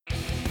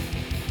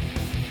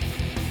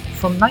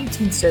From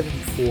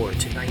 1974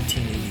 to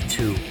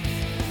 1982,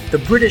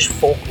 the British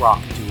folk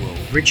rock duo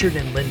Richard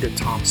and Linda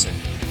Thompson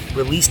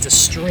released a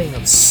string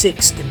of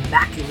 6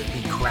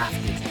 immaculately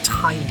crafted,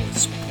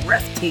 timeless,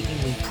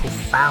 breathtakingly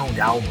profound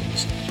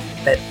albums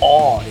that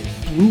awed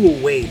and blew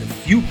away the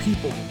few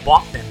people who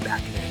bought them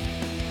back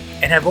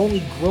then, and have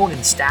only grown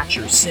in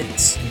stature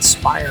since,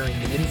 inspiring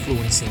and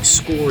influencing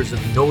scores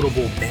of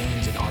notable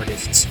bands and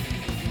artists,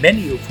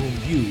 many of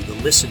whom you,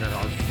 the listener,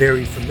 are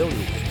very familiar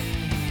with.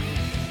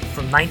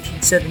 From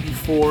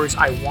 1974's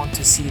I Want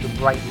to See the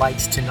Bright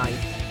Lights Tonight,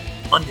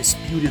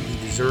 undisputedly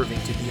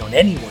deserving to be on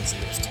anyone's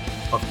list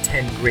of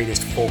 10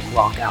 greatest folk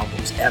rock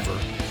albums ever,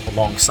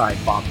 alongside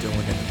Bob Dylan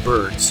and the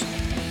Byrds,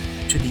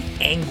 to the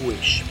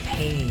anguish,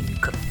 pain,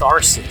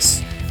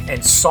 catharsis, and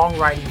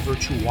songwriting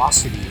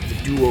virtuosity of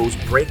the duo's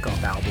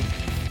breakup album,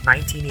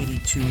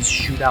 1982's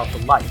Shoot Out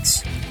the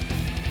Lights.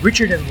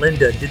 Richard and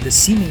Linda did the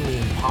seemingly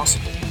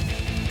impossible.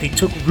 They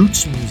took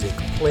roots music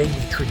playing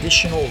with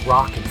traditional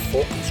rock and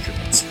folk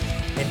instruments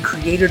and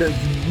created a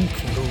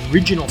unique and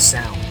original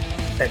sound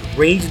that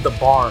raised the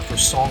bar for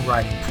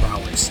songwriting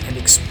prowess and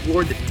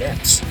explored the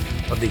depths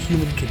of the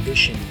human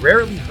condition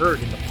rarely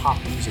heard in the pop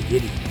music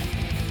idiom.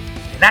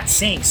 And that's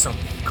saying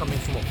something coming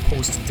from a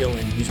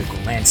post-Dylan musical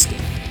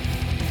landscape.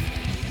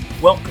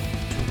 Welcome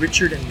to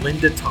Richard and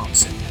Linda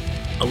Thompson,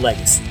 A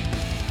Legacy.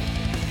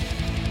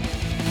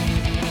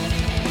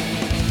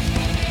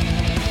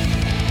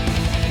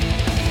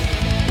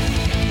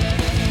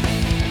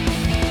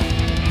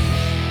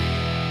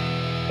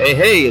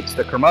 Hey, it's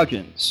the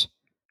Curmudgeons,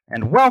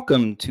 and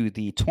welcome to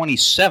the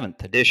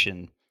 27th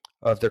edition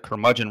of the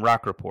Curmudgeon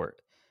Rock Report.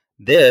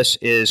 This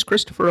is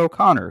Christopher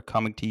O'Connor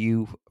coming to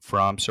you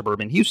from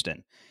suburban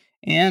Houston,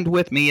 and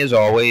with me, as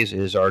always,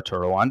 is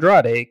Arturo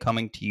Andrade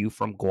coming to you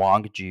from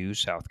Gwangju,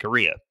 South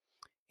Korea.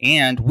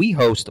 And we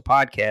host a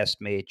podcast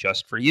made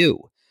just for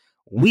you.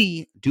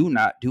 We do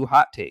not do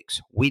hot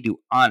takes, we do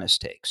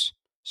honest takes.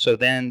 So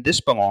then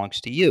this belongs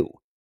to you.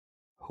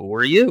 Who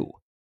are you?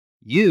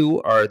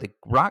 You are the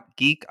rock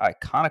geek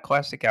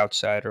iconoclastic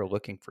outsider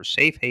looking for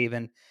safe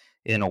haven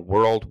in a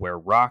world where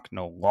rock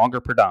no longer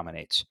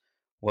predominates.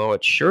 Well,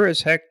 it sure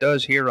as heck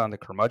does here on the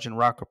Curmudgeon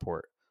Rock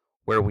Report,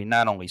 where we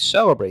not only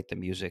celebrate the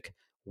music,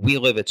 we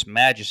live its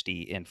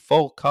majesty in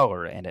full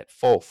color and at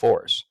full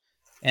force.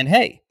 And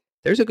hey,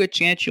 there's a good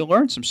chance you'll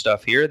learn some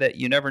stuff here that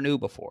you never knew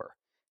before.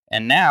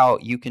 And now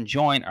you can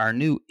join our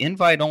new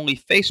invite-only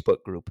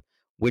Facebook group,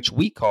 which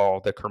we call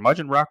the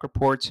Curmudgeon Rock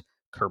Report's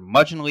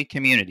Curmudgeonly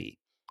Community.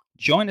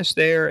 Join us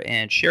there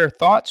and share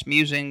thoughts,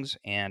 musings,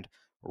 and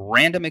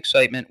random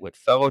excitement with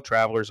fellow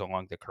travelers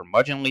along the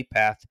curmudgeonly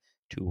path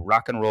to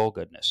rock and roll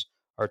goodness.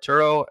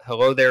 Arturo,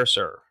 hello there,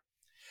 sir.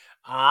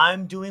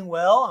 I'm doing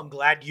well. I'm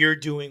glad you're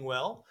doing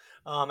well.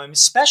 I'm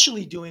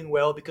especially doing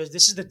well because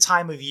this is the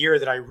time of year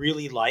that I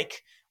really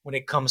like when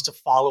it comes to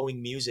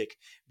following music,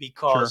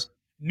 because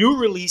new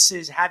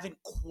releases haven't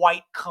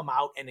quite come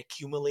out and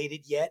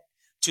accumulated yet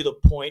to the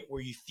point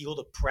where you feel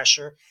the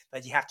pressure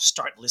that you have to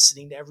start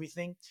listening to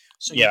everything.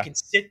 So you can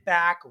sit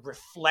back,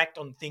 reflect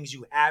on things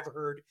you have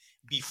heard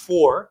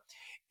before.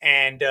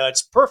 And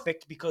it's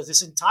perfect because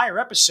this entire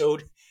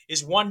episode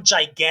is one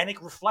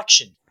gigantic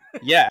reflection.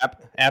 Yeah,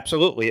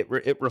 absolutely.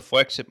 It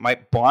reflects. It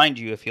might blind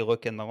you if you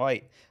look in the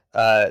light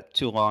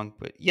too long.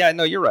 But yeah,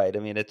 no, you're right. I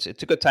mean, it's a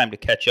good time to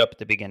catch up at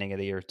the beginning of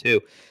the year too.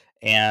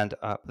 And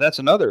that's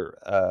another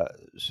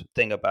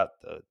thing about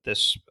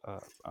this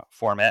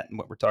format and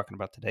what we're talking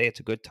about today. It's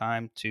a good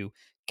time to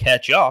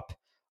catch up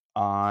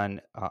on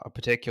a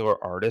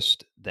particular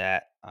artist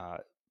that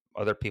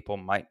other people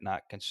might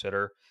not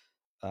consider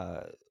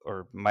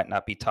or might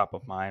not be top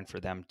of mind for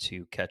them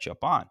to catch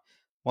up on.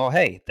 Well,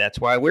 hey, that's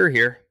why we're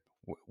here.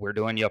 We're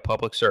doing you a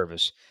public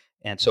service.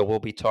 And so we'll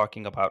be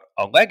talking about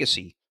a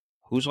legacy.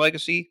 Whose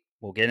legacy?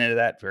 We'll get into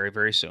that very,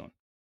 very soon.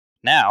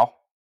 Now,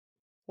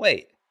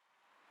 wait.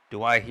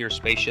 Do I hear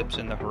spaceships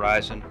in the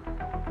horizon?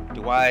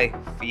 Do I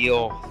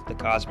feel the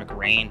cosmic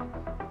rain?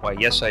 Why,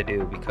 yes, I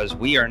do, because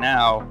we are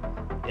now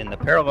in the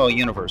Parallel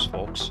Universe,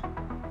 folks.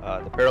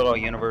 The Parallel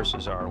Universe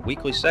is our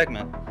weekly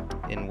segment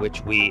in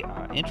which we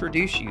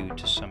introduce you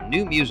to some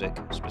new music,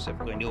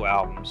 specifically new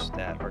albums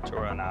that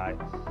Arturo and I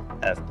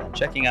have been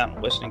checking out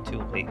and listening to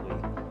lately,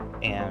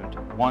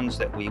 and ones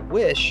that we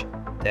wish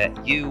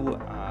that you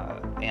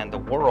and the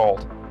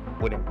world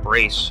would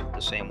embrace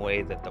the same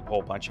way that the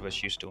whole bunch of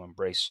us used to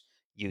embrace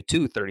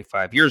U2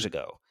 35 years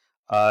ago.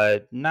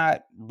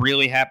 Not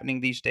really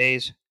happening these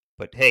days,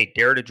 but hey,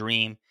 dare to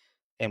dream.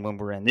 And when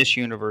we're in this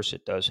universe,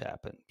 it does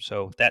happen.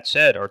 So that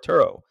said,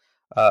 Arturo,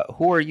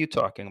 who are you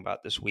talking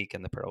about this week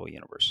in the Parallel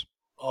Universe?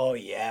 Oh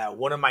yeah,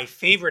 one of my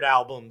favorite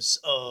albums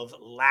of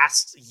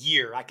last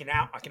year. I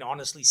can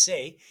honestly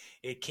say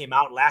it came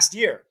out last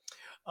year,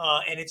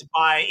 and it's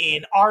by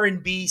an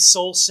R&B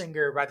soul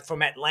singer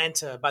from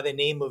Atlanta by the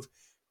name of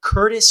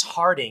Curtis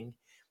Harding,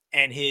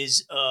 and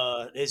his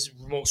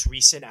most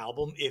recent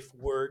album, If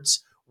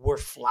Words Were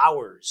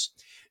Flowers.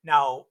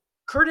 Now,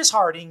 Curtis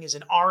Harding is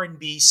an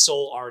R&B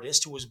soul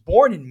artist who was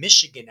born in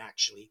Michigan,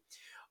 actually,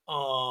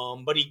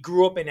 but he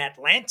grew up in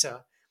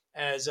Atlanta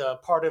as a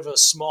part of a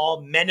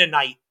small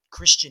Mennonite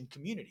Christian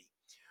community.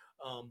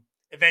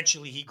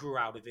 Eventually, he grew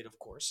out of it, of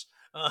course.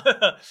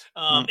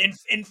 Mm.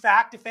 In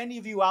fact, if any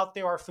of you out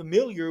there are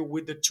familiar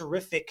with the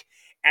terrific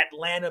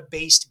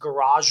Atlanta-based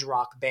garage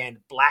rock band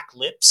Black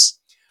Lips,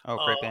 Oh,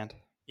 uh, great band.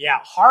 yeah,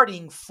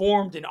 Harding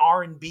formed an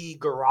R&B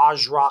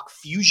garage rock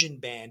fusion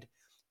band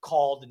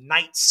called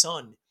Night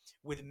Sun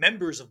with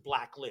members of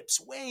Black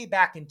Lips way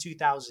back in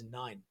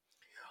 2009.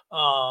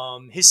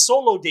 His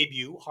solo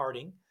debut,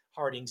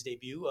 Harding's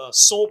debut,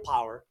 Soul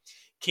Power,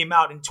 came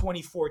out in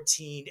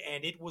 2014,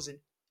 and it was an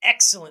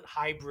excellent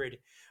hybrid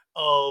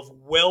of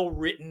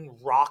well-written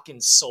rock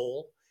and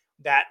soul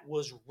that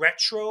was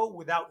retro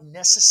without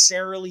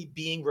necessarily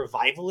being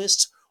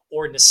revivalist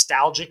or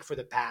nostalgic for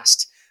the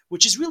past,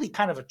 which is really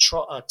kind of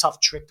a tough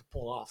trick to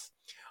pull off.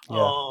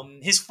 Yeah.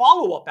 His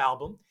follow-up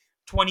album,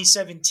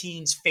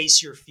 2017's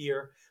Face Your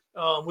Fear,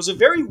 was a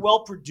very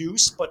well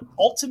produced but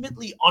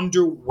ultimately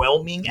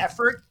underwhelming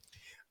effort.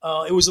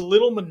 It was a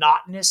little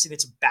monotonous in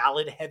its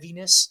ballad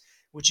heaviness,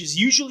 which is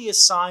usually a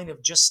sign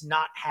of just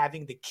not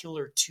having the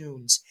killer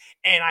tunes.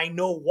 And I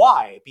know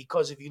why,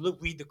 because if you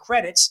read the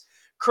credits,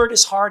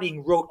 Curtis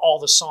Harding wrote all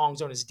the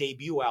songs on his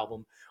debut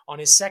album. On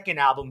his second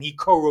album, he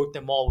co-wrote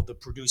them all with the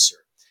producer.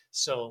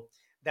 So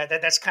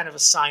that's kind of a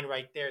sign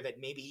right there that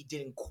maybe he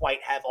didn't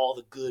quite have all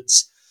the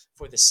goods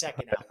for the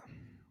second album.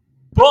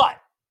 But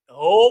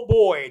oh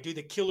boy, do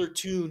the killer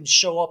tunes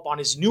show up on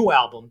his new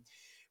album,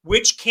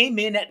 which came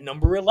in at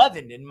number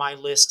 11 in my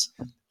list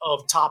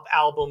of top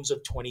albums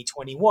of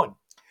 2021.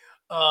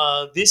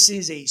 This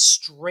is a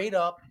straight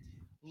up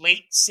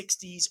late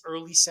 60s,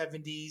 early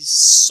 70s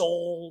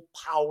soul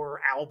power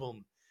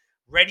album,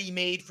 ready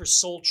made for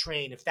Soul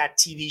Train if that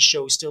TV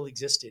show still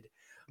existed.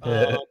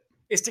 Uh,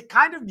 it's the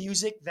kind of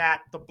music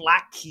that the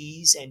Black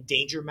Keys and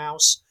Danger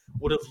Mouse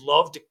would have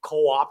loved to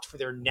co opt for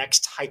their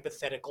next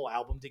hypothetical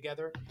album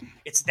together.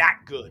 It's that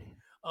good.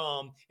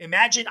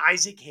 Imagine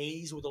Isaac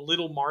Hayes with a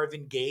little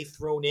Marvin Gaye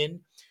thrown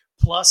in,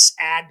 plus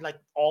add like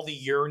all the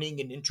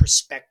yearning and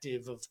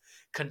introspective of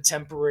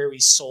contemporary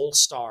soul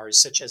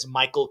stars such as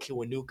Michael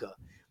Kiwanuka.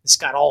 It's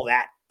got all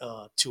that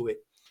to it.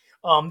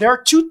 There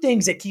are two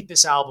things that keep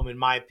this album, in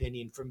my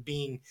opinion, from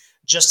being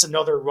just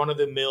another run of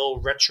the mill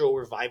retro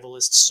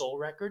revivalist soul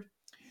record.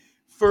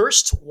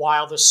 First,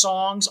 while the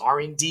songs are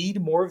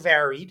indeed more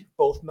varied,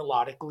 both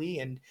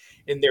melodically and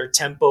in their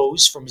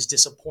tempos from his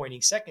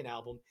disappointing second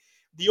album,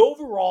 the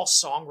overall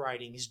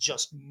songwriting is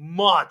just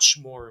much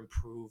more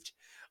improved.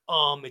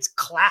 It's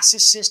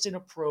classicist in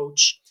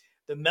approach.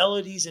 The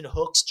melodies and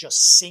hooks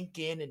just sink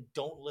in and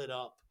don't let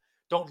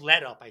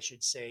up, I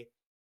should say.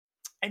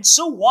 And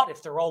so what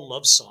if they're all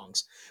love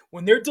songs?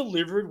 When they're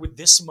delivered with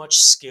this much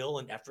skill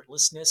and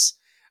effortlessness,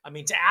 I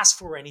mean, to ask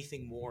for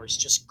anything more is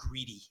just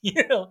greedy,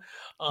 you know.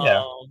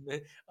 Yeah.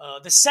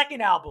 The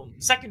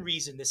second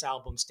reason this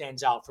album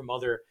stands out from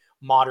other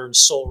modern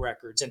soul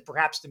records, and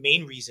perhaps the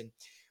main reason,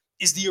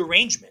 is the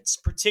arrangements,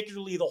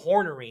 particularly the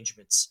horn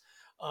arrangements.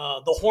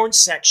 The horn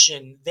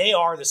section, they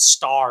are the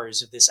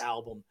stars of this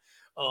album,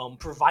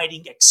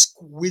 providing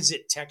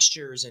exquisite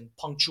textures and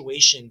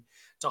punctuation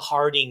to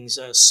Harding's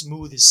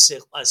smooth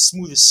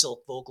as silk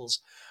vocals.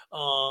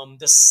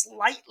 The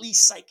slightly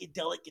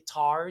psychedelic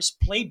guitars,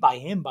 played by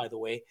him, by the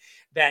way,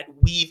 that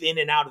weave in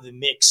and out of the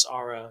mix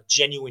are a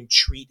genuine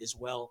treat as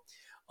well.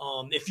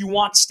 If you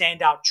want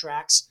standout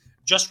tracks,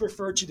 just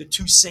refer to the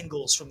two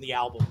singles from the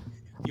album.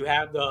 You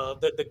have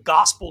the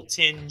gospel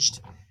tinged,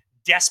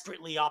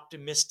 desperately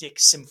optimistic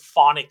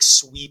symphonic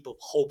sweep of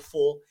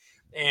Hopeful,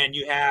 and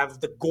you have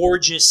the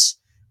gorgeous,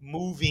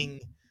 moving,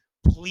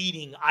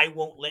 pleading I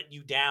Won't Let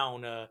You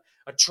Down, a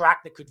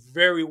track that could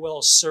very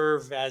well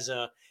serve as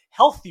a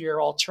healthier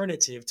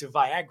alternative to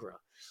Viagra.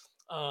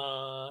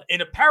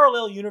 In a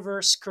parallel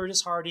universe,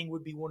 Curtis Harding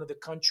would be one of the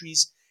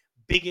country's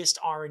biggest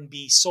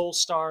R&B soul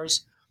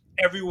stars.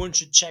 Everyone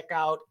should check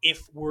out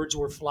If Words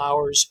Were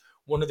Flowers,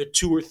 one of the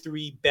two or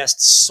three best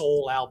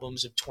soul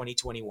albums of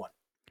 2021.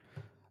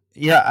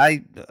 Yeah,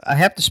 I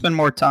have to spend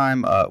more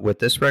time with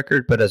this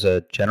record, but as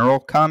a general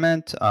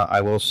comment,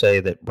 I will say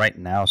that right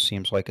now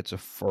seems like it's a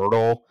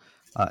fertile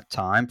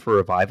time for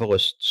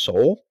revivalist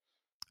soul,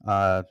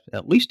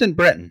 at least in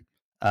Britain.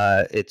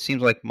 It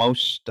seems like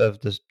most of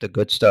the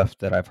good stuff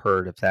that I've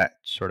heard of that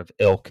sort of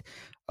ilk,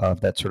 of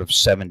that sort of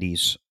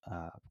 70s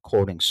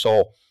quoting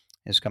soul,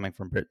 is coming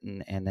from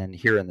Britain. And then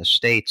here in the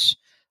States,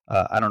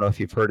 I don't know if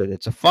you've heard it.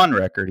 It's a fun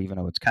record, even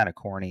though it's kind of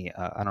corny.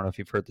 I don't know if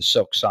you've heard the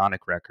Silk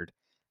Sonic record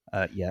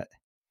yet.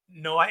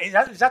 No, is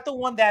that the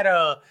one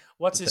that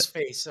what's his That,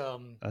 face?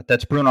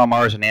 that's Bruno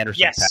Mars and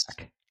Anderson Yes,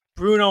 Paak.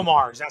 Bruno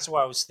Mars. That's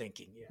what I was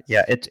thinking.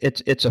 Yeah, Yes.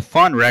 it's a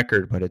fun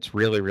record, but it's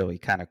really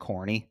kind of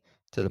corny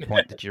to the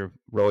point that you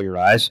roll your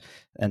eyes.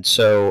 And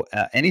so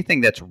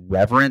anything that's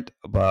reverent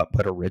but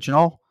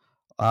original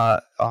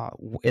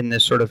in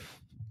this sort of,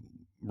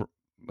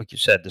 like you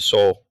said, the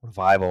soul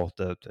revival,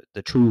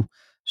 the true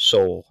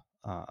soul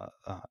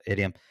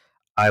idiom,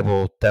 I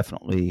will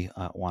definitely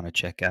want to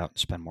check out and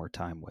spend more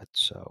time with.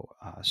 So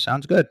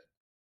sounds good.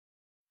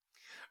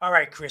 All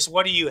right, Chris.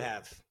 What do you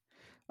have?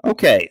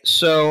 Okay,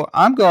 so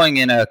I'm going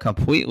in a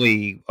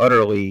completely,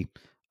 utterly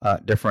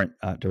different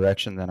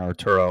direction than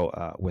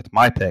Arturo with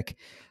my pick.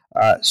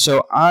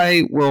 So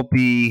I will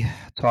be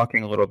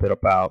talking a little bit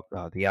about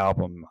the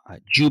album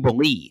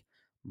Jubilee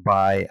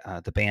by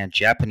the band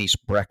Japanese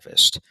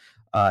Breakfast.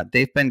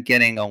 They've been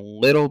getting a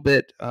little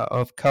bit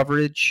of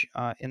coverage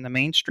in the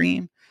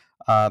mainstream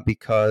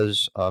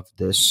because of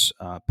this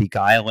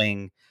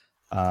beguiling,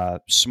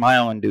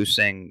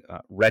 smile-inducing,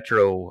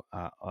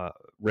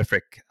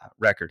 retro-rific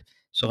record.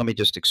 So let me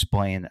just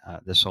explain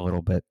this a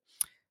little bit.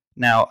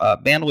 Now,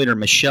 band leader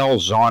Michelle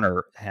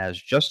Zauner has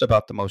just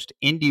about the most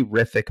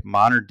indie-rific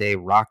modern-day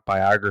rock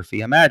biography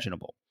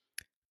imaginable.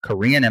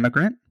 Korean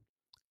immigrant,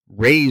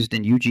 raised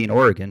in Eugene,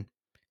 Oregon,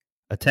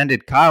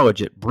 attended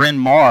college at Bryn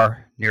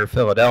Mawr near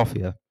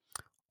Philadelphia,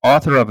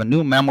 author of a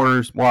new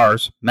memoirs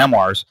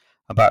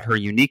about her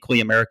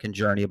uniquely American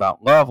journey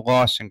about love,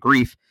 loss, and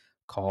grief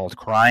called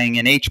Crying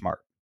in H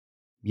Mart.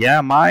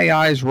 Yeah, my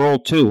eyes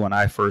rolled too when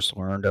I first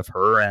learned of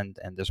her and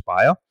this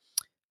bio.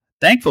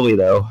 Thankfully,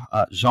 though,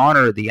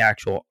 Zauner, the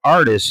actual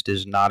artist,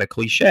 is not a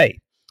cliche.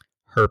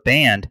 Her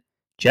band,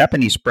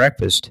 Japanese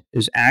Breakfast,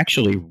 is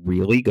actually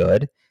really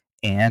good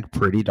and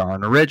pretty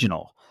darn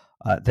original.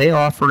 They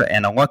offer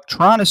an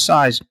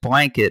electronicized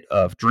blanket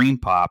of dream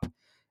pop,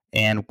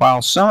 and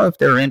while some of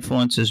their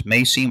influences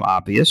may seem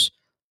obvious,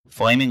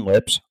 Flaming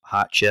Lips,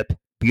 Hot Chip,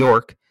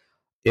 Bjork,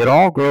 it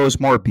all grows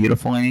more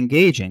beautiful and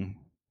engaging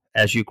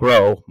as you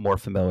grow more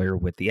familiar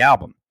with the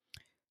album.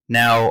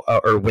 Now,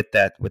 or with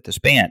this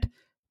band.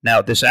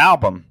 Now, this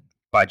album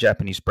by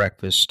Japanese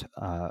Breakfast,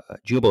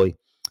 Jubilee,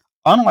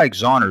 unlike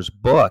Zauner's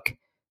book,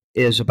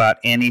 is about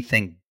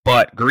anything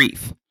but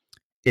grief.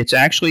 It's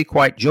actually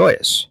quite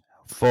joyous,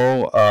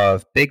 full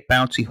of big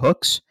bouncy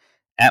hooks,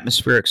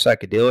 atmospheric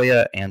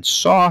psychedelia, and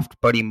soft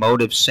but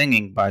emotive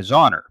singing by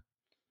Zauner.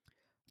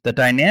 The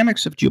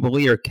dynamics of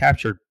Jubilee are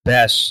captured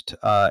best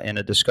in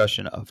a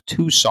discussion of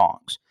two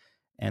songs,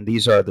 and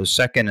these are the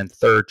second and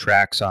third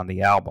tracks on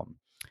the album.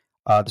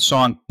 The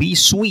song Be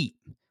Sweet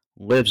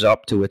lives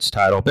up to its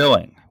title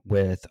billing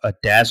with a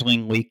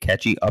dazzlingly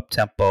catchy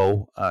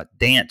up-tempo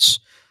dance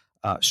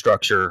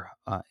structure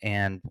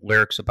and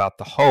lyrics about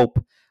the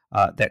hope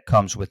that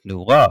comes with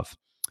new love.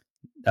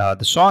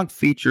 The song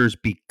features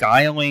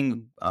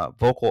beguiling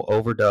vocal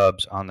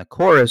overdubs on the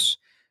chorus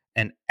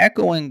and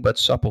echoing but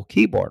supple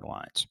keyboard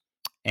lines.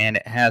 And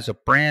it has a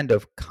brand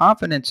of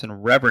confidence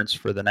and reverence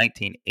for the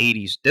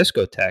 1980s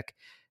discotheque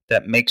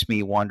that makes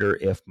me wonder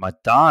if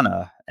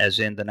Madonna, as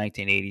in the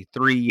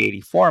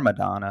 1983-84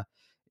 Madonna,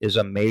 is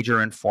a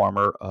major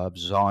informer of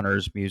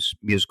Zauner's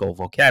musical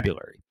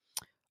vocabulary.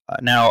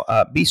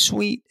 Be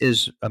Sweet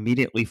is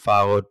immediately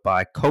followed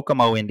by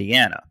Kokomo,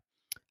 Indiana,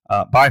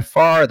 by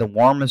far the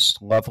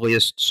warmest,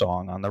 loveliest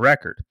song on the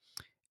record.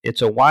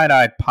 It's a wide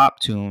eyed pop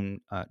tune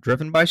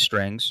driven by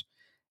strings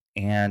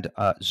and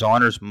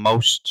Zauner's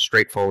most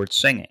straightforward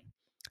singing.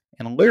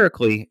 And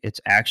lyrically, it's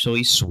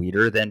actually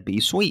sweeter than Be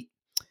Sweet,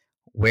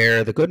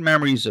 where the good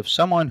memories of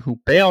someone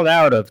who bailed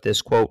out of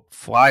this, quote,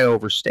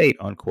 flyover state,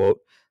 unquote,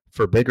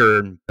 for bigger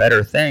and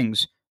better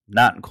things,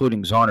 not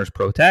including Zauner's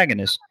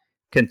protagonist,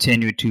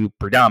 continue to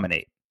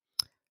predominate.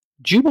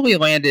 Jubilee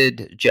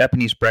landed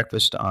Japanese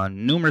Breakfast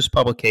on numerous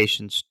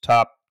publications'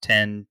 top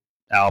 10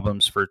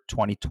 albums for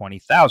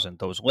 2020,000,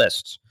 those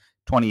lists,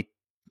 20,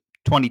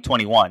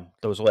 2021,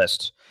 those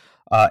lists,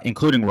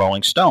 including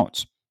Rolling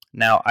Stones.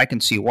 Now, I can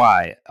see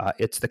why.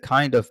 It's the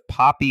kind of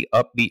poppy,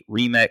 upbeat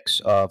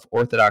remix of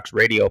orthodox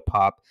radio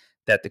pop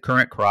that the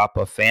current crop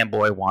of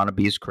fanboy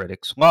wannabes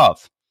critics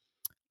love.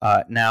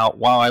 Now,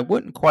 while I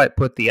wouldn't quite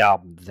put the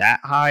album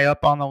that high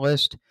up on the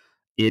list,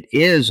 it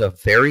is a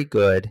very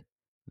good,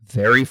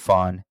 very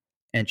fun,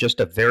 and just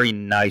a very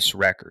nice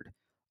record.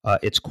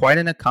 It's quite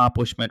an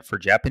accomplishment for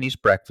Japanese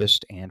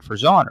Breakfast and for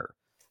Zauner,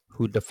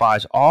 who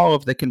defies all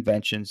of the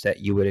conventions that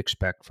you would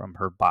expect from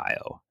her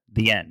bio.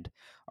 The end.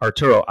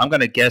 Arturo, I'm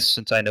going to guess,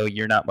 since I know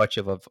you're not much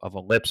of a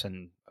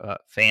Lipson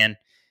fan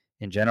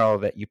in general,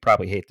 that you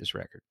probably hate this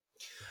record.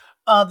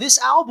 This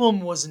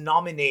album was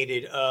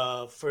nominated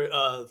for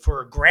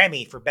a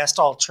Grammy for Best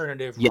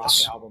Alternative Rock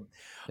Yes. Album.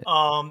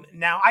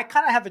 Now, I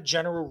kind of have a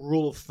general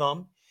rule of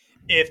thumb.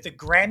 If the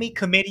Grammy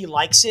committee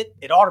likes it,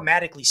 it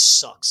automatically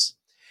sucks.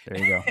 There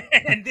you go.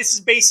 And this is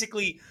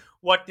basically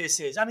what this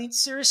is. I mean,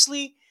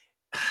 seriously,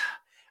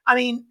 I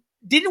mean,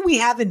 didn't we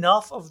have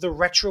enough of the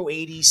retro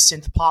 80s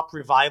synth pop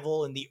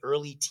revival in the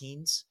early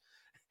teens?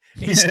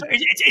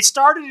 It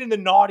started in the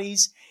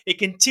noughties. It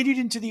continued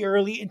into the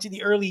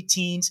early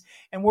teens,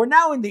 and we're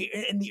now in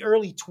the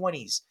early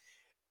 20s.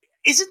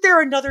 Isn't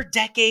there another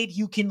decade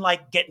you can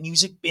like get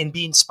music and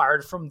be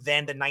inspired from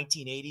than the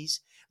 1980s?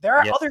 There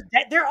are Yep.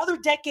 there are other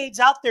decades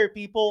out there,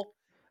 people.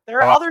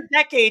 There are other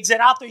decades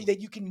out there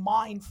that you can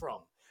mine from.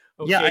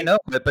 Yeah, I Okay. know,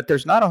 but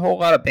there's not a whole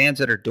lot of bands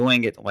that are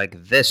doing it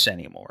like this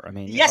anymore. I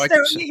mean, Yes, like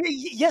there. you said,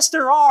 Yes,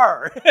 there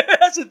are.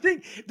 That's the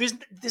thing. There's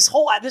this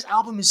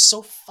album is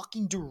so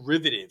fucking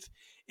derivative.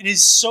 It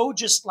is so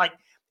just like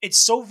it's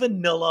so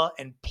vanilla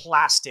and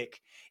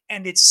plastic,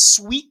 and its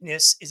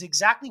sweetness is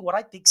exactly what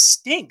I think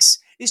stinks.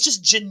 It's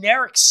just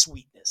generic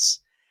sweetness.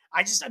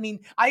 I mean,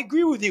 I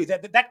agree with you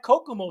that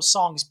Kokomo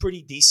song is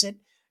pretty decent.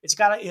 It's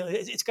got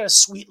a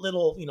sweet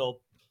little,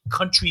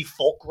 country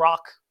folk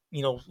rock,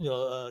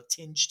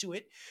 tinge to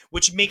it,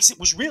 which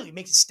really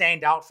makes it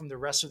stand out from the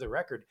rest of the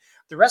record.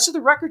 The rest of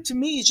the record to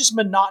me is just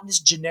monotonous,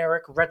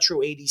 generic retro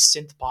 '80s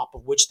synth pop,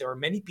 of which there are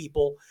many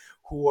people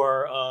who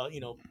are,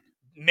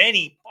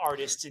 many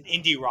artists in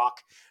indie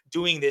rock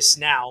doing this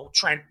now,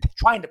 trying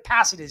to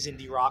pass it as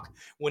indie rock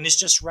when it's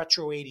just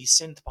retro '80s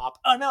synth pop.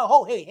 Oh no,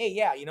 oh hey,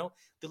 yeah,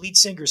 the lead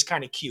singer is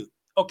kind of cute.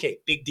 Okay,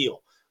 big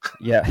deal.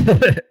 Yeah.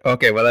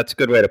 Okay. Well, that's a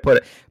good way to put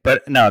it.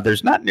 But no,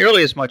 there's not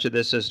nearly as much of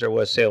this as there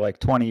was, say, like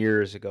 20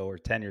 years ago or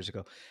 10 years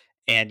ago.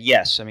 And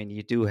yes, I mean,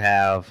 you do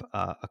have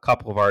a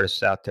couple of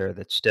artists out there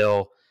that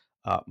still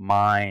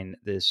mine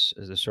this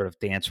as a sort of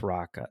dance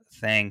rock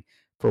thing.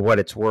 For what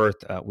it's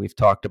worth, we've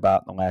talked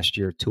about in the last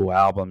year two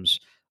albums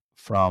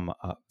from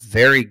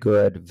very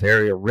good,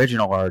 very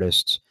original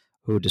artists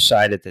who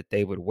decided that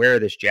they would wear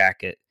this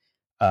jacket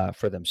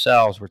for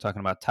themselves. We're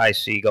talking about Ty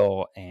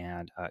Segall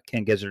and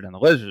King Gizzard and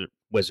the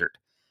Wizard,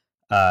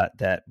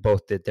 that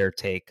both did their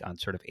take on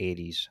sort of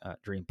 80s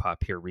dream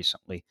pop here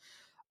recently.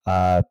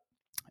 Uh,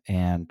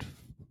 and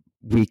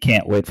we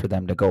can't wait for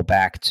them to go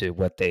back to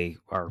what they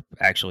are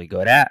actually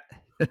good at.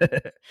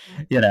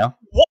 you know?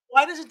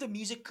 Why doesn't the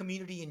music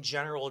community in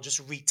general just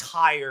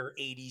retire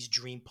 '80s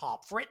dream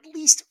pop for at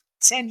least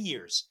 10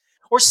 years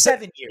or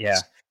 7 years? Yeah.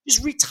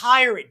 Just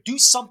retire it. Do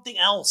something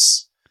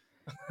else.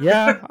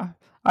 Yeah.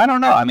 I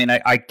don't know. I mean,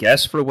 I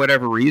guess for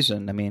whatever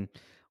reason, I mean,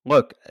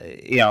 look,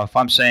 if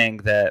I'm saying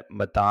that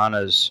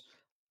Madonna's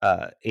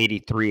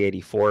 83,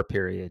 84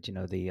 period,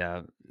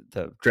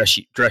 the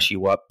dress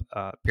you up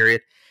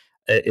period,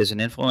 is an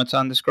influence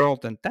on this girl,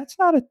 then that's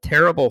not a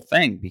terrible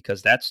thing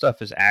because that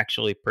stuff is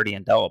actually pretty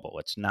indelible.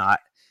 It's not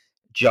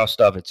just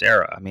of its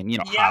era. I mean,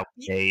 Yeah,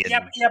 Holiday yeah,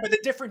 and yeah. But the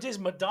difference is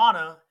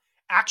Madonna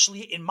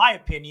actually, in my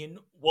opinion,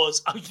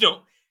 was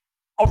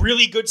a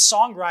really good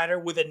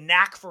songwriter with a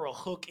knack for a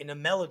hook and a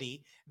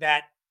melody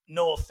that,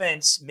 no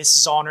offense,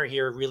 Mrs. Honor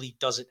here really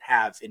doesn't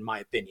have, in my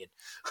opinion.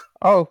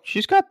 oh,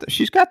 she's got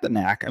the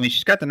knack. I mean,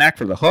 she's got the knack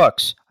for the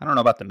hooks. I don't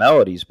know about the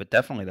melodies, but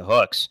definitely the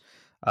hooks.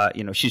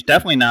 She's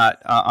definitely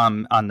not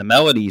on the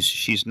melodies.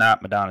 She's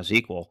not Madonna's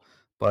equal,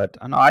 but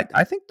I know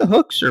I think the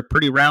hooks are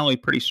pretty roundly,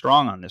 pretty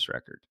strong on this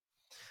record.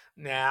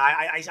 Nah,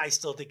 I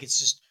still think it's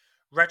just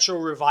retro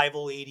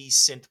revival '80s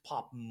synth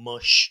pop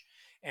mush,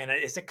 and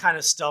it's the kind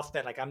of stuff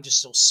that, like, I'm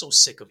just so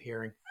sick of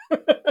hearing.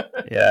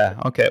 Yeah.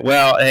 Okay.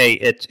 Well, hey,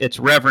 it's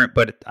reverent,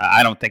 but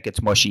I don't think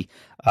it's mushy.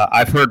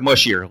 I've heard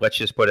mushier. Let's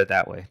just put it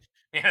that way.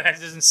 Yeah, that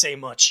doesn't say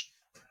much.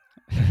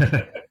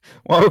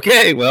 Well,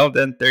 okay. Well,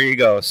 then there you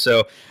go.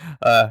 So,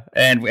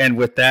 and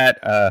with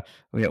that,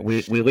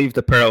 we leave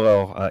the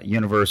parallel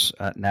universe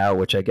now,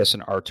 which I guess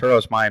in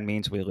Arturo's mind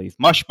means we leave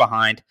mush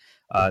behind.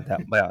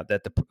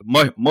 That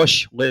the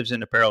mush lives in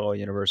the parallel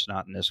universe,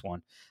 not in this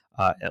one,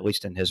 at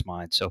least in his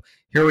mind. So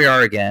here we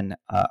are again,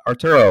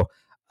 Arturo.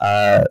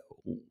 Uh,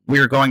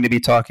 we're going to be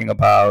talking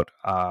about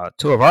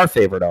two of our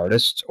favorite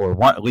artists, or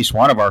at least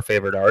one of our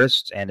favorite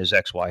artists, and his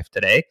ex-wife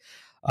today,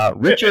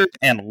 Richard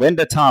and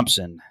Linda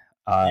Thompson,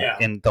 Yeah.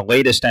 in the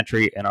latest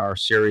entry in our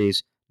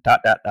series,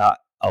 a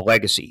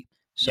legacy.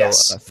 So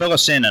Yes. fill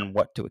us in on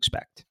what to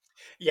expect.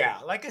 Yeah,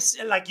 like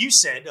you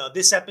said,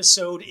 this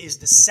episode is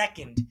the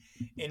second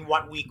in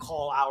what we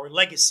call our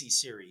legacy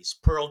series.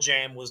 Pearl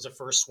Jam was the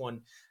first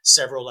one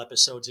several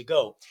episodes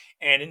ago,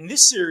 and in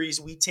this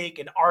series, we take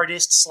an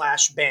artist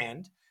slash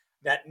band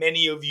that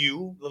many of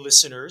you, the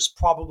listeners,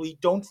 probably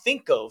don't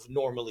think of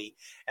normally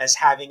as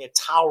having a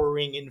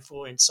towering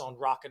influence on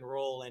rock and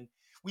roll, and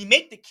we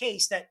make the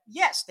case that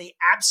yes, they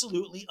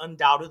absolutely,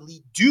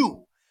 undoubtedly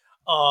do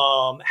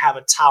have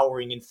a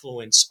towering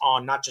influence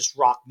on not just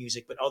rock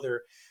music but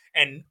other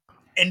and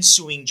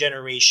ensuing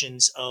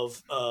generations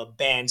of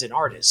bands and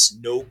artists,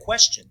 no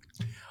question.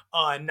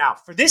 Now,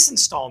 for this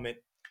installment,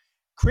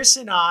 Chris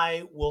and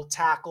I will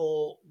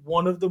tackle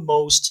one of the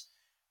most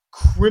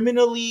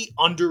criminally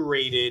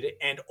underrated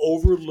and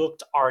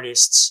overlooked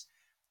artists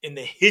in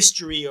the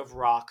history of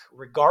rock,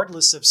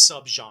 regardless of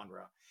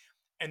subgenre,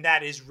 and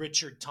that is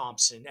Richard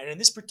Thompson. And in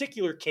this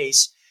particular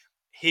case,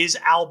 his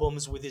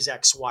albums with his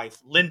ex wife,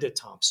 Linda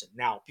Thompson.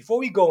 Now, before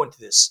we go into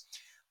this,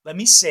 let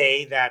me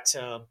say that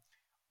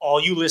all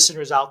you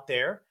listeners out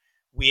there,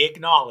 we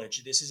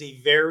acknowledge this is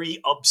a very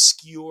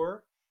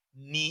obscure,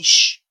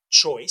 niche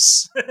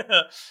choice.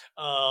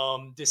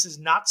 This is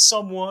not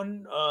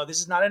this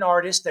is not an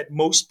artist that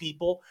most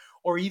people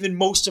or even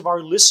most of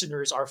our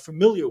listeners are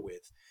familiar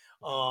with.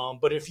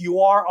 But if you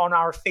are on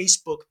our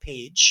Facebook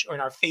page or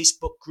in our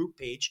Facebook group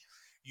page,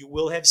 you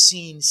will have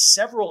seen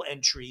several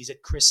entries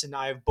that Chris and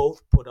I have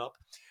both put up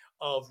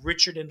of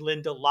Richard and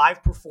Linda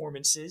live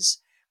performances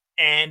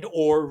and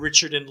or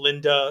Richard and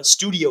Linda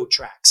studio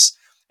tracks.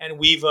 And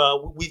we've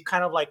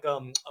kind of like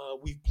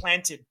we've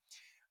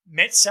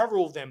met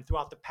several of them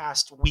throughout the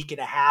past week and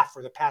a half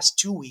or the past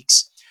 2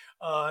 weeks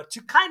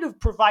to kind of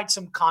provide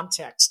some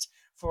context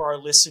for our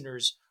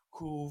listeners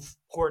who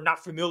are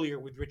not familiar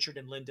with Richard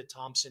and Linda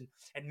Thompson,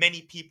 and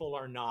many people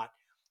are not,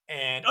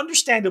 and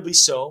understandably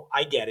so.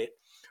 I get it.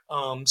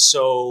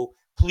 So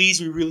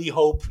please, we really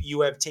hope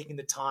you have taken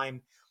the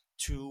time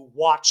to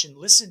watch and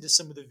listen to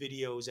some of the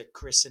videos that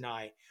Chris and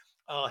I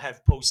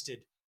have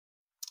posted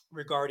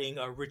regarding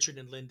Richard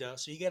and Linda.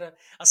 So you get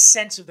a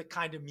sense of the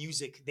kind of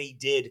music they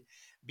did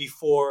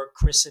before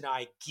Chris and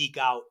I geek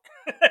out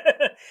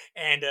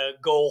and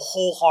go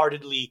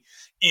wholeheartedly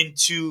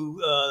into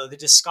the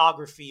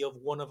discography of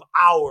one of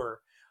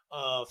our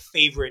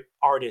favorite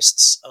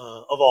artists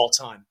of all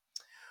time.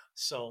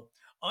 So,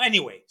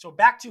 anyway, so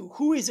back to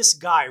who is this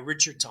guy,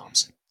 Richard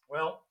Thompson?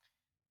 Well,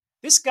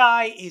 this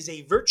guy is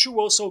a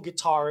virtuoso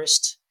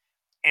guitarist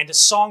and a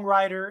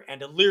songwriter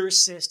and a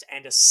lyricist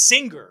and a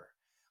singer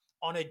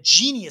on a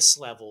genius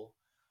level.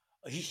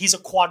 He's a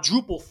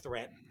quadruple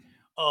threat,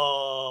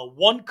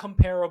 one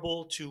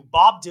comparable to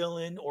Bob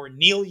Dylan or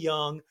Neil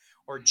Young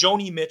or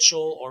Joni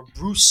Mitchell or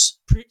Bruce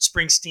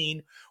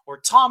Springsteen or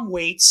Tom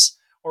Waits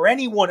or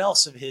anyone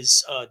else of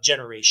his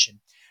generation.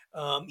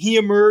 He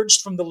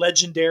emerged from the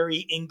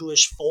legendary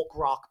English folk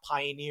rock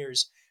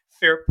pioneers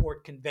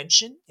Fairport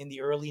Convention in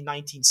the early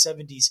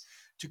 1970s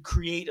to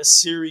create a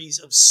series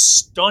of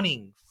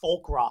stunning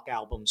folk rock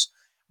albums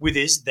with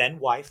his then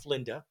wife,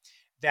 Linda,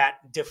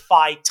 that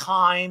defy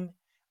time,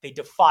 they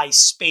defy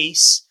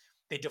space,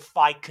 they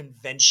defy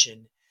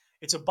convention.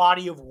 It's a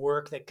body of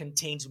work that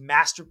contains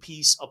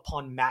masterpiece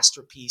upon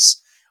masterpiece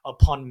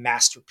upon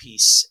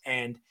masterpiece.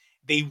 And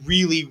they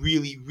really,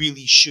 really,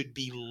 really should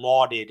be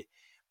lauded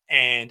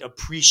and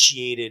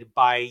appreciated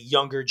by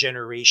younger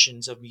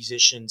generations of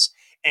musicians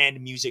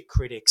and music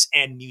critics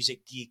and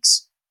music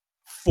geeks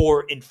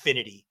for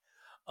infinity.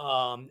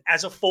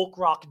 As a folk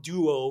rock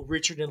duo,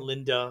 Richard and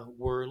Linda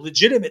were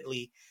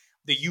legitimately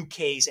the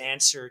UK's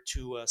answer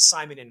to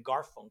Simon and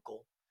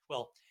Garfunkel.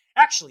 Well,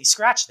 actually,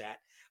 scratch that.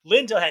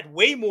 Linda had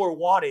way more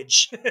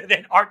wattage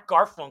than Art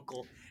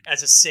Garfunkel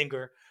as a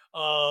singer.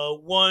 Who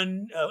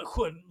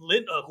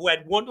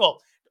had one.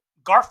 Well,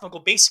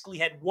 Garfunkel basically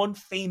had one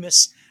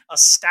famous,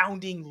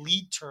 astounding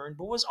lead turn,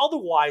 but was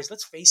otherwise,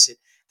 let's face it,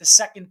 the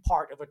second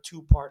part of a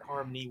two-part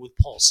harmony with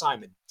Paul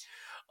Simon.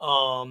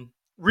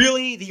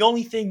 Really, the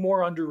only thing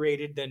more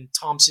underrated than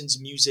Thompson's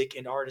music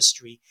and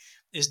artistry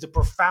is the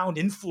profound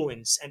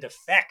influence and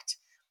effect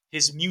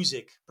his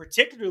music,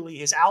 particularly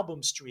his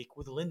album streak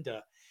with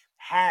Linda,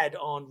 had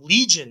on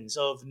legions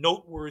of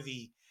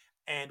noteworthy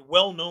and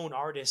well known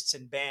artists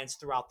and bands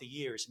throughout the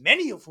years,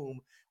 many of whom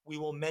we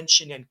will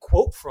mention and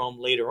quote from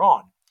later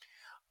on.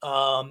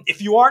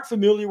 If you aren't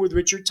familiar with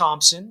Richard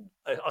Thompson,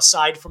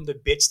 aside from the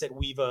bits that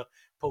we've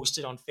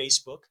posted on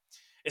Facebook,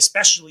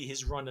 especially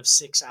his run of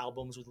 6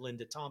 albums with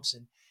Linda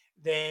Thompson,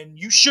 then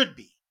you should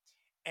be.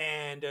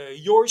 And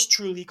yours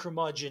truly,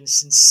 Curmudgeon,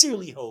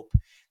 sincerely hope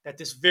that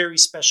this very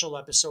special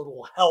episode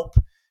will help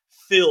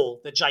fill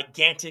the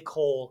gigantic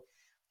hole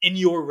in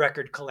your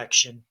record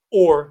collection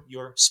or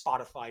your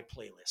Spotify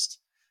playlist.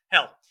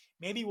 Hell,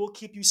 maybe we'll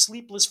keep you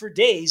sleepless for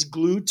days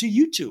glued to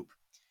YouTube.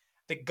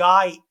 The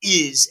guy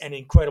is an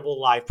incredible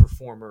live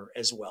performer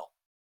as well.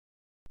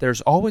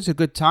 There's always a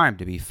good time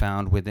to be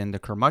found within the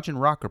Curmudgeon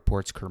Rock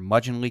Report's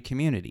curmudgeonly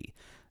community.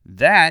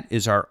 That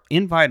is our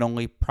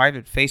invite-only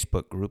private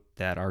Facebook group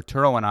that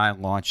Arturo and I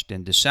launched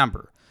in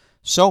December.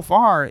 So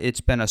far,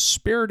 it's been a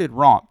spirited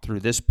romp through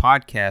this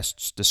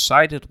podcast's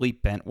decidedly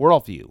bent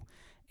worldview,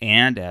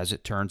 and as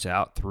it turns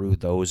out, through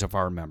those of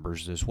our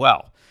members as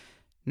well.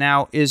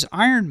 Now, is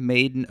Iron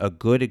Maiden a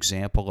good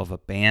example of a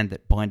band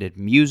that blended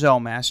muso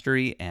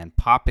mastery and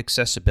pop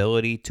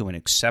accessibility to an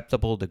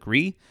acceptable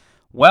degree?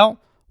 Well,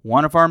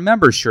 one of our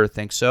members sure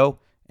thinks so,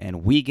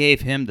 and we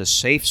gave him the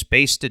safe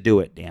space to do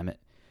it, damn it.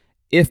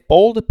 If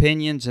bold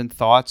opinions and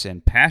thoughts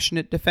and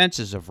passionate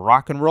defenses of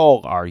rock and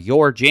roll are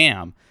your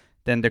jam,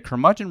 then the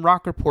Curmudgeon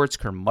Rock Report's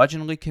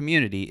curmudgeonly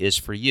community is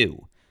for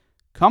you.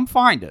 Come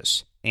find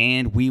us,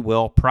 and we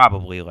will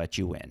probably let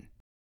you in.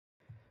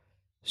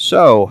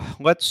 So,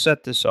 let's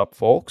set this up,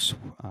 folks.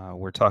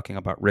 We're talking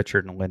about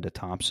Richard and Linda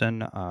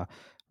Thompson.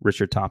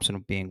 Richard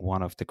Thompson being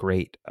one of the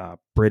great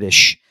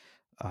British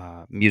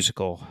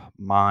musical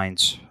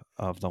minds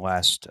of the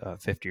last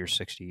 50 or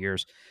 60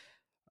 years.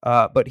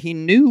 But he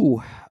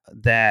knew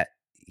that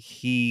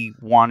he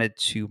wanted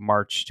to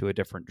march to a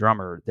different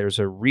drummer. There's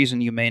a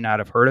reason you may not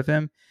have heard of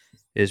him,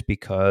 is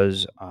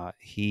because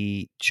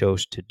he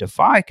chose to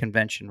defy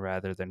convention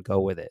rather than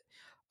go with it.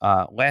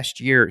 Last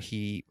year,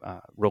 he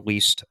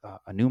released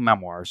a new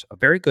memoirs, a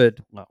very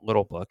good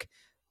little book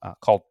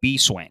called Bee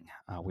Swing.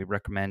 We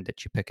recommend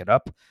that you pick it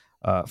up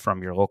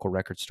from your local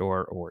record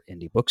store or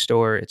indie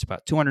bookstore. It's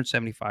about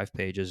 275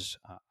 pages.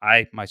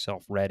 I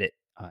myself read it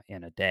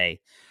in a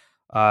day.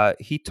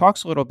 He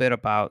talks a little bit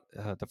about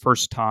the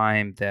first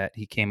time that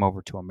he came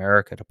over to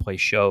America to play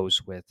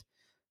shows with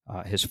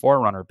his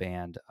Forerunner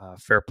band,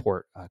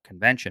 Fairport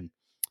Convention.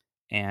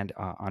 And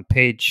on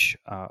page,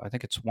 I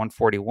think it's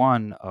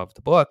 141 of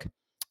the book,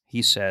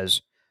 he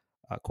says,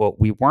 quote,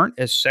 "We weren't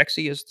as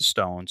sexy as the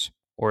Stones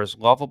or as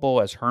lovable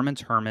as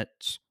Herman's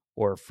Hermits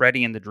or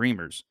Freddie and the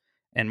Dreamers.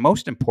 And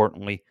most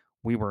importantly,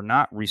 we were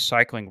not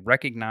recycling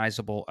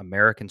recognizable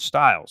American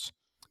styles.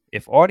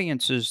 If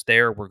audiences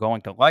there were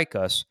going to like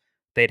us,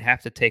 they'd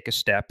have to take a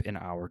step in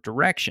our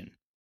direction."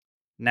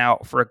 Now,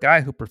 for a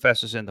guy who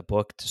professes in the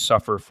book to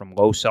suffer from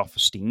low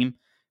self-esteem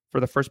for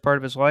the first part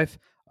of his life,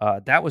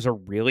 that was a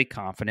really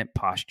confident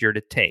posture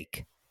to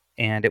take,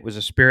 and it was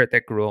a spirit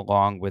that grew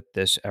along with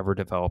this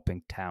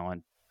ever-developing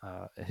talent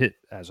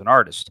as an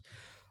artist.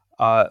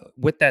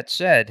 With that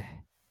said,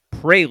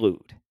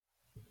 Prelude,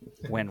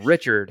 when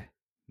Richard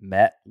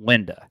met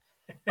Linda.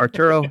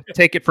 Arturo,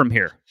 take it from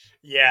here.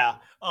 Yeah.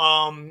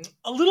 A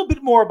little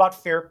bit more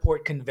about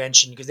Fairport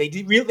Convention because they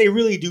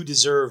really do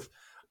deserve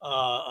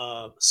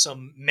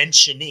some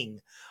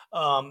mentioning.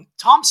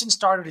 Thompson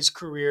started his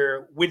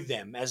career with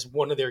them as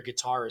one of their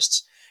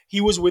guitarists. He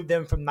was with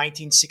them from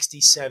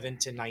 1967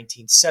 to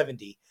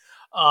 1970.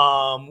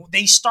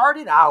 They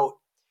started out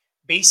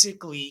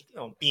basically,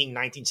 being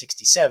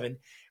 1967.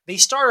 They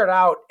started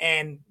out,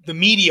 and the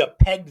media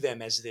pegged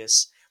them as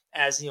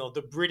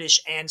the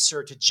British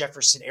answer to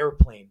Jefferson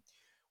Airplane.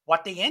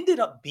 What they ended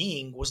up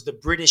being was the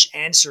British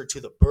answer to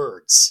the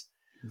Byrds.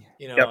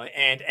 Yep.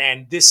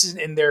 And this is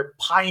in their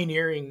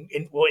pioneering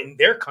in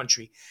their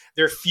country,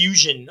 their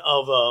fusion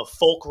of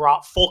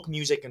folk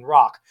music and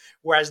rock,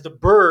 whereas the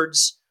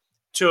Byrds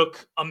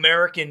took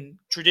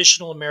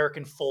traditional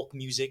American folk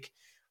music,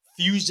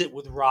 fused it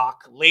with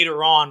rock,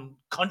 later on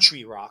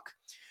country rock.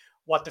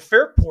 What the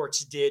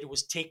Fairports did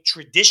was take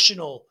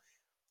traditional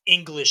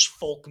English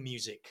folk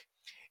music,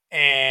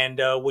 and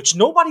which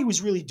nobody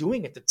was really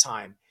doing at the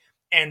time,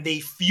 and they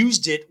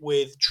fused it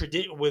with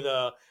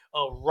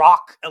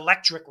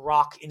electric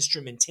rock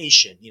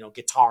instrumentation.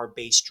 Guitar,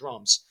 bass,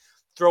 drums.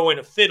 Throw in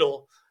a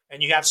fiddle,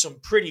 and you have some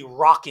pretty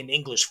rockin'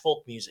 English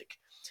folk music.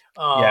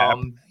 Yeah.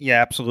 Um,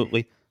 Yeah.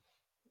 Absolutely.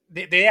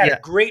 they had a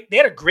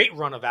Yeah. great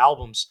run of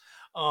albums.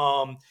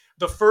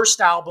 The first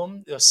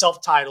album,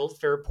 self-titled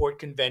Fairport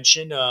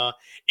Convention,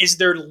 is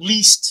their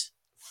least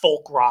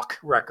folk rock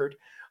record.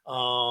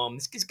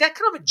 It's got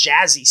kind of a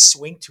jazzy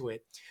swing to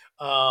it.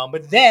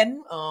 But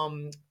then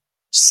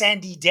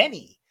Sandy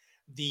Denny,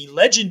 the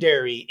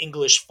legendary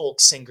English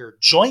folk singer,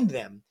 joined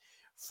them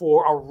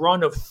for a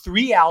run of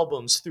 3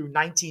 albums through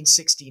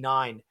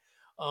 1969.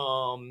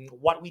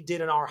 What We Did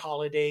in Our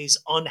Holidays,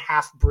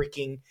 Unhalf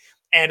Bricking,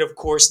 and of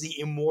course the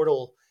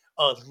immortal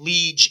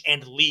Liege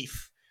and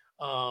Leaf,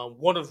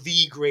 one of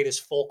the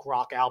greatest folk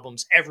rock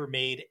albums ever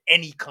made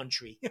any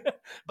country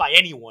by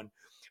anyone.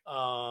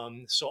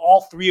 So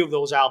all 3 of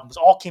those albums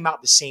all came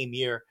out the same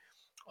year.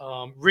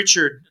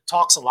 Richard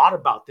talks a lot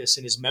about this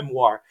in his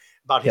memoir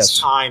about his Yes.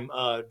 time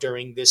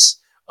during this,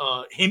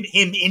 him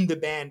in the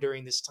band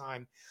during this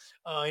time.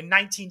 In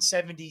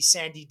 1970,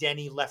 Sandy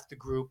Denny left the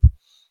group,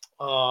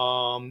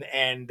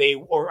 and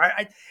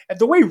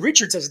the way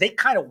Richard says, they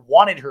kind of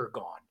wanted her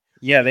gone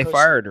Yeah, they because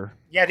fired her.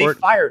 yeah, they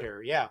fired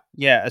her. Yeah,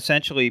 Yeah,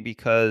 essentially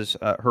because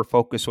her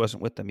focus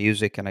wasn't with the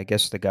music, and I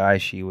guess the guy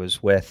she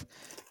was with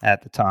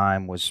at the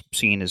time was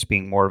seen as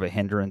being more of a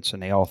hindrance,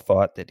 and they all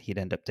thought that he'd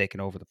end up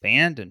taking over the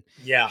band. And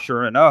yeah,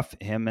 sure enough,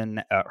 him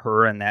and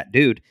her and that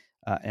dude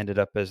ended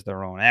up as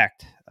their own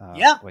act,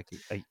 yeah, like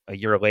a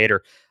year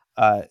later.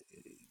 Uh,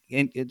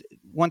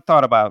 One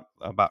thought about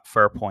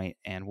Fairpoint,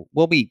 and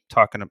we'll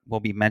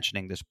be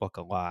mentioning this book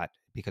a lot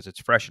because it's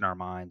fresh in our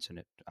minds,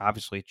 and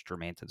obviously it's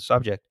germane to the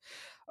subject.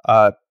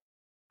 Uh,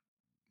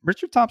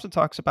 Richard Thompson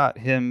talks about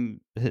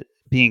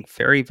being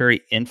very,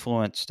 very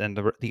influenced, and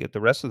the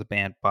rest of the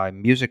band, by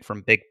music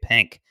from Big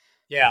Pink,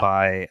 yeah,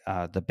 by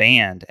the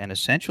band, and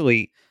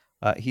essentially,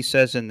 he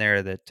says in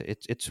there that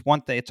it's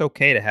one thing. It's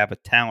okay to have a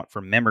talent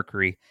for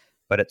mimicry,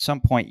 but at some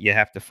point you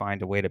have to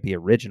find a way to be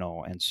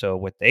original. And so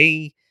what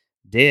they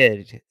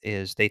did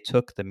is they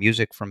took the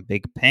music from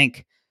Big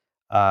Pink,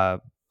 uh,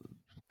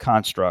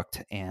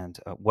 construct, and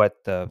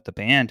what the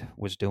band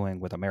was doing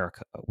with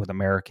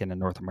American and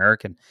North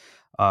American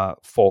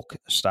folk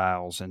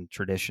styles and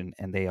tradition,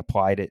 and they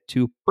applied it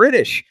to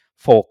British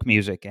folk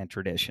music and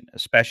tradition,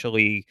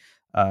 especially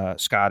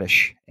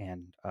Scottish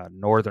and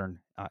Northern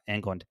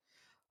England,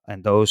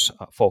 and those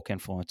folk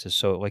influences.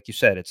 So, like you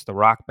said, it's the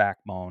rock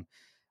backbone,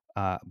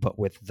 but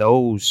with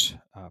those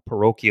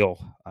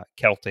parochial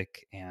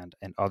Celtic and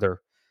other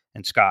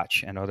and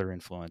Scotch and other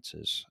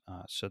influences.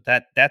 So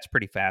that's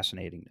pretty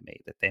fascinating to me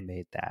that they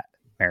made that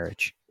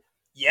marriage.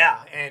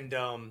 yeah, and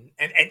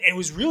it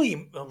was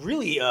really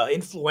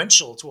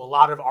influential to a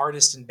lot of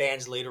artists and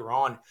bands later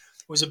on. It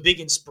was a big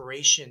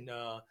inspiration.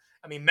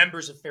 I mean,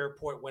 members of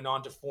Fairport went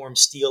on to form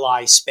Steel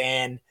Eye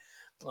Span,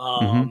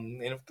 Hmm.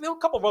 and there were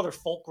a couple of other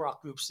folk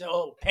rock groups.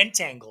 Oh,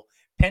 Pentangle,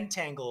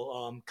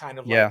 kind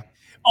of Yeah. like.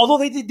 Although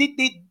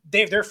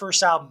their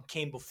first album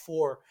came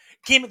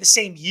at the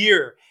same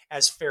year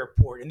as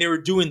Fairport, and they were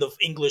doing the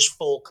English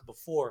folk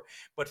before.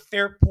 But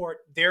Fairport,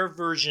 their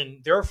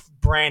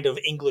brand of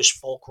English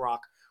folk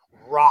rock,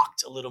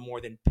 rocked a little more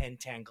than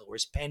Pentangle,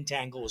 whereas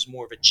Pentangle was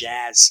more of a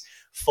jazz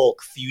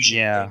folk fusion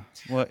Yeah.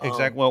 thing. Well,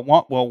 exactly. Um,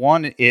 Well,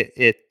 one,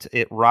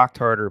 it rocked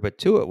harder, but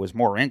two, it was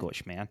more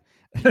English, man.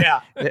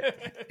 yeah,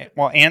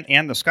 Well,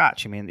 and the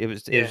Scotch. I mean, it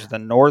was yeah, the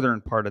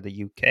northern part of the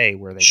UK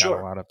where they got a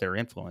sure, lot of their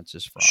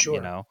influences from.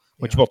 sure,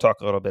 Which yeah. we'll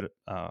talk a little bit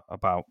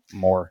about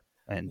more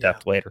in Yeah.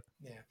 depth later.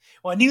 Yeah.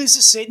 Well, needless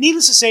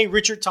to say,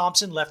 Richard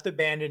Thompson left the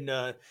band in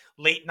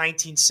late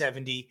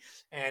 1970,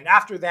 and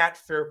after that,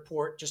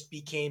 Fairport just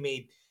became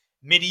a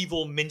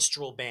medieval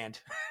minstrel band,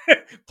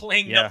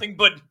 playing Yeah. nothing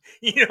but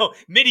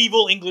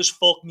medieval English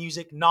folk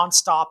music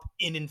nonstop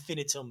in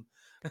infinitum.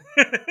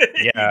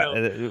 Yeah, you know,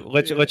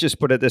 yeah. let's just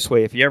put it this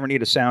way: if you ever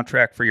need a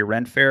soundtrack for your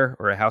Ren Fair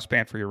or a house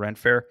band for your Ren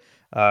Fair,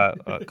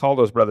 call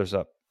those brothers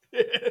up.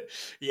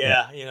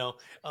 Yeah. Yeah,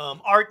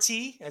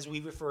 RT, as we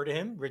refer to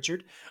him,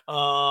 Richard.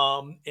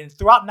 And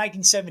throughout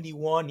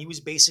 1971, he was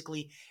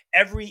basically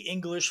every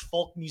English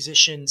folk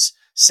musician's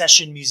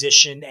session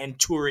musician and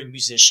touring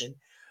musician.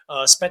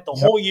 Spent the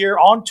Yep. whole year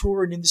on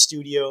tour and in the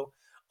studio.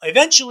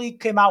 Eventually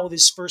came out with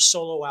his first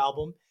solo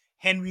album,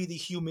 Henry the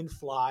Human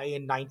Fly,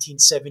 in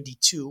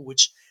 1972,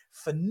 which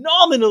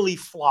phenomenally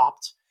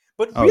flopped.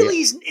 But Oh yeah. really,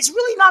 it's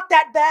really not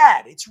that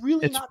bad. It's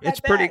really not It's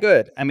that pretty bad.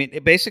 good. I mean,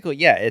 basically,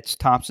 yeah, it's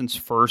Thompson's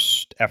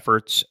first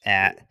efforts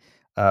at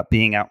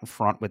being out in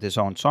front with his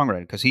own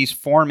songwriting because he's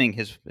forming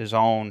his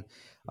own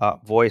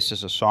voice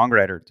as a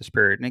songwriter at this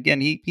period. And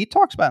again, he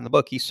talks about in the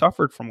book he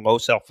suffered from low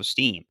self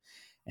esteem,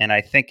 and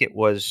I think it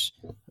was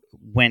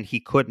when he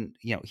couldn't,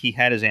 he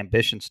had his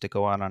ambitions to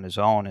go out on his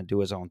own and do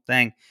his own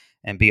thing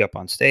and be up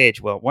on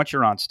stage. Well, once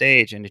you're on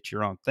stage and it's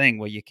your own thing,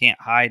 well, you can't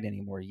hide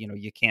anymore.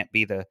 You can't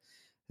be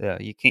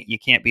you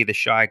can't be the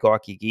shy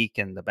gawky geek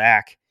in the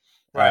back.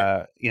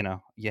 Right.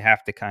 You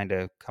have to kind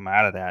of come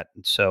out of that.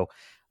 And so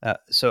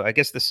I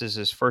guess this is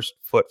his first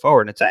foot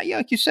forward. And it's yeah,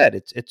 like you said,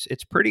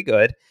 it's pretty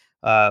good.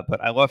 But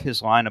I love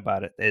his line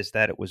about it is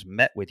that it was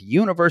met with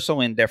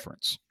universal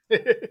indifference.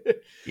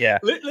 Yeah,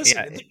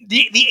 Listen,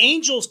 yeah. the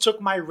Angels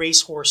Took My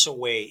Racehorse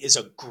Away is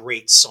a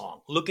great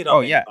song. Look it Oh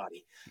up, yeah,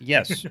 anybody.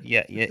 yes,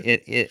 yeah.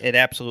 It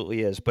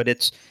absolutely is. But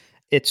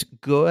it's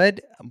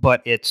good,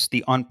 but it's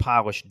the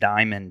unpolished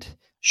diamond uh,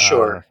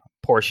 Sure.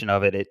 portion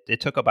of it.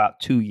 It took about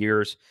 2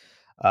 years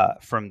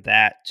from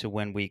that to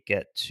when we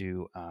get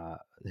to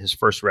his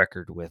first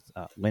record with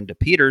Linda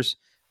Peters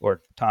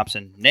or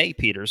Thompson, nay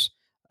Peters,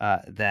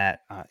 that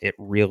it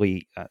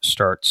really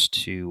starts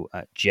to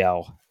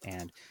gel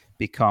and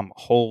become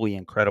wholly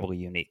incredibly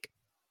unique.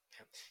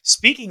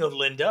 Speaking of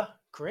Linda,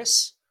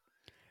 Chris,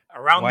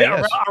 around Why,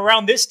 yes.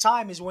 around this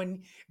time is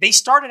when they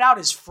started out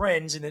as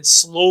friends and then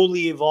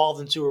slowly evolved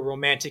into a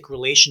romantic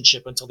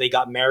relationship until they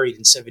got married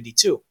in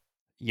 72.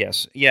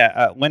 Yes,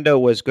 yeah. Linda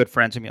was good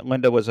friends. I mean,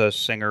 Linda was a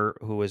singer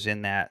who was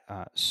in that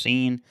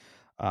scene.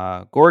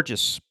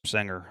 Gorgeous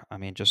singer. I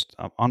mean, just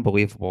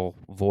unbelievable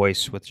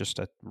voice with just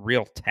a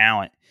real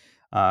talent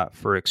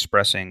for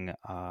expressing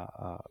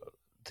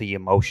the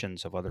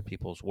emotions of other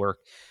people's work.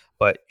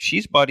 But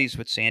she's buddies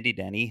with Sandy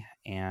Denny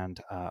and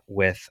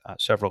with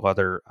several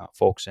other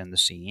folks in the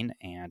scene,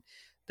 and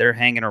they're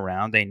hanging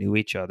around. They knew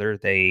each other.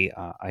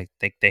 I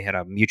think, they had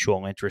a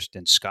mutual interest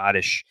in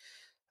Scottish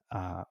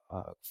uh,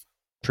 uh,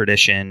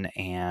 tradition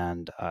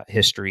and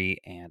history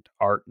and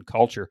art and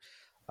culture.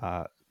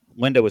 Uh,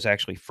 Linda was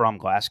actually from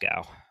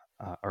Glasgow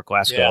or Yeah.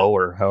 Glasgow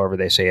or however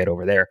they say it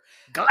over there.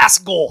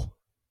 Glasgow.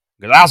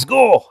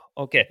 Glasgow.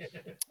 Okay.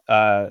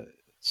 Uh,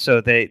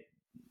 so they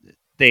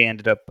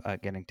ended up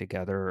getting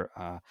together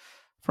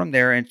from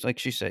there, and like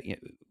she said,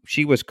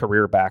 she was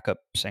career backup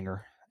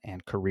singer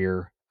and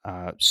career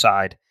uh,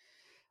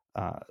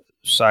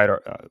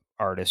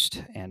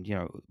 artist, and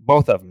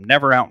both of them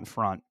never out in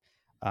front.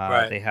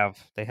 Right. They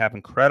have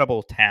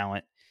incredible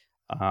talent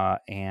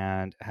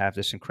and have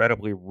this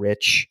incredibly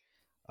rich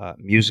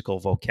musical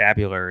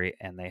vocabulary,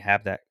 and they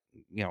have that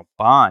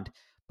bond,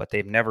 but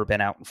they've never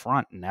been out in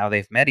front, and now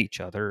they've met each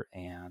other,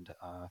 and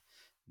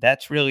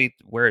that's really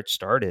where it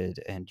started.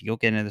 And you'll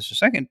get into this in a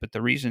second, but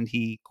the reason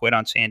he quit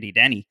on Sandy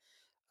Denny,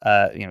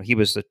 he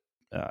was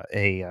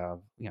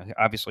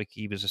obviously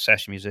he was a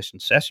session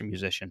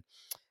musician,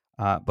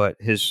 but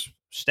his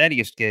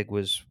steadiest gig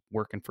was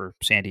working for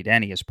Sandy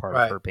Denny as part of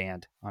Right. her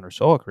band on her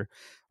solo career.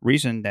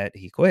 Reason that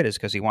he quit is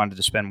because he wanted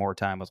to spend more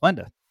time with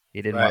Linda.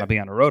 He didn't want Right. to be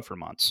on the road for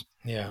months,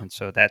 Yeah. and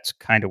so that's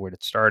kind of where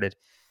it started.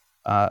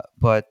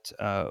 But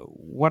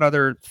what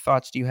other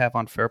thoughts do you have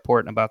on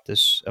Fairport and about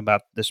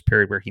this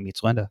period where he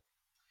meets Linda?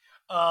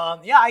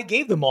 Yeah, I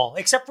gave them all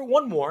except for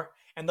one more,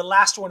 and the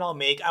last one I'll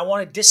make. I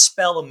want to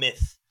dispel a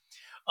myth.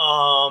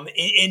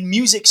 In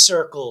music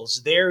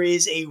circles, there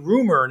is a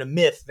rumor and a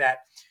myth that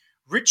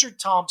Richard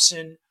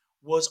Thompson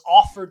was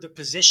offered the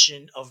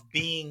position of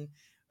being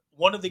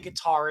one of the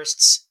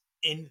guitarists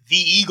in the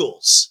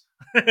Eagles.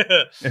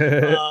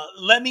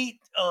 Let me.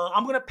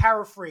 I'm going to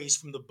paraphrase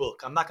from the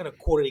book. I'm not going to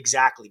quote it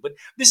exactly, but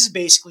this is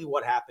basically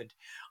what happened.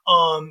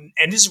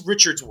 And this is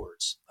Richard's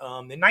words. In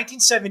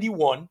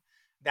 1971,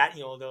 that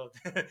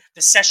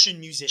the session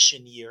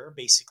musician year,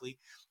 basically,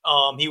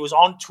 he was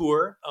on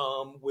tour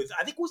with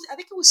I think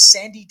it was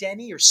Sandy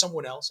Denny or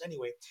someone else.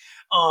 Anyway,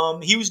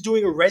 he was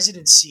doing a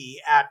residency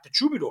at the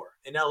Troubadour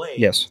in L.A.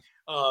 Yes.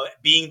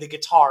 Being the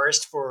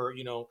guitarist for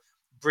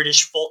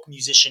British folk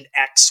musician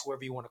X,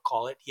 whatever you want to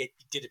call it. He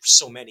did it for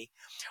so many.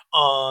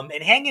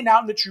 And hanging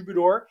out in the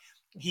Troubadour,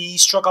 he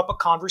struck up a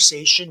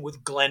conversation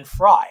with Glenn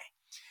Fry.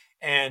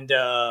 And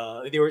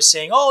they were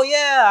saying, "Oh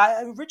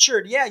yeah,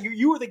 Richard, yeah,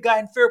 you were the guy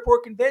in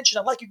Fairport Convention.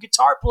 I like your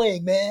guitar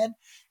playing, man."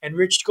 And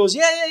Richard goes,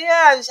 "Yeah,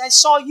 yeah, yeah. I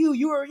saw you.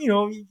 You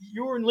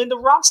were in Linda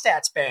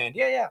Ronstadt's band.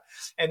 Yeah, yeah."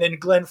 And then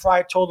Glenn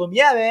Fry told him,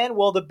 "Yeah, man.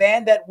 Well, the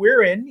band that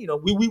we're in,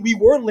 we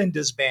were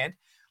Linda's band,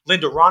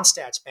 Linda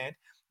Ronstadt's band."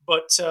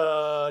 But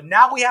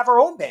now we have our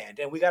own band,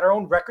 and we got our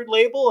own record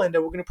label, and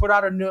we're going to put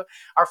out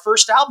our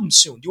first album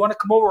soon. Do you want to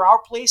come over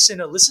our place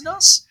and listen to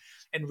us?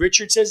 And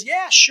Richard says,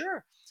 "Yeah,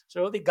 sure."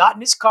 So they got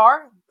in his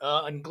car,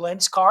 in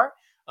Glenn's car.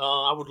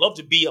 I would love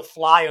to be a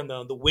fly on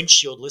the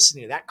windshield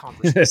listening to that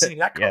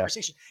Yeah.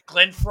 conversation.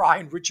 Glenn Fry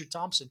and Richard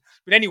Thompson.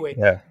 But anyway,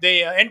 Yeah.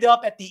 they end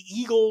up at the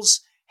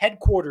Eagles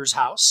headquarters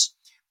house,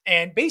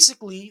 and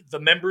basically the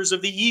members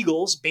of the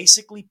Eagles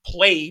basically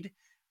played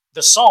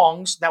the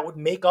songs that would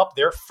make up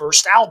their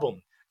first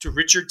album to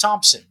Richard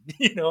Thompson.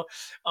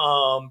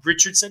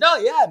 Richard said, "Oh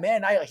yeah,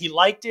 man, he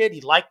liked it.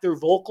 He liked their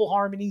vocal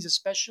harmonies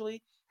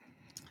especially."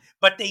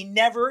 But they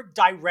never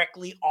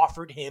directly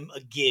offered him a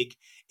gig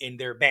in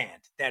their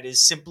band. That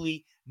is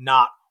simply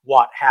not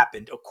what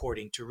happened,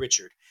 according to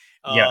Richard.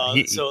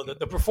 So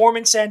the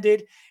performance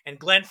ended, and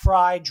Glenn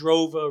Fry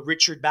drove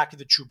Richard back to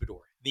the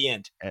Troubadour. The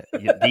end.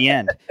 The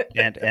end.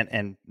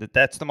 And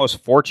that's the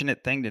most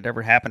fortunate thing that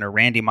ever happened to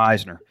Randy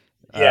Meisner.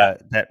 Yeah.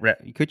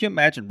 Could you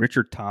imagine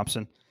Richard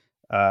Thompson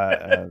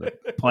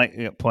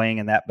playing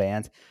in that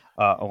band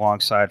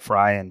alongside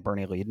Fry and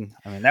Bernie Leadon?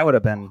 I mean, that would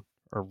have been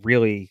a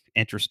really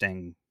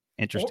interesting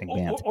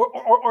band.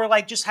 Or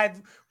like just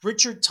have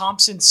Richard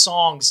Thompson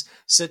songs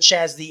such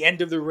as The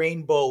End of the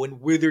Rainbow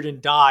and Withered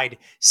and Died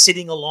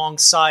sitting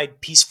alongside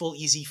Peaceful,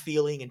 Easy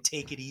Feeling and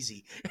Take It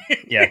Easy.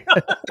 Yeah.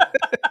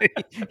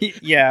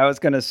 Yeah, I was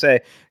going to say,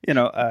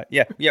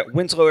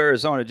 Winslow,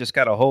 Arizona just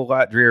got a whole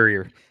lot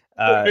drearier.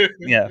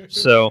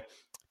 So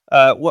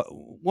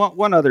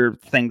one other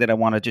thing that I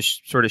want to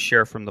just sort of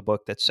share from the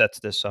book that sets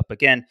this up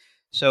again.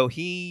 So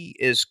he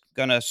is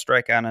going to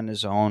strike out on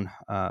his own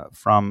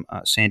from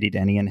Sandy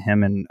Denny, and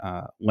him and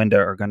Linda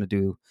are going to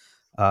do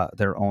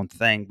their own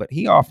thing. But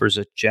he offers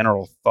a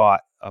general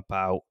thought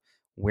about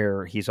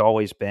where he's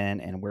always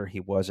been and where he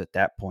was at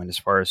that point as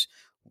far as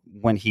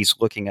when he's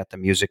looking at the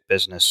music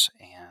business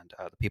and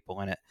the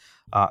people in it.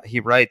 He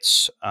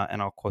writes,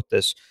 and I'll quote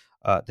this,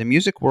 "The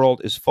music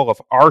world is full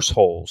of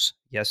arseholes."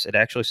 Yes, it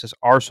actually says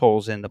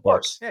arseholes in the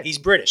book. Yeah, he's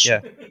British.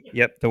 Yeah.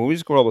 Yep. The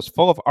music world is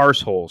full of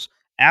arseholes.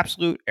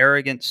 Absolute,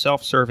 arrogant,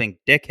 self-serving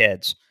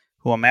dickheads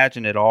who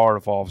imagine it all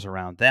revolves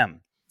around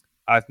them.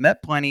 I've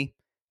met plenty,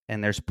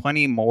 and there's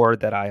plenty more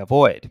that I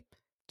avoid.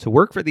 To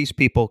work for these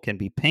people can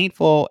be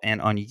painful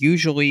and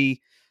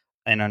usually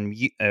an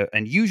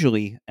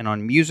unmusical,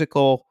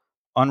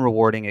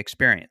 unrewarding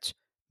experience.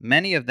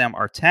 Many of them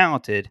are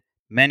talented,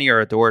 many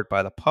are adored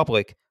by the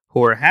public,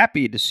 who are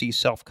happy to see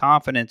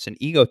self-confidence and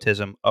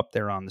egotism up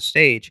there on the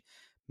stage,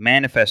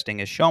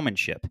 manifesting as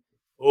showmanship.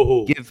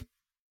 Oh.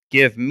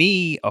 Give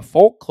me a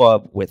folk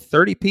club with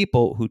 30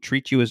 people who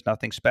treat you as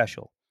nothing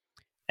special.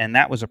 And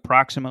that was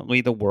approximately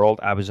the world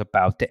I was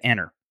about to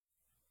enter.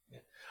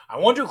 I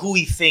wonder who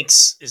he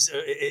thinks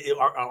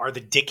are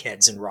the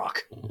dickheads in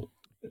rock.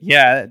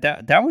 Yeah,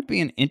 that would be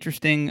an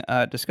interesting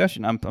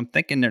discussion. I'm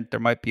thinking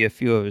there might be a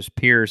few of his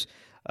peers.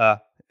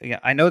 I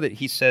know that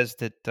he says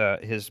that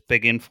his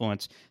big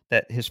influence,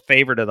 that his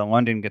favorite of the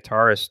London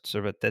guitarists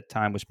at that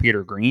time was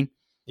Peter Green.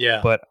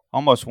 Yeah. But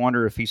almost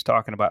wonder if he's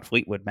talking about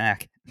Fleetwood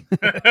Mac.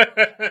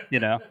 I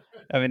mean,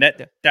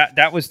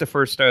 that was the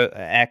first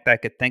act I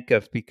could think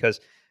of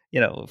because,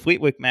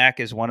 Fleetwood Mac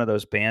is one of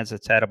those bands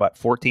that's had about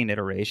 14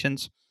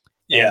 iterations.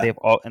 Yeah.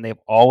 And they've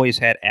always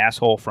had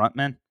asshole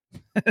frontmen.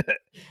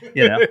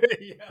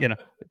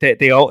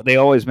 They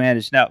always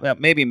manage. Now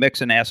maybe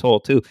mix an asshole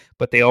too,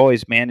 but they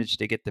always manage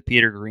to get the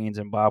Peter Greens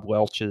and Bob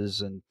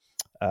Welch's and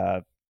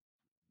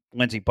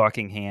Lindsey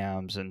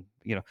Buckingham's and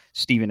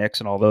Stevie Nicks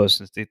and all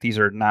those. These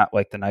are not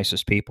like the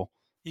nicest people.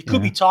 You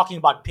could be talking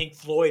about Pink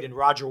Floyd and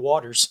Roger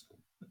Waters.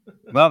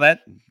 Well,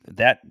 that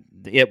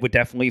it would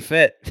definitely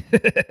fit.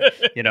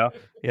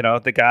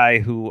 The guy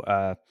who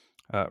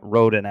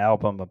wrote an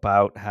album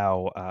about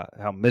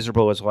how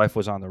miserable his life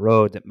was on the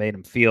road that made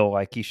him feel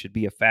like he should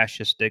be a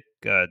fascistic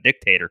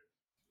dictator.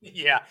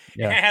 Yeah.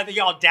 And had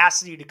the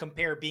audacity to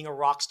compare being a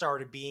rock star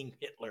to being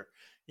Hitler.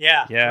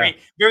 Yeah. Great.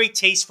 Very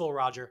tasteful,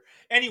 Roger.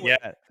 Anyway.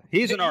 Yeah,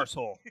 he's an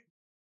arsehole.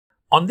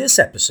 On this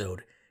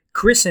episode,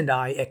 Chris and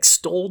I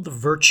extolled the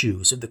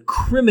virtues of the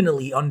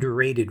criminally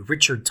underrated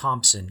Richard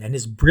Thompson and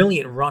his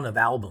brilliant run of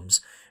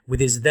albums with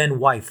his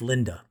then-wife,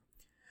 Linda.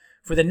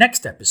 For the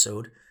next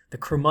episode, the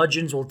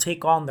curmudgeons will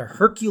take on the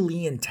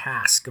Herculean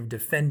task of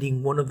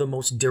defending one of the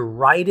most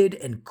derided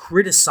and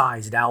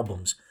criticized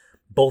albums,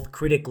 both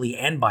critically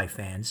and by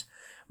fans,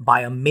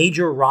 by a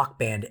major rock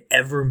band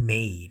ever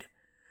made.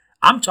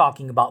 I'm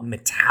talking about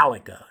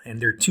Metallica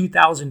and their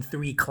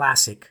 2003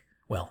 classic,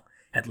 well,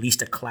 at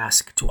least a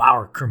classic to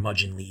our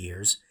curmudgeonly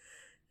ears,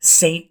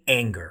 Saint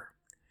Anger.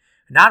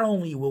 Not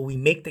only will we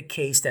make the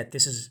case that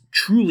this is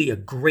truly a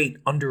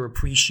great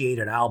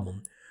underappreciated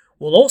album,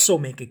 we'll also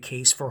make a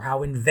case for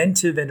how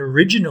inventive and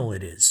original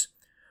it is.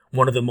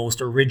 one of the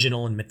most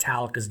original in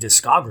Metallica's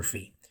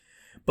discography.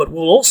 But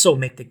we'll also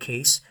make the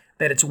case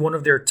that it's one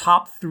of their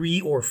top 3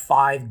 or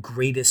 5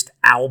 greatest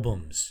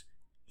albums.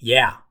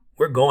 Yeah,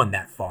 we're going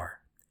that far.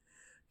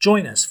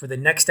 Join us for the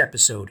next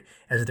episode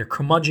as the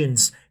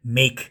curmudgeons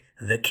make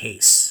the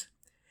case.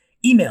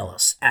 Email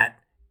us at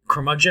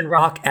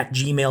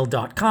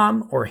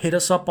curmudgeonrock@gmail.com or hit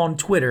us up on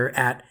Twitter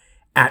at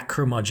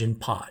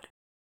curmudgeonpod.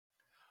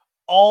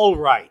 All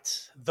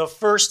right, the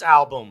first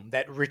album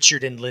that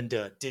Richard and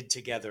Linda did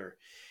together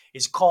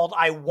is called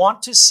I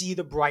Want to See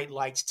the Bright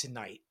Lights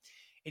Tonight.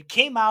 It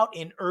came out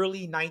in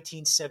early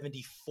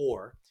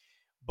 1974,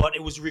 but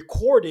it was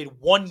recorded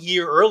 1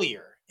 year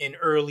earlier in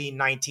early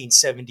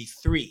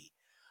 1973.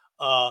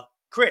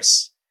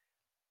 Chris,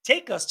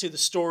 take us to the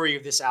story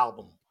of this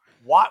album.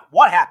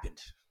 What happened?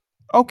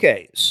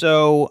 Okay,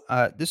 so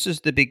this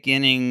is the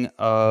beginning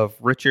of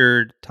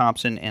Richard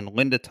Thompson and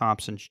Linda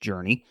Thompson's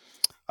journey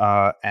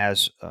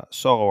as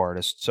solo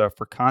artists. So,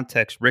 for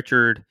context,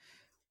 Richard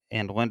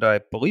and Linda,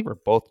 I believe, are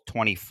both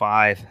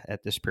 25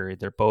 at this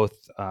period. They're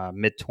both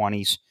mid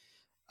 20s,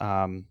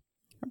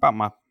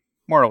 about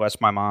more or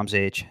less my mom's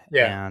age,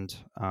 Yeah.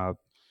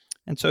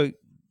 And so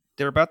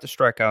they're about to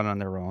strike out on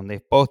their own.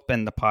 They've both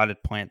been the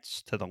potted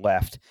plants to the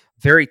left,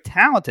 very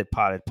talented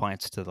potted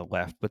plants to the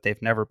left, but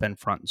they've never been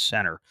front and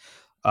center.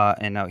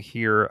 And now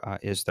here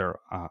is their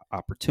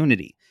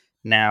opportunity.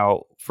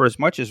 Now, for as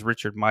much as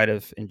Richard might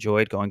have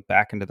enjoyed going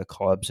back into the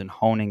clubs and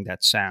honing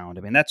that sound,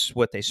 I mean, that's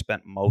what they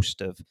spent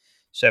most of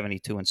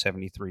 72 and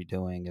 73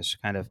 doing, is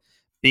kind of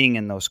being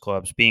in those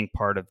clubs, being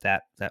part of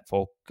that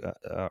folk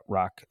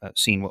rock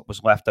scene, what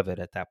was left of it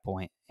at that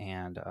point,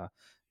 and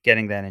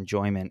getting that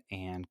enjoyment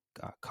and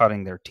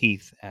cutting their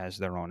teeth as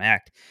their own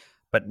act.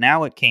 But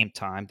now it came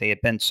time. They had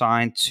been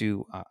signed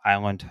to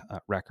Island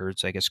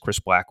Records. I guess Chris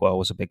Blackwell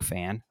was a big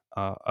fan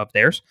of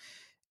theirs,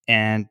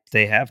 and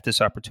they have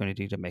this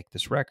opportunity to make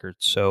this record.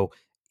 So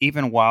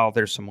even while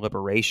there's some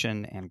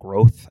liberation and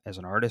growth as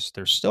an artist,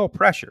 there's still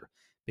pressure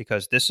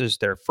because this is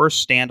their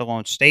first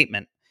standalone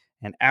statement,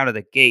 and out of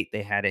the gate,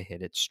 they had to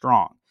hit it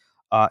strong.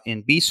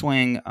 In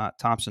B-Swing,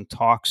 Thompson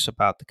talks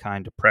about the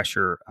kind of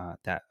pressure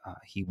that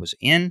he was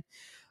in.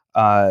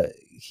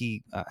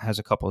 He has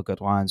a couple of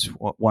good lines.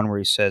 One where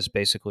he says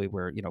basically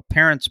where,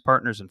 parents,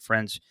 partners, and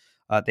friends,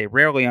 they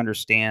rarely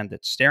understand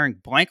that staring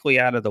blankly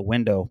out of the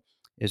window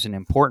is an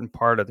important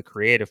part of the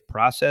creative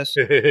process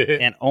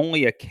and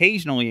only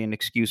occasionally an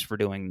excuse for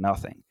doing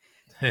nothing.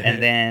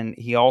 And then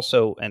he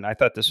also, and I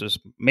thought this was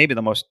maybe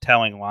the most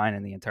telling line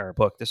in the entire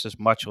book. This is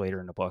much later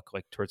in the book,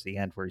 like towards the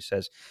end, where he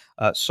says,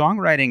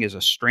 songwriting is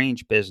a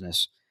strange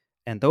business,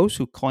 and those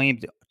who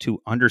claim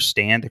to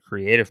understand the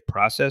creative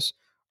process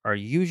are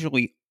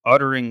usually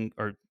uttering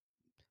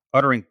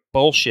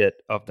bullshit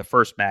of the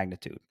first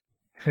magnitude.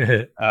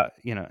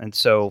 And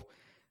so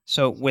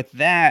with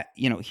that,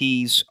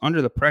 he's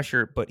under the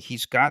pressure, but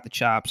he's got the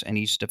chops and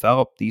he's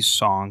developed these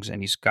songs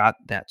and he's got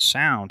that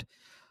sound.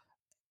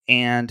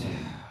 And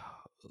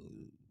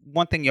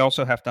one thing you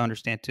also have to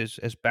understand too,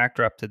 as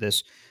backdrop to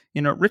this,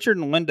 Richard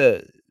and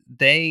Linda,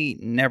 they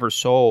never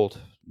sold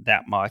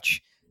that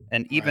much.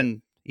 And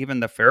even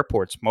the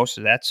Fairports, most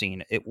of that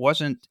scene, it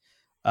wasn't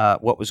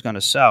what was going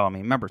to sell. I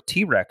mean, remember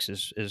T-Rex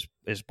is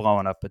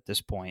blowing up at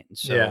this point, and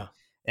so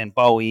and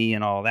Bowie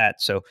and all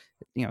that. So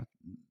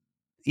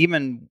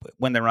even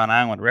when they're on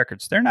Island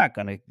Records, they're not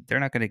gonna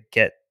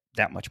get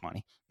that much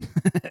money.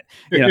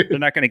 They're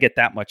not going to get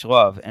that much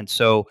love, and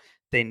so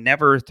they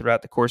never,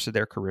 throughout the course of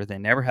their career, they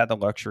never had the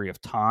luxury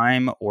of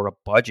time or a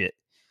budget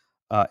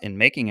in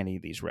making any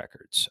of these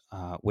records,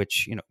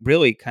 which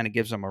really kind of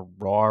gives them a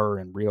raw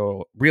and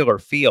realer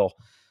feel.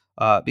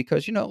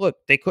 Because look,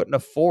 they couldn't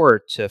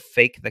afford to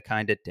fake the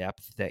kind of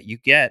depth that you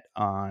get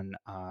on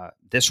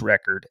this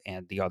record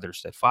and the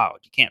others that followed.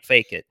 You can't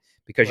fake it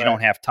because you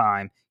don't have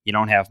time, you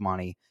don't have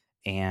money,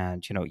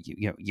 and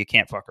you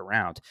can't fuck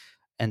around.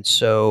 And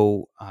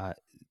so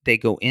they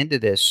go into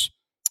this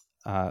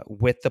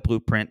with the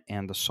blueprint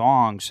and the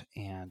songs.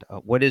 And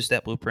what is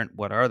that blueprint?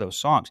 What are those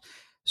songs?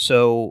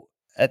 So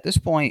at this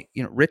point,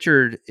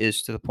 Richard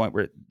is to the point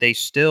where they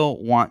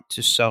still want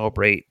to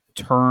celebrate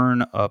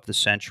turn of the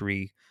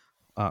century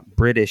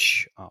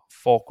British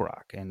folk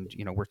rock, and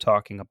we're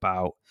talking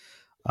about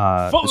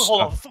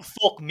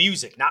folk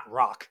music, not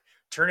rock.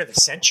 Turn of the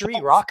century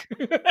rock.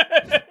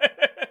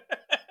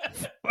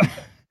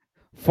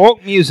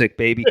 Folk music,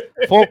 baby.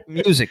 Folk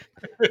music.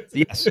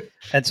 Yes.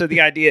 And so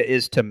the idea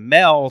is to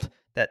meld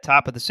that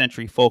top of the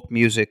century folk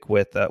music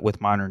with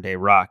modern day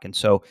rock. And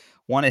so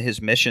one of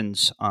his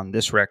missions on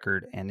this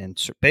record and in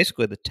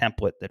basically the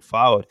template that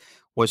followed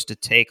was to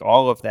take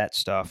all of that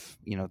stuff,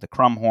 the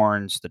crumb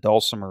horns, the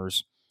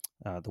dulcimers,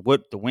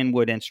 the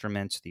windwood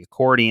instruments, the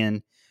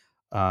accordion,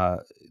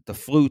 the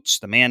flutes,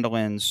 the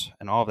mandolins,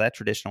 and all of that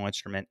traditional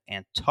instrument,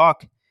 and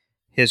tuck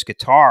his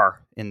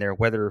guitar in there,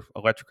 whether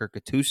electric or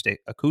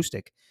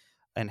acoustic,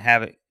 and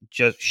have it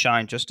just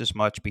shine just as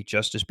much, be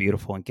just as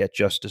beautiful, and get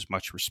just as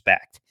much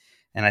respect.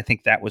 And I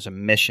think that was a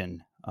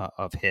mission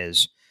of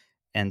his.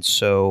 And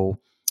so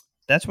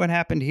That's what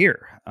happened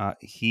here.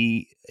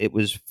 It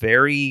was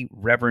very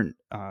reverent,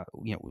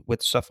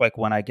 with stuff like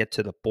 "When I Get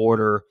to the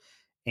Border"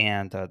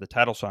 and the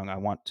title song "I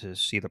Want to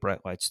See the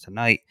Bright Lights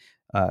Tonight."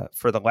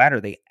 For the latter,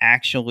 they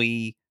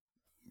actually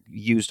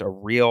used a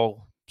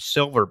real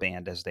silver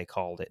band, as they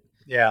called it.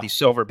 Yeah. These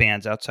silver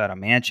bands outside of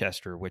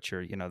Manchester, which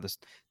are this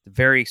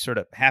very sort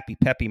of happy,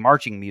 peppy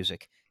marching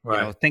music.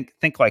 Right.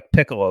 Think like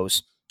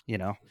piccolos.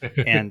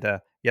 And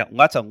yeah,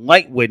 lots of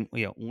light wind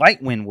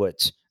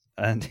woods,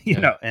 and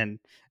Yeah.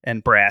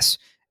 and brass,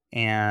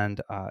 and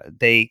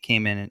they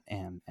came in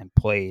and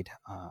played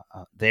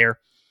there,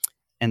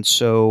 and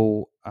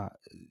so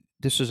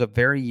this is a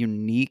very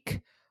unique,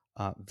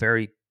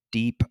 very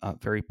deep,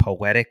 very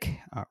poetic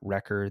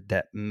record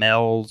that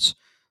melds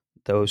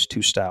those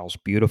two styles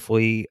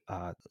beautifully.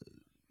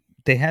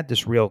 They had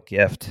this real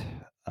gift,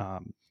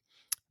 um,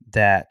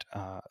 that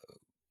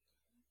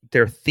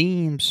their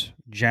themes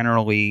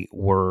generally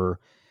were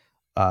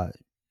uh,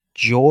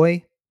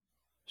 joy,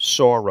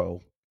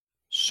 sorrow,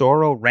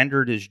 sorrow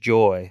rendered as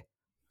joy,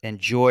 and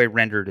joy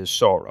rendered as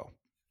sorrow.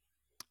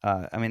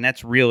 I mean,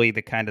 that's really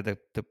the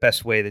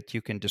best way that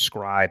you can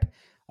describe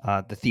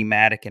the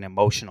thematic and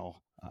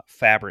emotional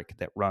fabric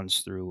that runs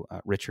through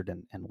Richard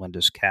and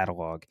Linda's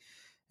catalog.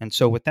 And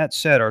so, with that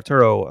said,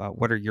 Arturo,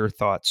 what are your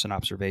thoughts and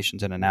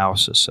observations and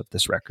analysis of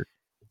this record?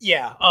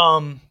 Yeah,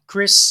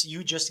 Chris,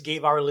 you just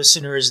gave our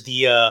listeners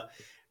the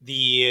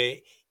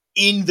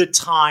in the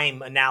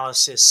time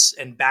analysis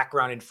and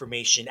background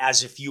information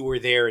as if you were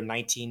there in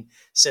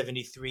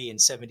 1973 and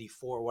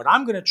 74. What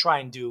I'm going to try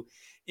and do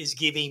is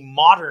give a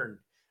modern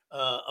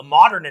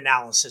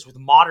analysis with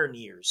modern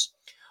ears.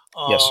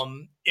 Yes.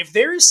 If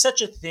there is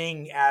such a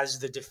thing as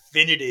the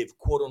definitive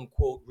quote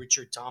unquote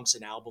Richard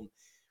Thompson album,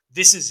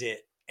 this is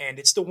it. And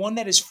it's the one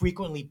that is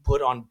frequently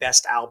put on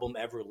best album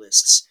ever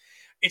lists.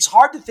 It's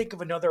hard to think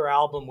of another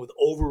album with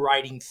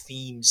overriding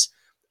themes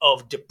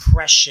of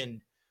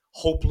depression,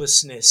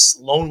 hopelessness,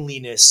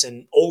 loneliness,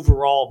 and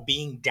overall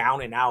being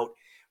down and out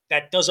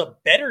that does a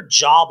better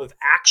job of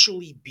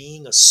actually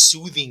being a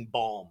soothing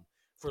balm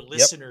for Yep.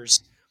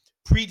 listeners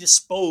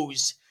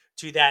predisposed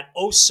to that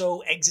oh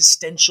so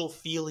existential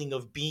feeling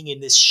of being in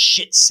this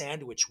shit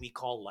sandwich we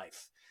call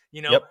life.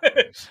 You know,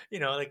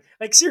 Yep.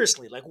 like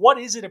seriously, like what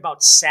is it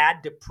about sad,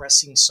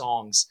 depressing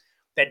songs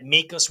that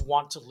make us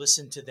want to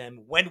listen to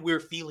them when we're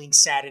feeling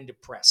sad and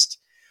depressed?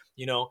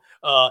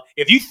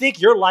 If you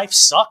think your life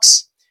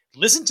sucks,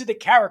 listen to the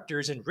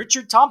characters in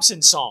Richard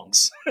Thompson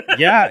songs.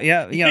 Yeah.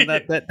 Yeah.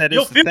 That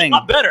You'll is the feel a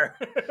lot thing. better.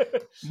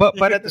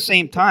 But at the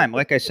same time,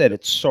 like I said,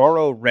 it's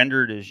sorrow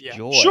rendered as Yeah,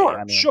 joy. sure,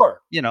 I mean,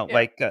 sure. Yeah,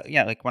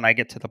 like When I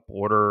Get to the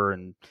Border,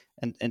 and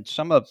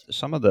some of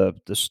the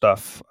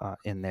stuff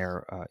in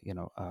there,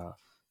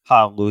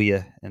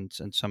 Hallelujah, and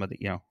some of the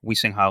We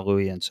Sing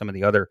Hallelujah, and some of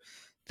the other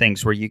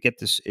things where you get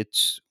this,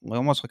 it's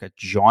almost like a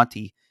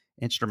jaunty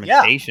yeah,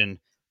 instrumentation, yeah,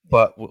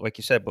 but like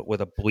you said, but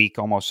with a bleak,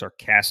 almost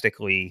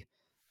sarcastically,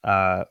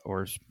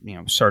 or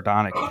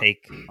sardonic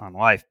take on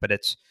life. But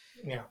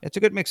yeah. it's a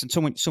good mix. And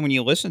so when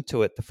you listen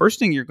to it, the first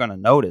thing you're going to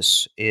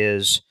notice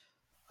is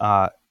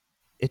uh,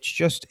 it's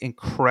just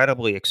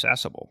incredibly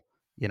accessible.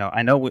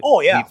 I know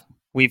Oh, yeah.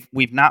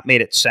 we've not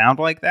made it sound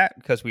like that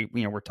because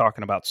we're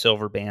talking about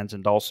silver bands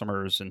and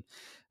dulcimers and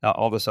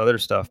all this other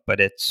stuff, but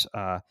it's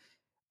uh,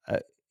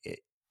 it,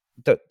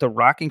 the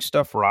rocking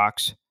stuff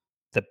rocks.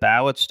 The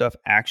ballad stuff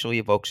actually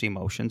evokes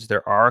emotions.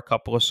 There are a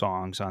couple of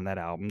songs on that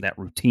album that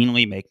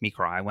routinely make me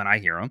cry when I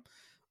hear them,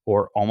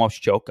 or almost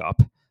choke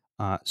up.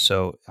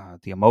 So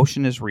the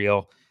emotion is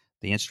real.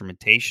 The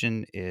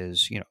instrumentation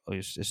is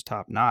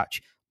top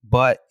notch,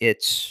 but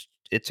it's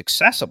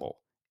accessible,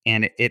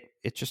 and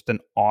it's just an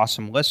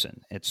awesome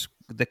listen. It's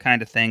the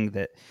kind of thing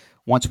that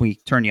once we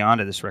turn you on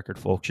to this record,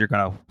 folks, you're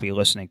going to be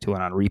listening to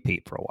it on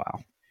repeat for a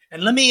while.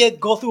 And let me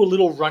go through a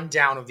little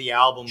rundown of the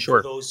album for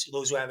Sure. those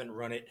who haven't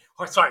run it,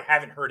 or sorry,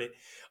 haven't heard it.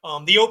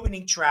 The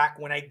opening track,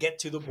 "When I Get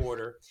to the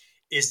Border,"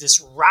 is this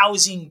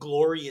rousing,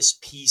 glorious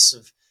piece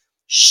of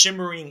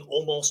shimmering,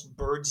 almost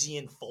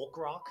Birdsian folk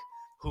rock,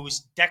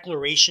 whose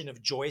declaration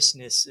of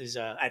joyousness is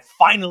at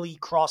finally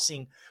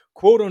crossing,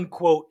 quote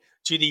unquote,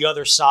 to the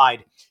other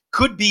side.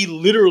 Could be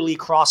literally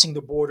crossing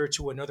the border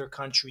to another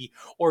country,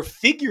 or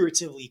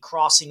figuratively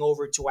crossing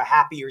over to a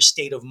happier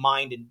state of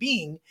mind and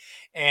being.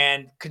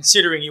 And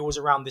considering it was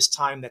around this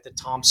time that the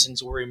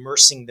Thompsons were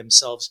immersing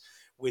themselves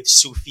with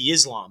Sufi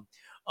Islam,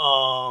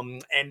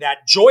 and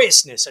that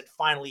joyousness at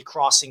finally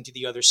crossing to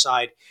the other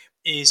side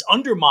is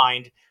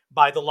undermined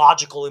by the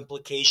logical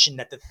implication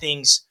that the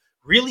things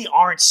really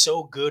aren't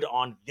so good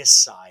on this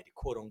side,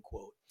 quote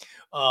unquote.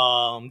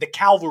 The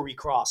Calvary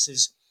Cross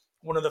is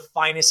one of the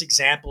finest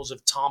examples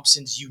of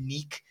Thompson's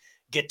unique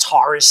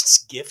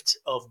guitarist's gift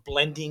of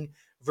blending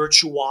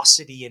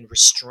virtuosity and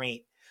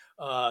restraint,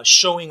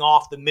 showing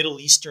off the Middle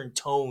Eastern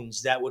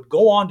tones that would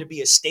go on to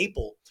be a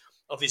staple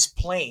of his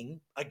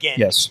playing.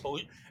 Yes.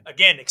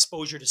 Again,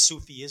 exposure to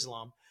Sufi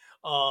Islam.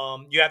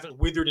 You have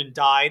 "Withered and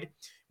Died"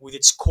 with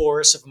its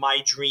chorus of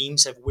 "My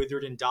dreams have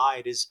withered and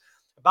died" is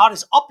about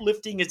as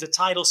uplifting as the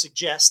title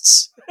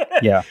suggests.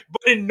 Yeah.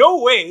 But in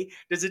no way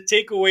does it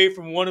take away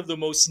from one of the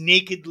most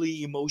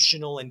nakedly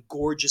emotional and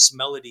gorgeous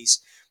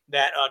melodies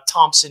that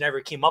Thompson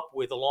ever came up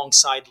with,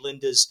 alongside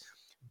Linda's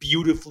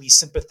beautifully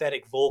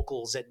sympathetic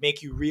vocals that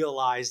make you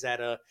realize that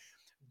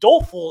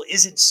doleful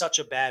isn't such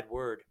a bad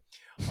word.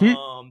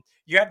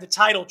 You have the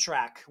title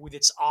track with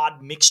its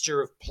odd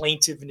mixture of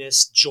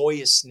plaintiveness,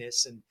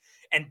 joyousness,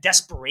 and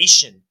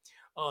desperation.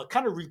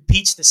 Kind of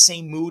repeats the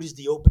same mood as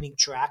the opening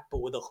track,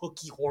 but with a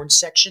hooky horn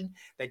section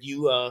that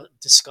you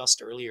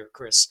discussed earlier,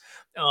 Chris.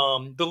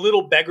 The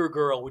little beggar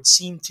girl would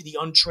seem to the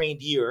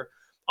untrained ear,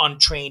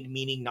 untrained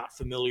meaning not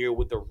familiar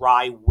with the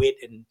wry wit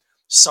and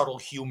subtle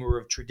humor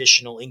of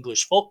traditional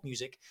English folk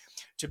music,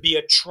 to be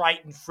a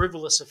trite and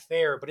frivolous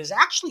affair, but is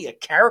actually a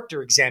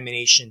character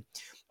examination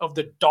of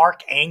the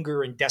dark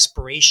anger and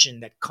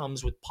desperation that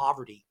comes with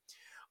poverty.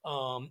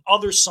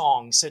 Other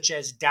songs, such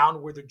as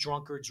Down Where the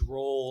Drunkards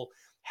Roll,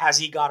 Has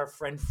He Got a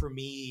Friend for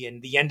Me,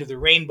 and The End of the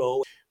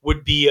Rainbow,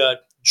 would be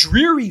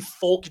dreary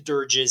folk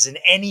dirges in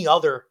any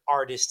other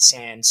artist's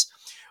hands,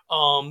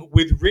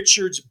 with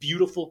Richard's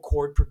beautiful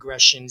chord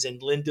progressions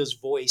and Linda's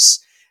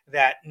voice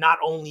that not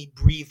only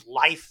breathe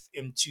life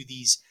into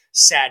these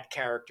sad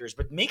characters,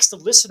 but makes the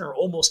listener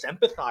almost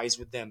empathize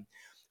with them.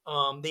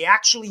 They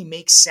actually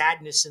make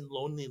sadness and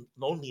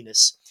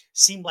loneliness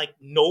seem like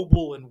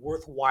noble and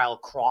worthwhile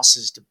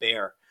crosses to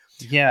bear.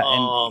 Yeah, and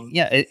Um,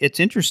 it's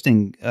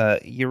interesting.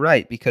 You're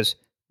right, because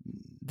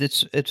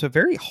it's a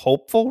very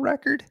hopeful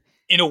record.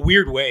 in a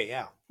weird way,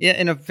 yeah. Yeah,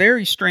 in a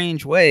very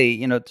strange way,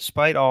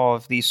 despite all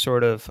of these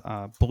sort of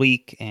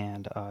bleak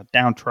and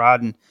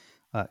downtrodden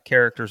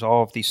characters,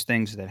 all of these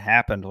things that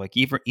happened, like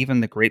even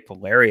the great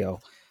Valerio,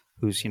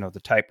 who's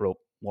the tightrope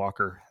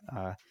walker.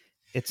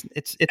 It's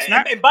And,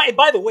 not. and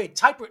by the way,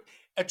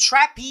 a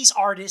trapeze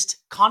artist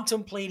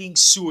contemplating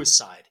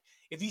suicide.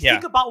 If you Yeah.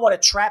 think about what a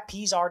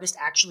trapeze artist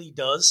actually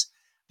does,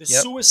 the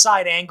Yep.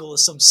 suicide angle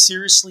is some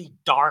seriously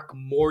dark,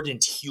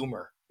 mordant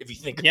humor. If you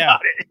think Yeah.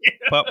 about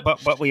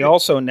it, But we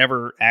also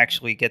never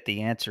actually get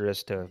the answer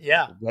as to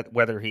yeah,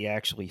 whether he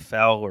actually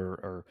fell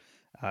or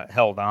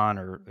held on,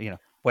 or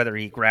whether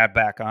he grabbed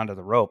back onto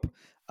the rope.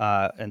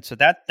 And so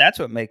that's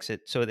what makes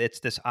it so. It's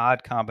this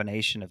odd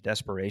combination of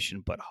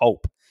desperation but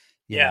hope.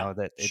 yeah,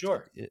 That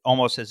sure,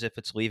 almost as if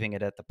it's leaving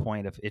it at the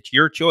point of it's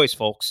your choice,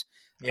 folks.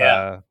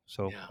 yeah,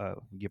 So yeah,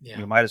 you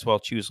yeah, might as well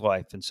choose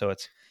life. And so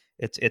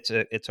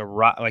it's a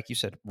wry, like you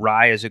said,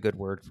 wry is a good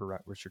word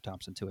for Richard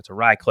Thompson too. It's a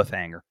wry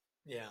cliffhanger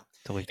yeah.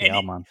 to leave the And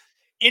album on.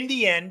 in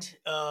the end,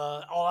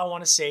 all I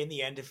want to say in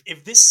the end,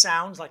 if this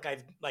sounds like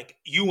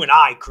you and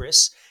I,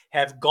 Chris,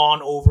 have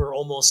gone over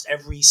almost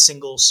every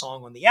single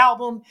song on the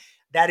album,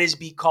 that is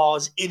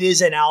because it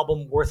is an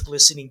album worth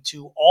listening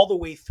to all the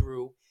way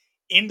through,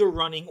 in the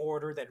running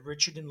order that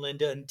Richard and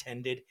Linda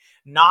intended,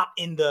 not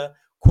in the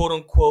quote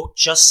unquote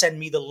just send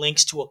me the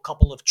links to a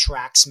couple of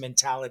tracks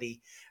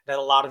mentality that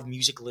a lot of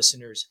music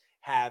listeners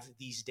have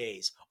these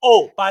days.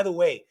 Oh, by the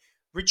way,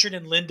 Richard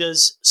and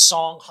Linda's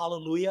song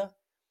Hallelujah,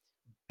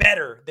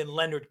 better than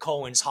Leonard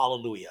Cohen's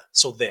Hallelujah.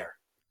 So there.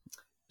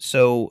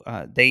 So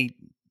they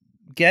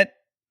get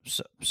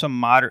some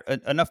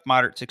moderate enough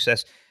moderate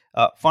success.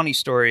 Funny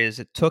story is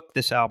it took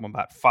this album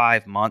about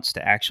 5 months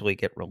to actually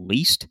get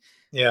released,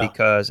 Yeah.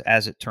 because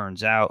as it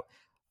turns out,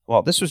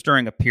 well, this was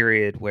during a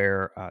period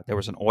where there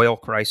was an oil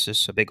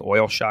crisis, a big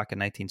oil shock in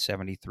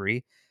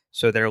 1973.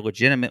 So there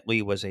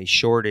legitimately was a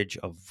shortage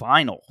of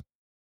vinyl.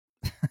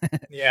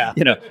 Yeah.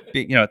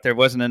 There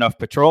wasn't enough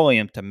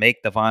petroleum to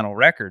make the vinyl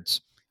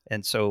records,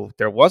 and so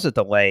there was a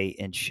delay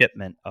in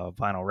shipment of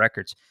vinyl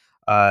records.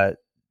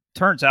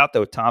 Turns out,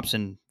 though,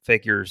 Thompson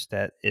figures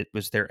that it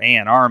was their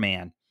A&R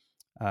man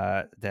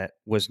that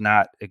was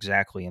not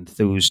exactly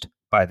enthused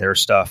by their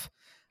stuff,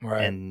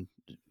 Right. and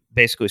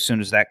basically, as soon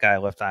as that guy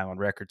left Island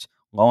Records,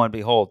 lo and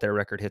behold, their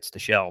record hits the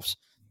shelves.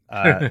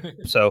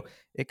 So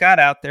it got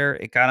out there,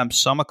 it got them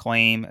some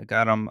acclaim, it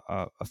got them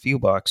a few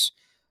bucks.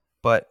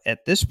 But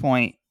at this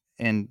point,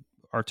 and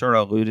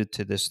Arturo alluded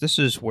to this, this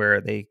is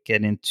where they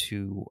get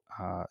into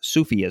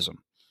Sufism.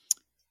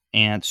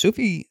 And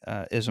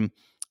Sufism,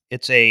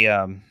 it's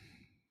a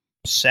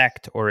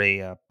sect or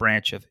a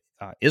branch of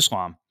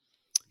Islam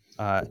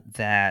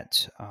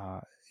that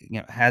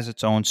has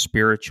its own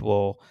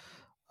spiritual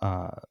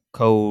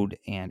code,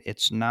 and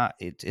it's not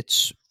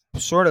it's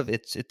sort of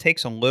it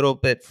takes a little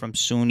bit from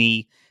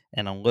Sunni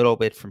and a little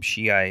bit from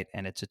Shiite,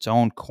 and it's its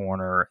own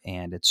corner,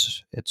 and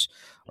it's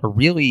a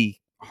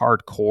really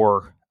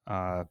hardcore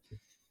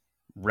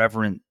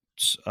reverence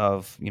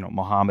of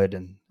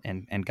Muhammad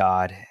and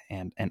God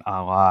and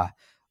Allah.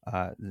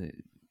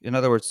 In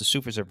other words, the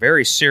Sufis are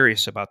very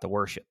serious about the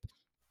worship.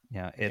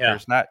 Yeah.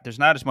 There's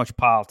not as much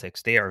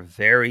politics. They are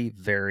very,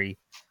 very,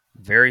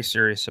 very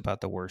serious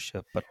about the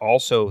worship, but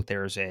also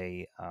there's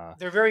a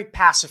They're very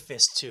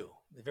pacifist too.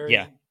 They're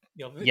yeah,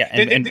 very, yeah,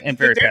 and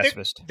very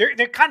pacifist. they're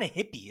kind of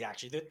hippie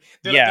actually.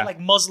 They're Yeah, like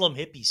Muslim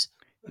hippies.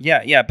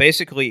 yeah.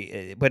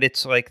 Basically, but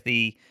it's like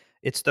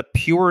it's the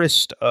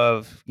purest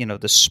of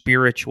the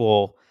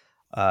spiritual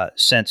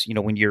sense.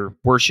 When you're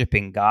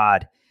worshiping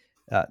God,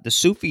 the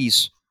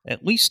Sufis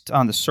at least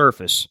on the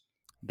surface,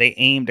 they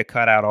aim to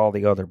cut out all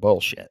the other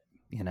bullshit.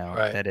 You know,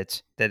 Right. that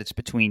it's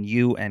between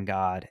you and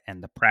God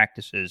and the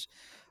practices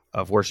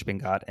of worshiping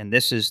God. And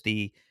this is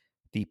the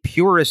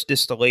purest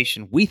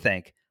distillation, we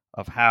think,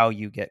 of how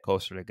you get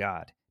closer to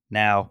God.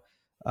 Now,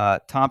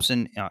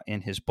 Thompson, in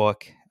his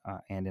book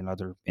and in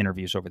other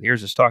interviews over the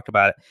years, has talked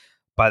about it.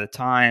 By the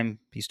time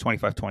he's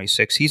 25,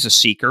 26, he's a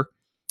seeker.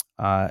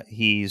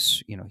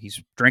 He's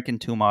drinking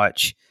too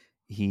much.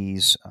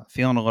 He's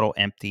feeling a little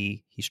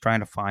empty. He's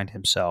trying to find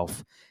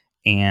himself,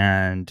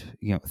 and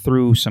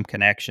through some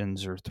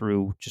connections or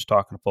through just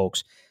talking to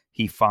folks,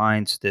 he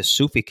finds this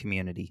Sufi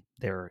community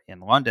there in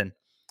London.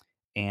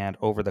 And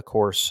over the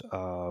course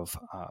of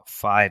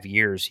 5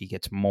 years, he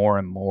gets more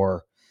and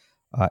more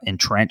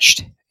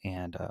entrenched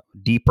and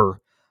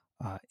deeper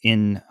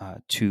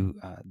into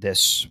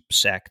this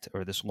sect,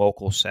 or this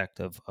local sect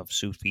of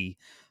Sufi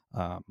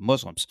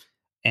Muslims.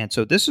 And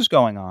so this is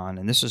going on,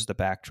 and this is the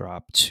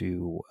backdrop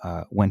to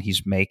when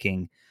he's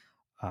making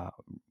uh,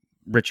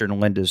 Richard and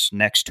Linda's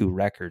next two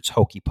records,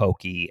 Hokey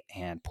Pokey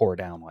and Pour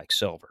Down Like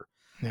Silver.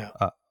 Yeah.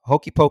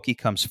 Hokey Pokey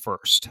comes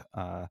first.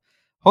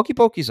 Hokey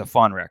Pokey is a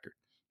fun record.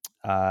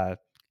 Uh,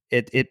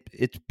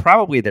 it's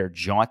probably their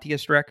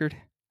jauntiest record.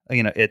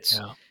 It's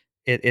Yeah.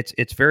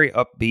 it's very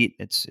upbeat.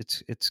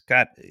 It's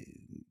got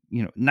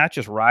not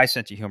just wry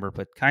sense of humor,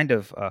 but kind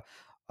of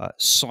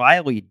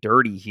slyly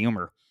dirty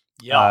humor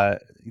Yeah. uh,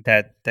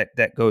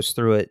 that goes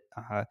through it.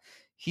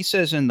 He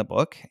says in the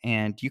book,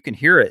 and you can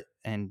hear it.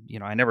 And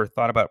I never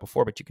thought about it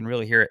before, but you can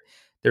really hear it.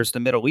 There's the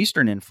Middle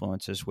Eastern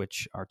influences,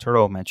 which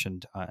Arturo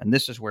mentioned, and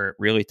this is where it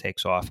really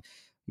takes off.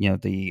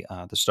 The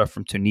stuff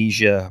from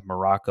Tunisia,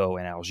 Morocco,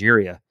 and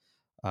Algeria,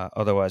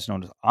 otherwise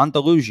known as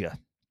Andalusia,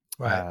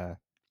 Right. uh,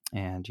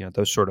 and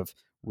those sort of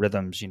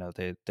rhythms,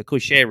 the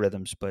cliche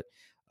rhythms, but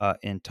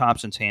in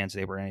Thompson's hands,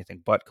 they were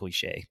anything but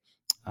cliche.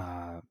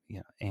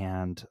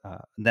 And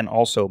then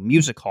also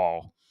music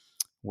hall,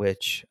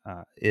 which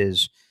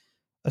is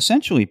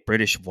essentially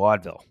British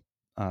vaudeville.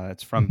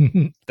 It's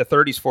from the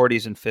 30s,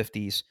 40s, and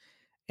 50s,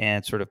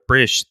 and sort of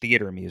British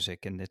theater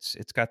music, and it's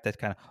got that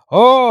kind of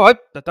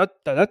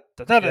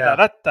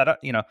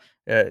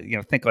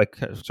Yeah. think like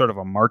sort of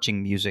a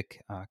marching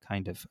music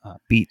kind of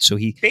beat. So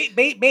he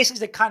Basically,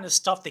 the kind of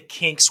stuff that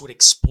Kinks would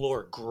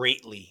explore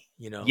greatly.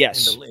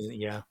 yes,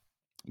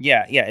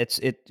 Yeah. yeah,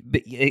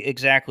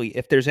 exactly.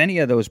 If there's any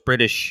of those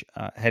British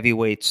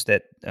heavyweights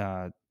that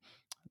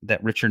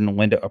Richard and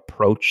Linda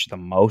approach the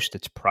most,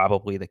 it's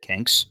probably the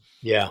Kinks.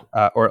 Yeah.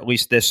 Or at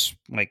least this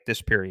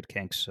period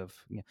Kinks of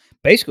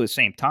basically the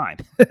same time.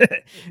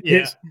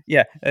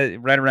 Yeah.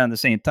 Right around the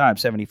same time,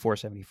 74,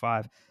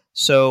 75.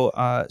 So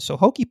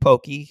Hokey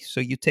Pokey. So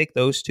you take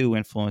those two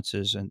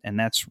influences, and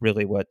that's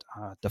really what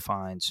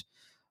defines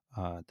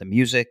the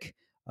music.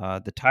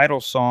 The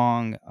title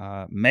song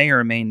may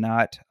or may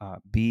not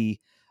be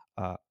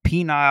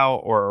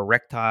penile or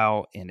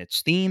erectile in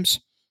its themes.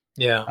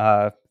 Yeah.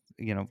 Uh,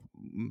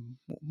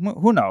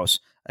 who knows?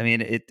 I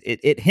mean,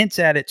 it hints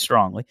at it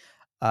strongly.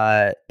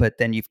 But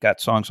then you've got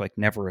songs like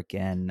 "Never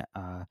Again."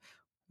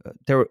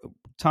 There,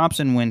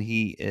 Thompson, when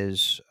he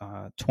is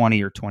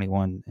 20 or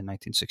 21 in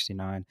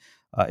 1969,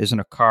 is in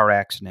a car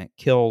accident,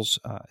 kills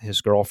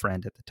his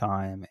girlfriend at the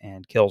time,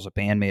 and kills a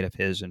bandmate of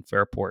his in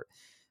Fairport.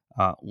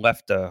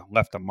 Left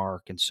a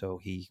mark, and so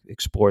he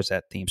explores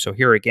that theme. So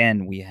here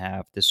again, we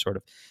have this sort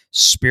of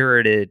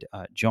spirited,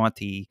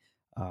 jaunty,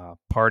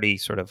 party,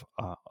 sort of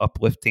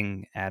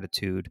uplifting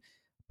attitude,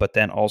 but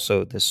then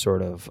also this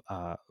sort of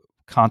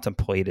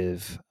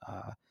contemplative,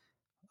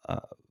 uh,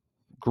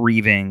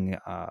 grieving,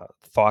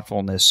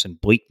 thoughtfulness, and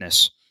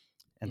bleakness.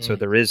 And so Mm.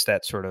 there is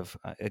that sort of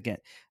again,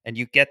 and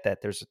you get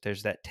that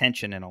there's that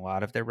tension in a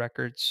lot of their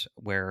records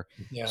where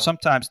Yeah.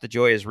 sometimes the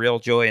joy is real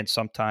joy, and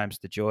sometimes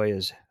the joy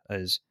is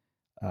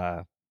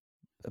uh,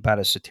 about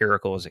as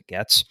satirical as it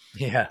gets.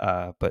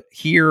 Yeah. But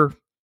here,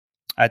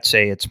 I'd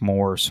say it's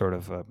more sort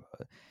of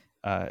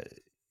uh,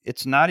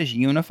 it's not as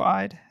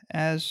unified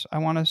as I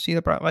Want to See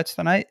the Bright Lights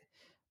Tonight,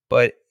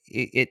 but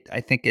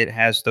I think it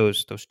has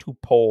those two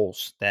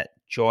poles, that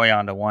joy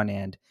on the one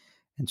end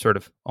and sort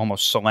of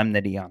almost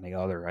solemnity on the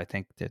other. I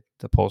think that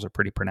the poles are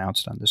pretty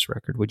pronounced on this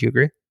record. Would you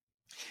agree?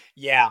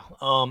 Yeah.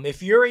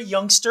 If you're a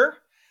youngster,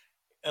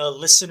 a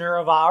listener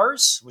of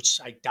ours, which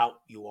I doubt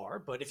you are,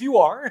 but if you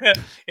are,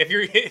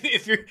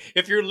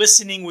 if you're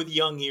listening with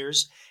young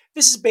ears,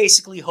 this is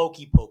basically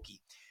Hokey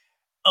Pokey.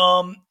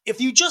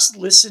 If you just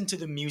listen to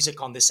the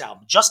music on this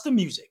album, just the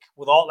music,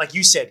 with all, like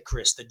you said,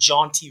 Chris, the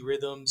jaunty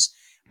rhythms,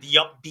 the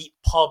upbeat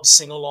pub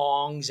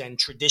sing-alongs, and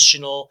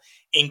traditional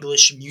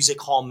English music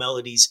hall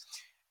melodies,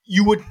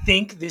 you would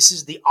think this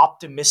is the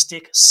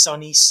optimistic,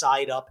 sunny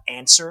side up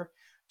answer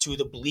to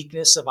the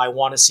bleakness of "I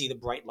Want to See the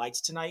Bright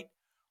Lights Tonight."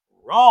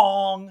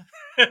 Wrong.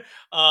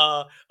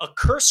 A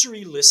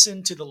cursory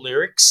listen to the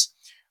lyrics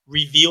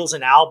reveals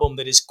an album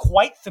that is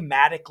quite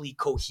thematically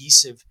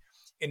cohesive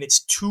in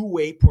its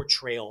two-way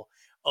portrayal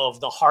of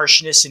the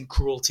harshness and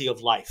cruelty of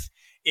life.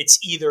 It's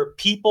either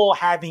people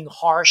having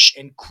harsh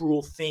and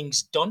cruel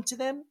things done to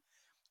them,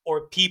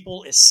 or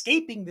people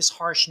escaping this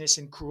harshness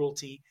and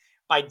cruelty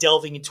by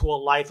delving into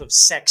a life of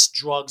sex,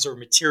 drugs, or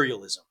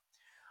materialism.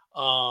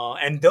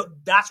 And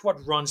that's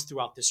what runs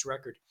throughout this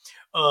record,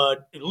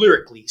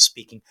 lyrically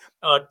speaking.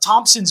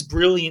 Thompson's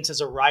brilliance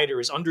as a writer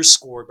is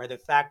underscored by the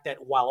fact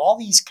that while all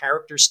these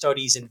character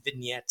studies and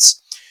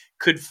vignettes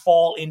could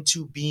fall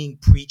into being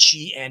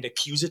preachy and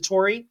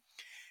accusatory,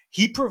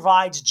 he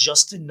provides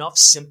just enough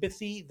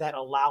sympathy that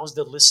allows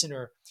the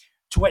listener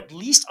to at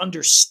least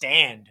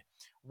understand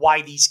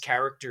why these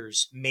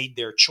characters made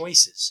their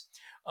choices.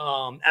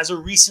 As a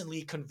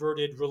recently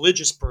converted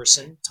religious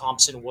person,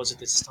 Thompson was at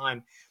this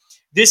time,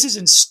 this is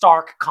in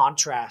stark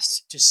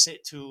contrast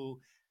to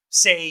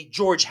say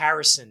George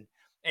Harrison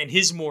and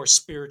his more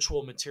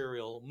spiritual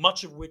material,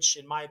 much of which,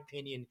 in my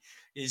opinion,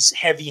 is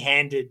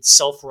heavy-handed,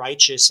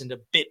 self-righteous, and a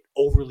bit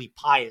overly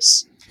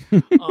pious.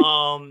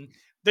 Um,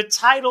 the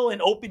title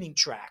and opening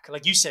track,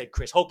 like you said,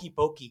 Chris, Hokey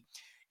Pokey,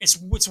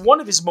 it's one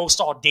of his most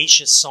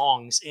audacious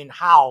songs in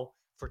how,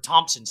 for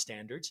Thompson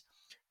standards,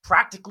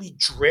 practically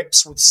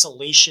drips with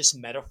salacious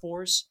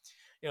metaphors.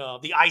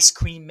 The ice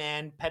cream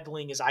man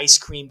peddling his ice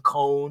cream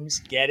cones,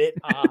 get it?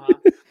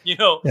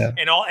 Yeah.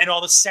 And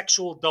all the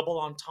sexual double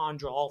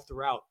entendre all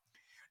throughout.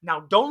 Now,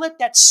 don't let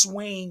that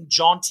swaying,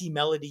 jaunty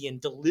melody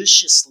and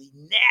deliciously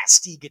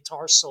nasty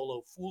guitar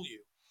solo fool you.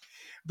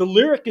 The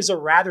lyric is a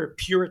rather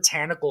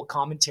puritanical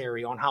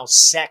commentary on how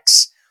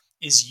sex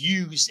is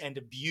used and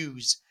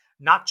abused,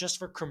 not just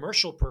for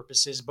commercial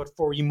purposes, but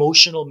for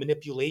emotional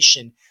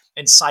manipulation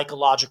and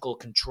psychological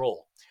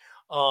control.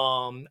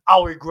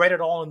 I'll Regret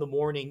It All in the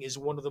Morning is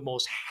one of the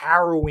most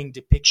harrowing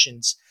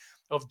depictions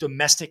of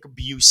domestic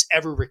abuse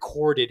ever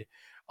recorded,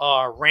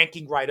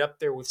 ranking right up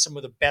there with some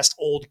of the best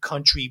old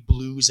country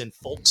blues and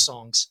folk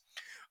songs.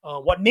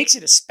 What makes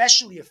it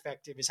especially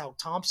effective is how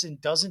Thompson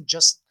doesn't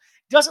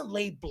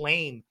lay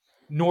blame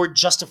nor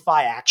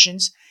justify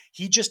actions.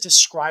 He just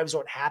describes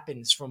what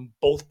happens from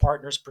both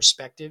partners'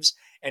 perspectives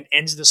and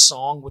ends the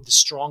song with the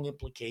strong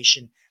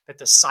implication that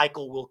the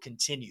cycle will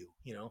continue.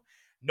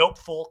 Nope,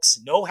 folks,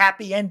 no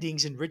happy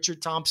endings in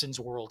Richard Thompson's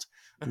world.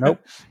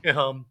 Nope.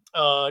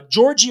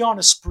 Georgie on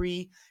a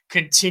Spree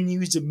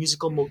continues the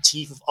musical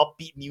motif of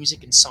upbeat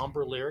music and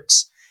somber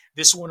lyrics.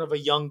 This one of a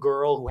young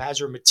girl who has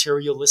her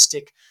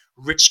materialistic,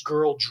 rich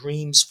girl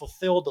dreams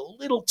fulfilled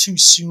a little too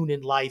soon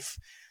in life,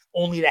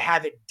 only to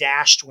have it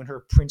dashed when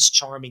her Prince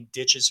Charming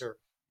ditches her.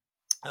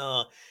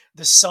 Uh,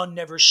 the sun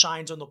never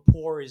shines on the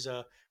poor is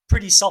a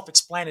pretty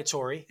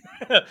self-explanatory.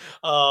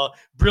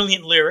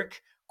 Brilliant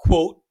lyric.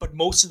 Quote, but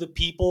most of the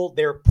people,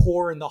 they're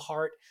poor in the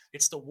heart.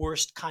 It's the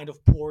worst kind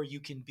of poor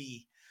you can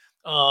be.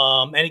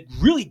 And it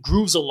really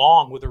grooves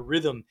along with a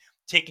rhythm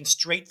taken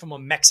straight from a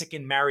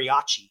Mexican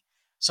mariachi,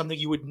 something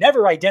you would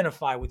never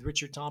identify with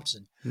Richard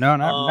Thompson. No,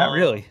 not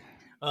really.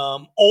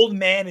 Old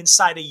Man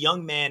Inside a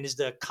Young Man is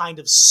the kind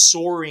of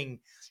soaring,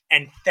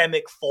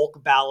 anthemic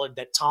folk ballad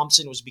that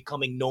Thompson was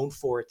becoming known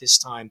for at this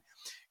time,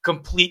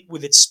 complete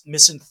with its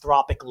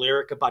misanthropic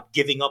lyric about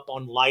giving up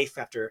on life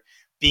after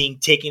being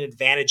taken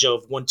advantage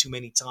of one too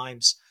many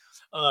times.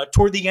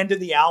 Toward the end of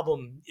the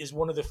album is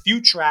one of the few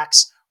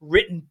tracks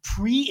written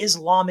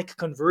pre-Islamic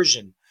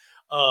conversion,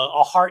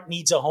 A Heart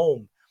Needs a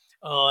Home.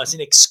 It's an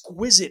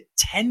exquisite,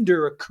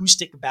 tender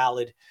acoustic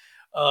ballad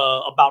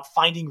about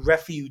finding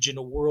refuge in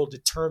a world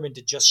determined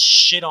to just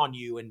shit on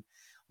you and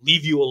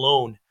leave you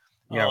alone.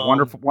 Yeah,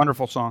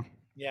 wonderful song.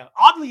 Yeah,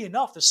 oddly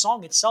enough, the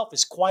song itself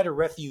is quite a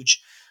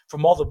refuge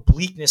from all the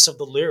bleakness of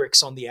the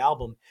lyrics on the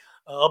album.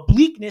 A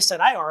bleakness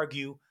that I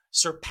argue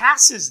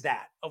surpasses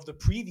that of the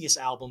previous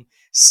album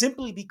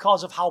simply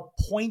because of how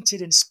pointed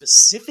and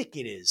specific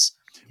it is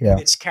with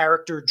its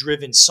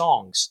character-driven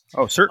songs.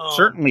 Oh,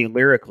 certainly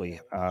lyrically.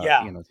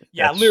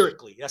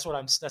 Lyrically.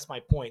 That's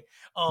my point.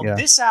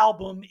 This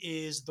album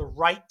is the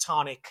right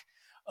tonic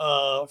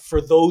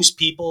for those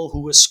people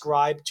who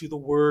ascribe to the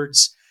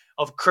words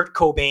of Kurt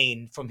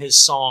Cobain from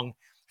his song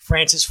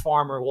Francis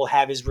Farmer Will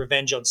Have His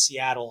Revenge on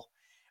Seattle.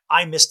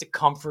 I miss the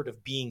comfort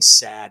of being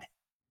sad.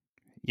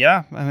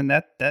 Yeah, I mean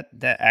that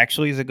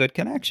actually is a good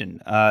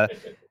connection.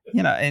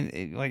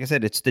 And like I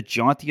said, it's the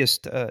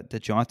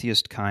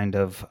jauntiest kind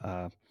of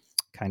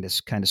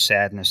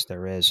sadness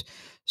there is.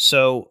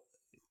 So,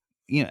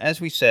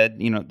 as we said,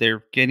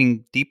 they're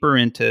getting deeper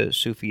into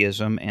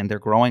Sufism and they're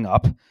growing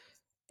up,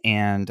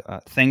 and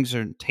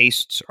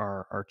tastes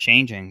are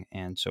changing.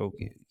 And so,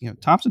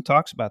 Thompson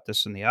talks about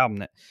this in the album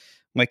that,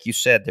 like you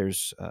said,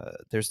 there's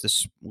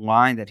this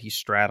line that he's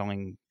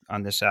straddling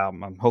on this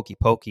album, on Hokey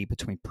Pokey,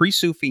 between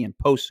pre-Sufi and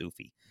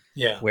post-Sufi.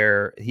 Yeah.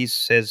 Where he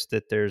says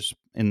that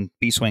in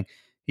B-Swing,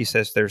 he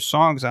says there's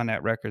songs on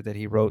that record that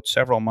he wrote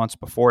several months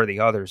before the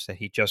others that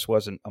he just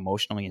wasn't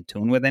emotionally in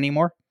tune with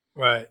anymore.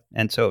 Right.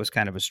 And so it was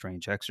kind of a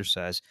strange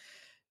exercise.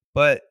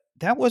 But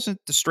that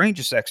wasn't the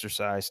strangest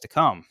exercise to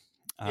come.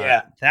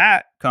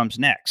 That comes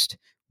next,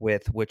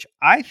 which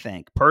I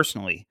think,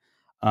 personally,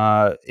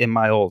 in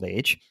my old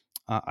age,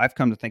 I've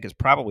come to think is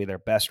probably their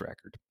best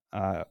record,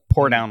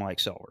 Pour Down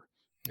Like Silver.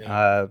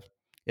 Yeah.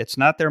 It's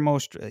not their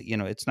most,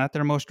 it's not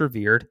their most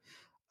revered.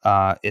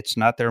 It's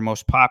not their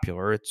most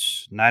popular.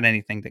 It's not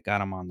anything that got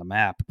them on the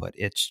map, but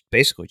it's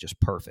basically just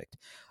perfect.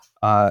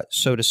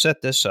 So to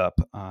set this up,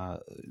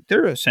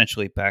 they're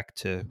essentially back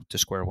to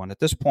square one at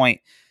this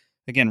point.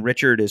 Again,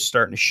 Richard is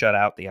starting to shut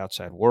out the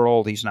outside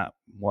world. He's not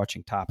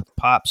watching Top of the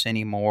Pops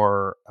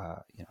anymore.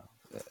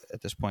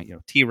 At this point,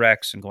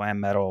 T-Rex and glam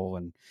metal,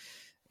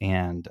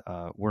 and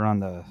we're on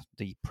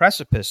the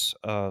precipice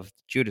of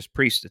Judas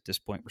Priest at this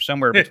point. We're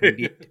somewhere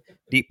between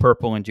Deep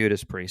Purple and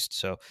Judas Priest.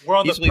 So we're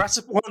on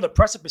the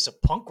precipice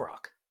of punk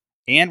rock.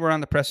 And we're on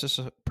the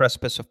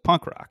precipice of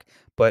punk rock,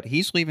 but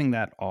he's leaving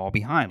that all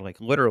behind.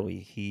 Like literally,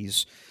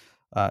 he's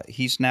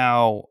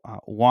now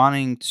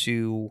wanting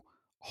to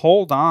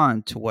hold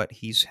on to what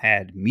he's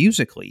had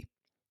musically,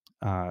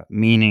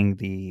 meaning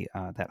the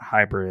that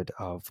hybrid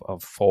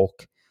of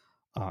folk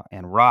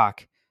and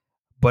rock.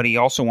 But he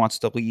also wants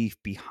to leave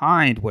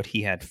behind what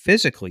he had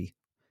physically.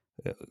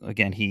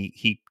 Again,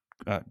 he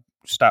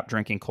stopped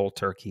drinking cold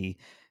turkey.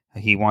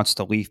 He wants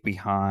to leave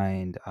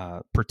behind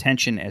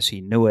pretension as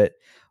he knew it,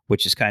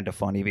 which is kind of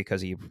funny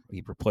because he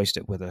replaced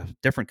it with a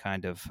different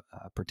kind of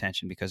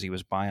pretension because he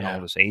was buying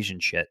all this Asian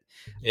shit,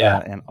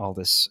 and all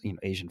this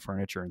Asian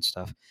furniture and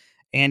stuff.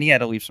 And he had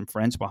to leave some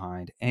friends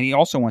behind. And he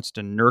also wants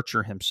to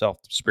nurture himself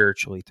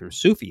spiritually through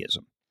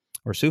Sufism.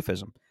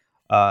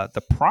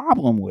 The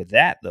problem with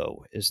that,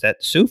 though, is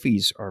that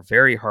Sufis are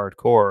very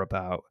hardcore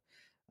about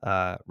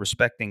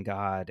respecting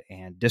God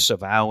and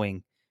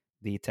disavowing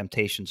the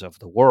temptations of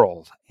the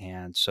world.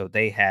 And so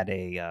they had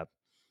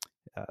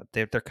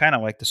they're kind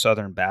of like the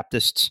Southern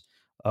Baptists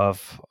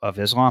of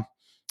Islam.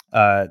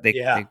 They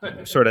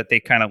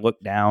kind of look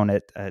down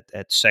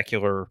at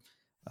secular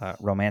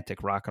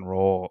romantic rock and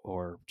roll,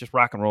 or just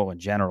rock and roll in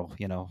general,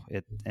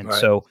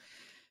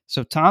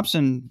 So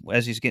Thompson,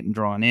 as he's getting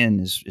drawn in,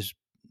 is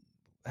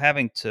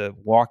having to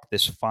walk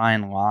this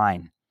fine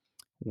line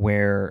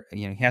where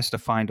he has to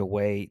find a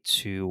way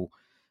to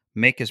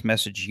make his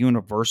message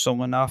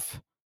universal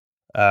enough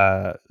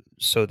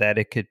so that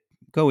it could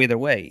go either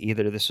way.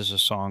 Either this is a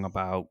song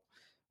about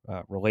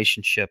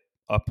relationship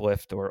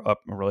uplift or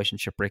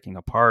relationship breaking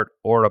apart,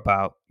 or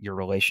about your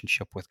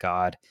relationship with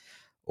God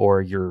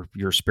or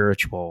your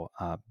spiritual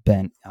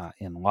bent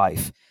in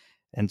life.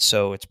 And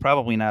so it's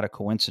probably not a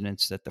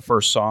coincidence that the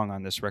first song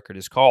on this record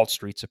is called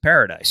Streets of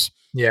Paradise.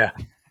 Yeah.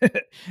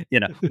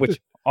 Which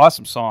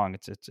awesome song.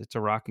 It's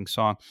a rocking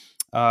song.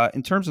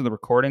 In terms of the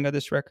recording of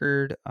this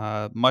record,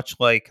 much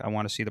like I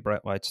Want to See the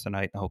Bright Lights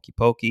Tonight and Hokey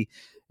Pokey,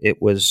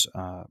 it was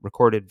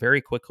recorded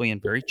very quickly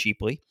and very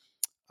cheaply.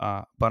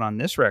 But on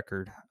this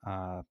record,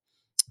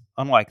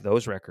 unlike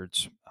those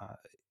records,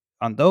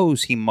 on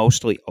those he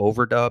mostly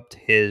overdubbed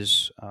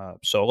his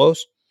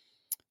solos.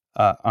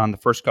 On the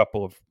first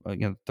couple of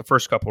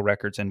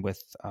records, and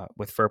with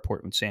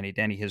Fairport and Sandy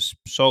Denny, his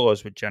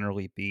solos would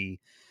generally be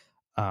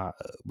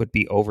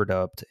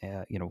overdubbed,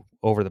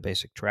 over the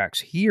basic tracks.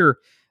 Here,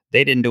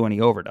 they didn't do any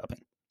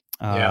overdubbing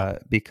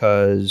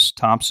because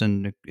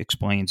Thompson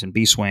explains in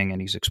B Swing, and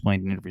he's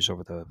explained in interviews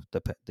over the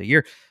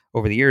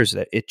years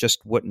that it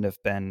just wouldn't have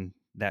been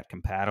that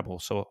compatible.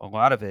 So a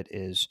lot of it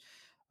is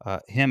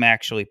him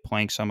actually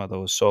playing some of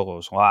those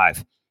solos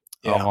live.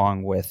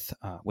 Along with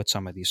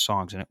some of these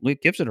songs, and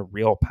it gives it a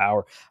real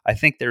power. I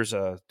think this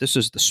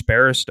is the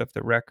sparest of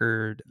the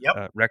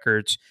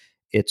records.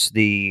 It's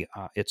the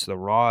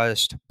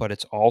rawest, but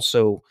it's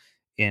also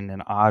in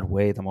an odd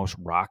way the most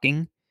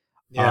rocking.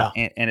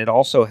 And it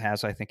also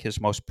has, I think,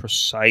 his most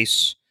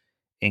precise,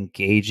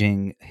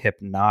 engaging,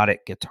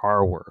 hypnotic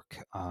guitar work.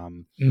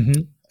 And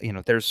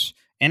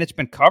it's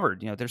been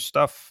covered. There's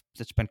stuff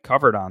that's been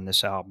covered on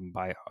this album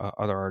by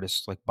other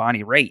artists like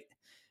Bonnie Raitt.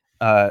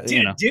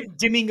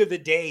 Dimming of the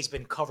Day has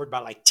been covered by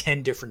like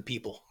 10 different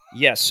people.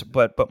 Yes,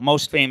 but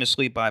most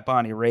famously by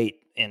Bonnie Raitt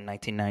in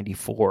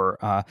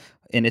 1994.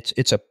 And it's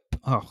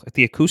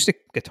the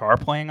acoustic guitar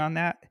playing on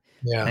that,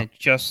 and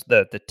just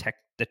the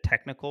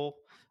technical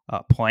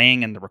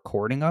playing and the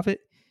recording of it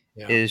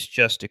is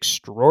just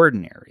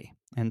extraordinary.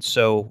 And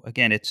so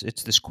again, it's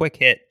this quick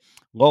hit,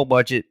 low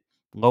budget,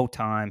 low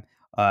time.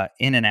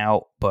 In and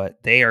out,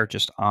 but they are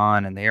just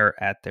on, and they are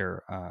at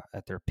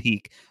their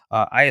peak.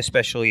 I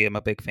especially am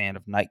a big fan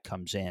of Night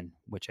Comes In,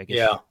 which I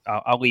guess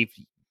I'll leave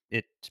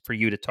it for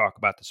you to talk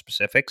about the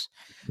specifics.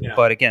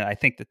 But again, I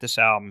think that this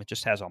album, it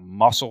just has a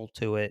muscle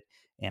to it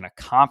and a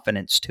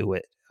confidence to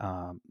it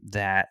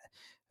that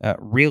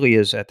really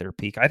is at their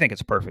peak. I think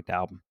it's a perfect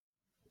album.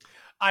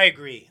 I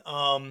agree.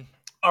 All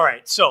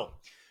right, so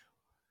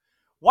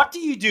what do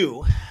you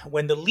do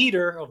when the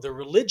leader of the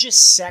religious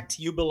sect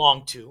you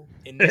belong to,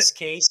 in this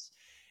case,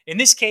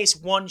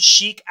 one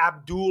Sheikh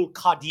Abdul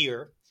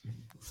Qadir,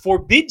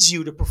 forbids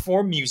you to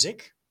perform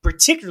music,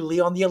 particularly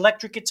on the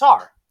electric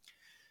guitar?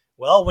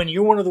 Well, when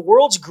you're one of the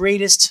world's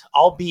greatest,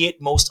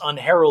 albeit most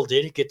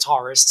unheralded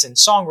guitarists and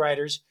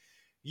songwriters,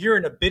 you're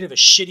in a bit of a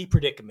shitty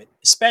predicament,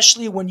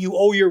 especially when you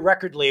owe your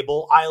record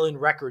label, Island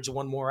Records,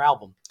 one more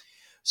album.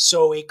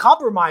 So a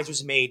compromise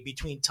was made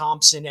between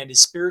Thompson and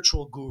his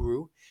spiritual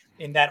guru,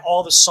 in that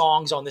all the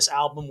songs on this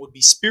album would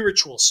be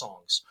spiritual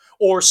songs,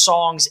 or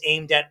songs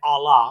aimed at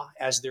Allah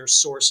as their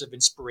source of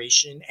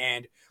inspiration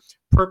and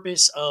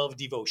purpose of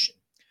devotion.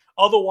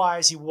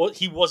 Otherwise,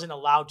 he wasn't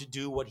allowed to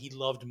do what he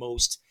loved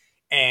most,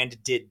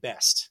 and did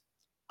best.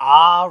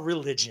 Ah,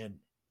 religion.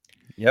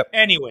 Yep.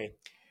 Anyway,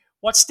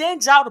 what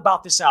stands out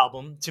about this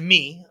album to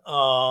me,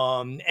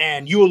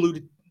 and you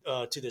alluded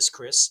to this,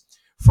 Chris,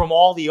 from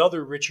all the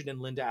other Richard and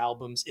Linda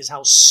albums, is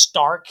how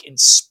stark and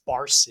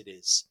sparse it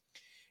is.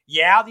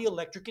 Yeah, the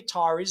electric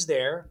guitar is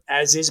there,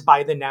 as is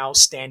by the now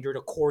standard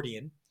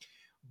accordion.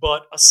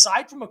 But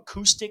aside from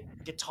acoustic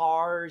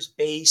guitars,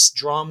 bass,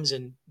 drums,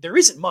 and there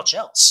isn't much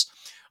else.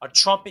 A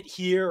trumpet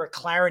here, a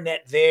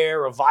clarinet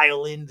there, a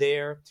violin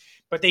there,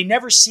 but they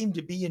never seem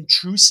to be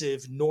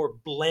intrusive nor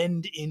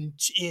blend in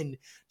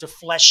to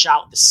flesh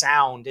out the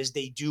sound as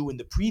they do in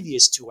the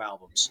previous two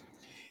albums.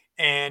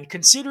 And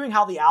considering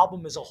how the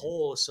album as a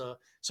whole is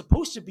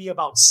supposed to be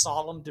about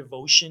solemn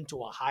devotion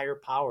to a higher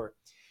power,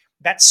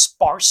 that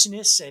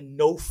sparseness and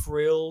no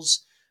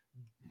frills,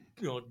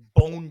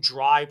 bone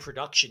dry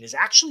production is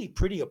actually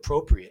pretty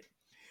appropriate.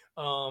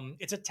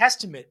 It's a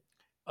testament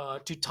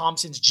to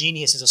Thompson's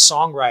genius as a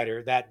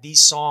songwriter that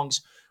these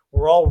songs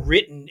were all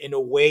written in a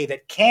way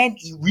that can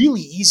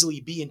really easily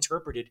be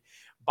interpreted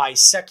by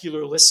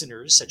secular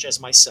listeners, such as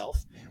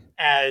myself,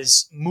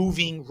 as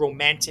moving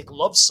romantic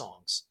love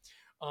songs.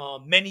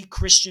 Many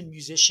Christian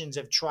musicians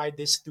have tried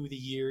this through the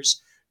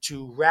years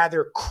to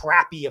rather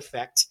crappy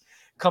effect,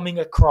 coming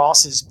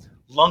across as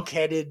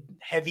lunkheaded,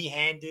 heavy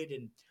handed,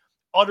 and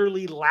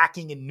utterly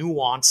lacking in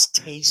nuance,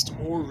 taste,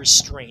 or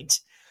restraint.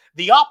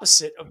 The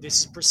opposite of this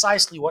is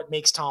precisely what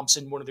makes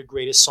Thompson one of the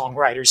greatest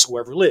songwriters who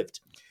ever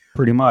lived.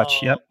 Pretty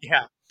much. Yep.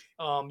 Yeah.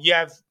 You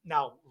have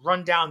now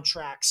rundown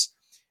tracks.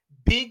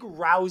 Big,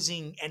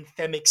 rousing,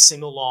 anthemic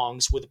sing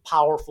alongs with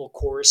powerful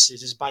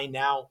choruses is by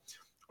now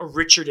a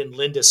Richard and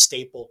Linda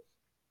staple.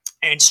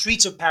 And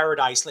Streets of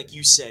Paradise, like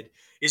you said,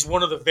 is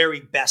one of the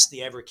very best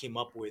they ever came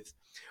up with.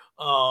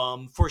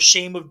 For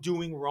Shame of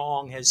Doing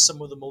Wrong has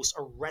some of the most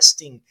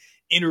arresting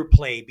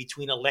interplay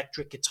between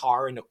electric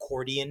guitar and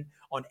accordion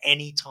on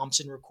any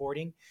Thompson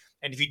recording.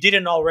 And if you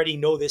didn't already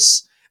know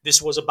this,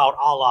 this was about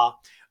Allah.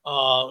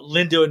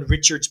 Linda and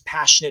Richard's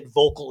passionate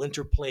vocal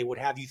interplay would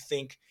have you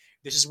think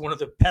this is one of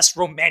the best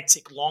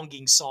romantic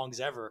longing songs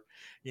ever.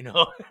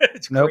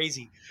 It's Nope.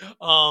 crazy.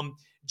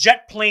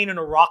 Jet Plane in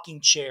a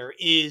Rocking Chair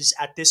is,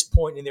 at this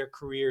point in their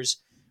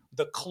careers,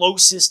 the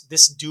closest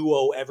this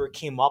duo ever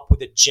came up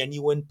with a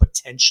genuine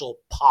potential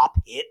pop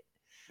hit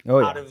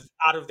Oh out yeah.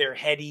 of their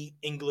heady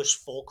English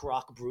folk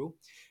rock brew.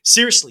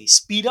 Seriously,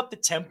 speed up the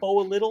tempo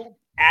a little,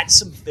 add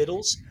some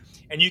fiddles,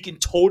 and you can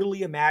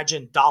totally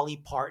imagine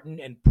Dolly Parton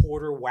and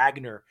Porter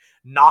Wagner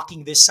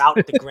knocking this out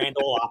at the Grand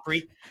Ole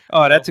Opry.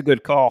 Oh, You know, that's a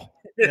good call.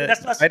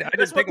 that's I that's didn't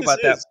what think this about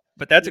that, is.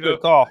 but that's a You know,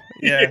 good call.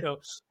 you Yeah. know.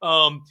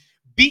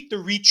 Beat the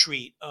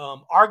Retreat,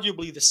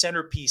 arguably the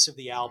centerpiece of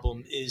the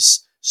album,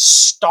 is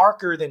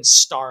starker than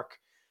stark,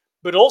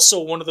 but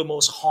also one of the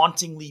most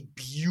hauntingly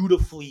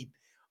beautiful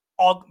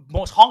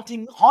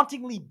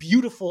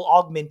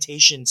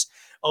augmentations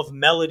of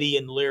melody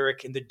and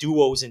lyric in the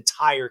duo's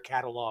entire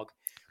catalog.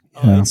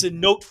 Yeah. It's a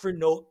note for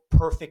note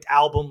perfect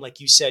album,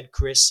 like you said,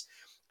 Chris,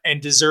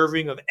 and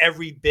deserving of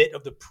every bit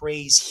of the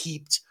praise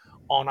heaped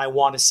on I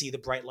Want to See the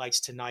Bright Lights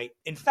Tonight.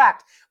 In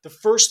fact, the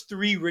first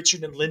three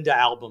Richard and Linda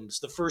albums,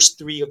 the first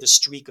three of the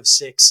streak of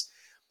six,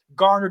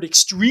 garnered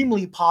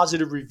extremely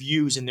positive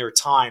reviews in their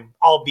time,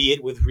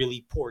 albeit with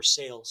really poor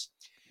sales.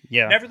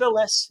 Yeah.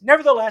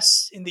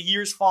 Nevertheless, in the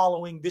years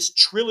following this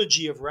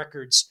trilogy of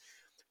records,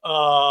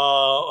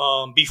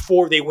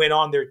 before they went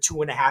on their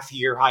 2.5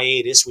 year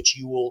hiatus, which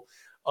you will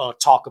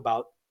talk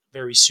about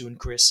very soon,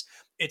 Chris,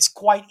 it's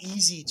quite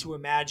easy to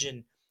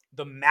imagine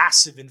the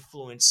massive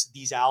influence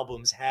these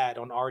albums had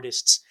on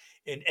artists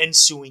in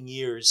ensuing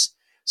years,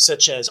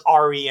 such as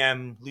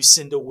REM,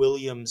 Lucinda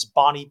Williams,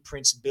 Bonnie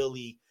Prince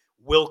Billy,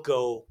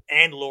 Wilco,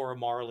 and Laura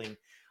Marling.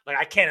 Like,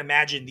 I can't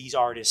imagine these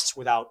artists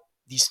without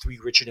these three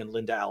Richard and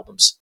Linda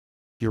albums.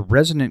 Your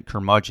resident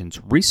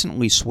curmudgeons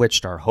recently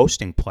switched our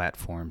hosting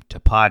platform to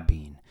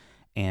Podbean,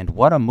 and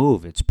what a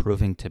move it's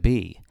proving to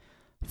be.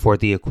 For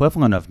the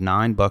equivalent of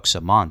 $9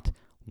 a month,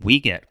 we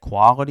get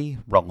quality,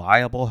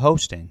 reliable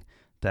hosting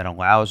that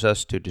allows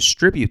us to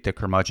distribute the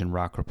Curmudgeon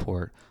Rock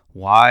Report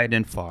wide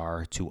and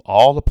far to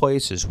all the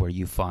places where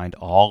you find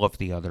all of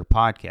the other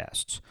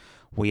podcasts.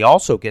 We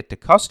also get to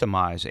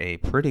customize a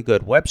pretty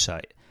good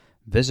website.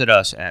 Visit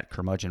us at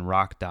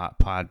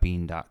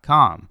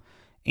curmudgeonrock.podbean.com.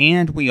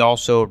 And we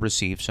also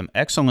receive some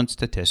excellent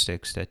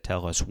statistics that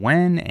tell us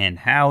when and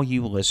how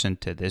you listen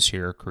to this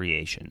here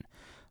creation.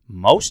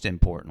 Most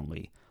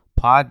importantly,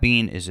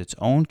 Podbean is its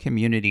own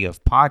community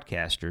of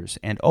podcasters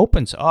and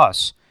opens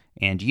us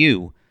and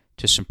you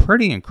to some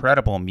pretty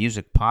incredible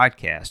music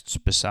podcasts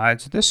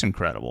besides this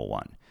incredible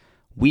one.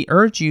 We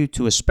urge you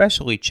to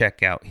especially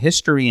check out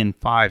History in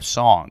 5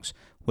 Songs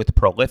with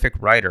prolific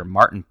writer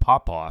Martin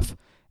Popoff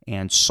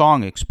and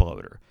Song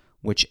Exploder,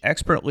 which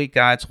expertly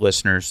guides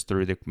listeners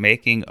through the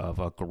making of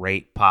a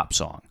great pop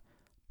song.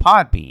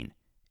 Podbean,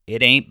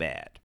 it ain't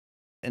bad.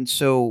 And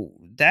so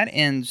that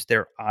ends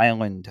their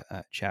Island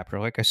chapter.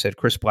 Like I said,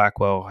 Chris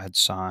Blackwell had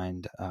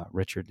signed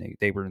Richard.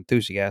 They were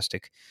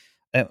enthusiastic.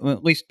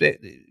 At least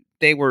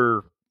they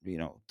were,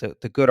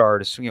 the good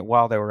artists,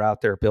 while they were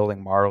out there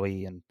building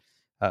Marley and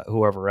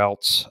whoever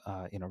else.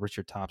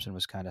 Richard Thompson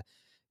was kind of,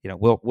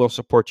 we'll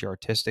support you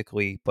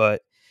artistically,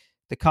 but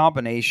the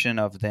combination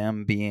of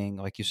them being,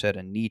 like you said,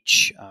 a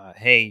niche,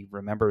 hey,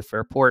 remember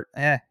Fairport?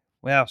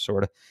 Well,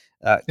 sort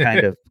of,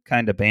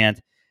 kind of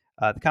band.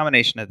 The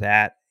combination of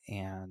that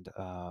and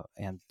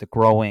the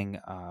growing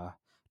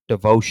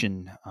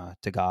devotion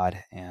to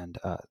God and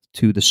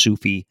to the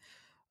Sufi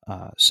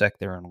sect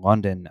there in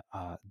London,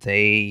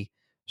 they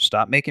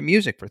stopped making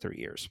music for 3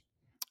 years.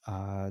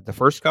 The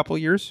first couple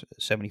of years,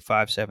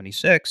 75,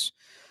 76,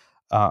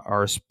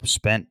 are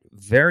spent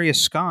very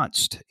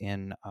ensconced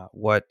in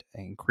what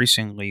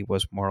increasingly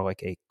was more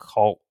like a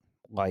cult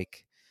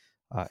like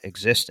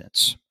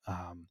existence.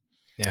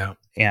 Yeah.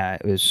 Yeah,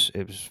 it was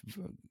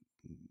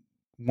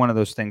one of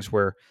those things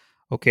where,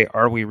 okay,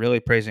 are we really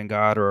praising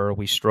God, or are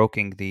we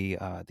stroking the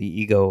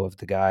ego of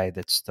the guy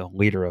that's the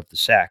leader of the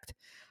sect?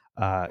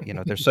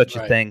 There's such a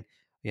Right. thing.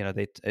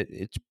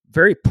 It's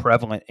very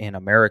prevalent in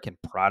American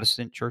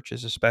Protestant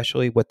churches,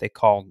 especially what they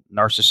call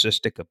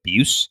narcissistic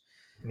abuse,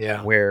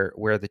 Yeah.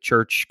 where the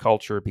church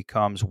culture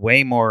becomes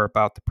way more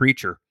about the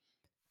preacher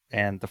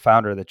and the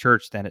founder of the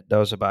church than it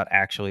does about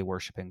actually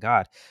worshiping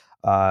God.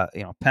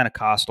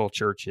 Pentecostal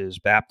churches,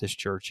 Baptist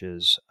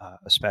churches,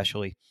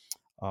 especially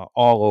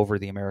all over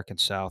the American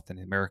South and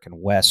the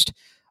American West,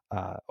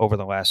 over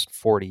the last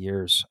 40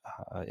 years,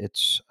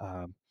 it's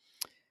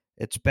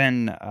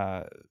been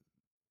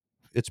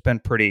it's been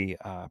pretty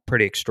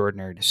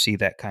extraordinary to see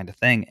that kind of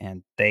thing,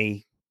 and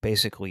they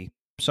basically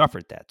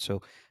suffered that.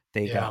 So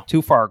they Yeah. got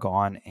too far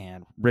gone,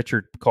 and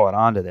Richard caught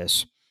on to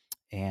this,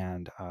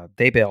 and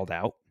they bailed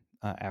out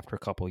after a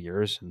couple of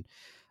years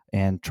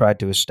and tried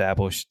to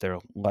establish their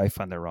life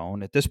on their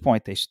own. At this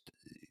point,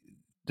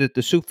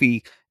 the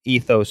Sufi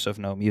ethos of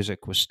no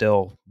music was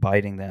still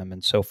biting them,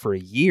 and so for a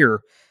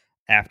year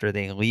after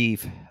they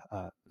leave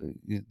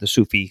the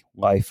Sufi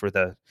life, or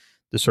the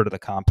sort of the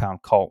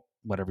compound cult,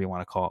 whatever you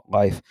want to call it,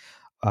 life,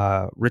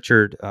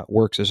 Richard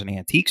works as an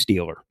antiques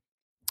dealer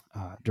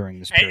during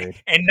this And, period.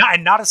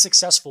 and not a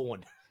successful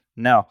one.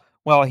 No,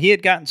 well, he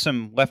had gotten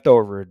some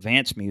leftover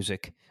advance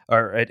music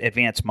or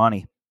advance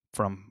money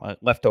from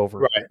leftover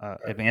Right. Right.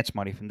 advance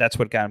money from. That's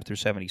what got him through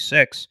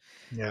 76.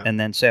 Yeah. And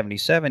then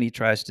 77, he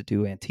tries to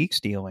do antiques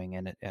dealing,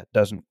 and it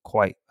doesn't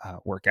quite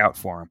work out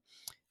for him.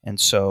 And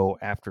so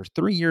after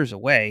 3 years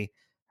away,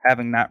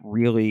 having not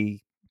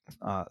really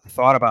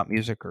thought about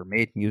music or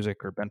made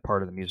music or been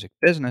part of the music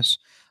business,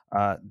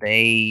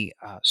 they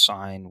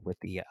sign with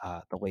the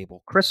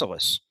label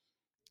Chrysalis,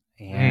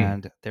 Mm.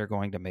 and they're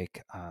going to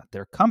make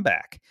their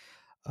comeback.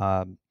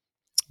 Um,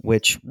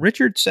 which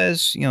Richard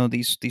says,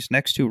 these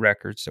next two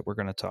records that we're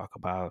going to talk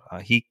about,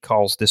 he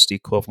calls this the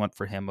equivalent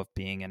for him of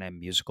being in a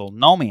musical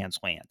no man's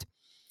land.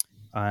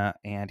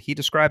 And he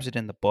describes it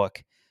in the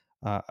book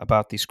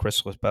about these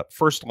crystals. But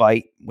First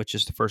Light, which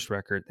is the first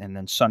record, and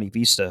then Sunny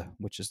Vista,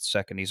 which is the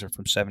second. These are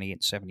from 78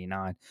 and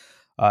 79.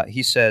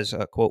 He says,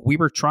 quote, "We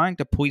were trying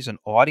to please an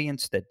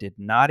audience that did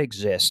not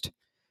exist,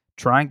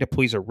 trying to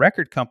please a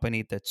record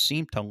company that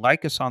seemed to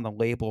like us on the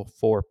label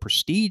for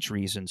prestige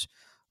reasons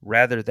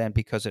rather than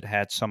because it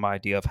had some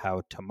idea of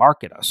how to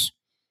market us."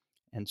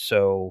 And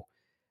so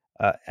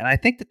and I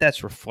think that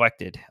that's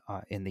reflected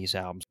in these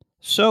albums.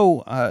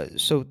 So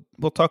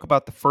we'll talk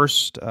about the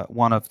first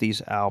one of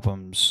these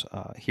albums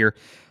here.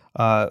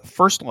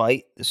 First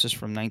Light. This is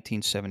from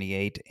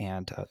 1978,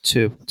 and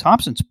to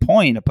Thompson's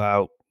point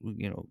about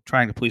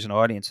trying to please an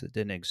audience that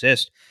didn't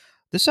exist,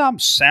 this album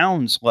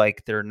sounds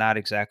like they're not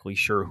exactly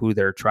sure who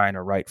they're trying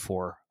to write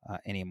for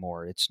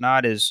anymore. It's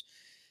not as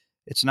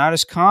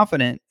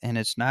confident, and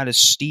it's not as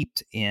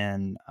steeped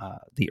in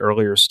the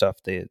earlier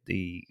stuff,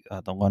 the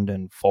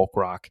London folk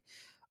rock,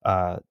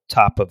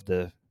 top of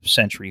the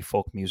century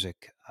folk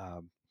music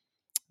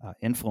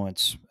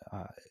influence,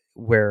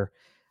 where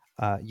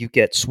you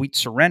get Sweet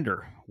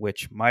Surrender,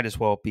 which might as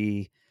well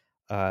be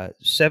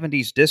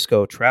 70s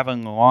disco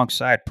traveling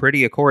alongside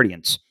pretty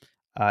accordions.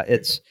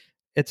 It's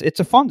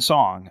a fun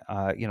song.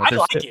 I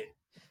like it.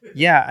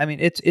 Yeah, I mean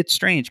it's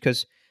strange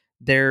because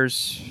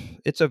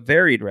it's a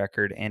varied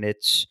record, and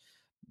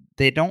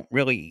they don't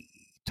really.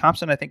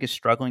 Thompson, I think, is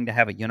struggling to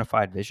have a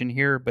unified vision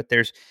here, but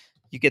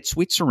you get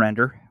Sweet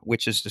Surrender,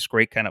 which is this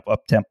great kind of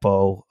up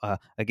tempo,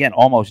 again,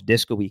 almost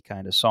disco-y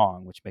kind of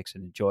song, which makes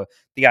it enjoy.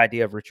 The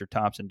idea of Richard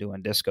Thompson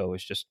doing disco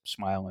is just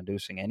smile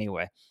inducing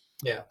anyway.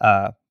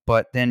 Yeah.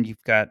 But then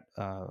you've got,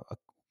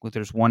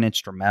 there's one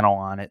instrumental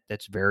on it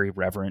that's very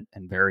reverent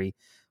and very,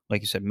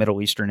 like you said,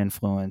 Middle Eastern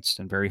influenced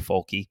and very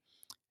folky.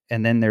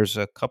 And then there's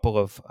a couple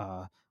of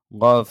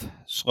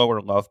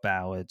slower love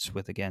ballads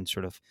with, again,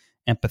 sort of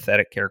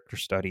empathetic character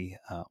study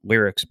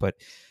lyrics, but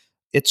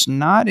it's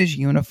not as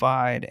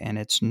unified and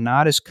it's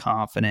not as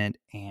confident,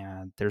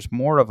 and there's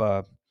more of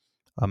a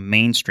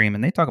mainstream.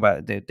 And they talk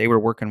about they were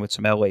working with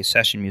some LA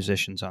session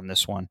musicians on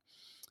this one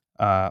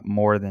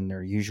more than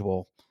their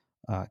usual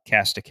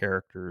cast of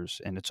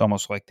characters, and it's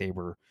almost like they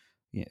were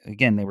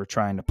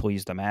trying to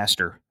please the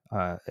master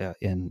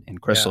in Yeah.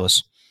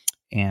 Chrysalis,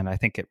 and I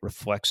think it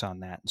reflects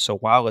on that. So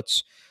while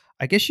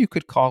I guess you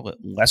could call it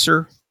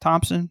lesser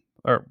Thompson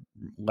or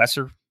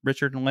lesser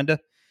Richard and Linda,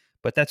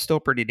 but that's still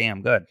pretty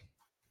damn good.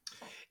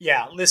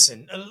 Yeah,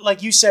 listen,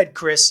 like you said,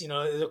 Chris,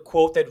 the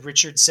quote that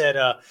Richard said,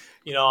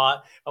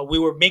 we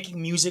were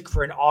making music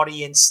for an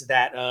audience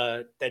that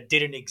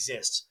didn't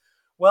exist.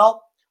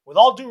 Well, with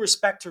all due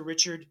respect to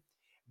Richard,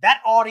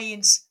 that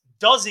audience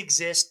does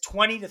exist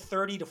 20 to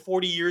 30 to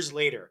 40 years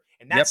later.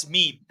 And Yep, that's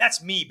me.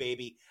 That's me,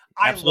 baby.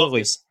 I love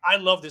absolutely. this. I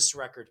love this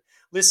record.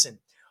 Listen,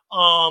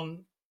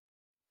 um,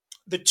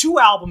 the two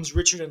albums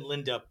Richard and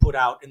Linda put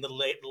out in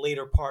the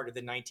later part of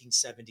the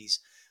 1970s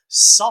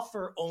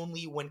suffer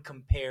only when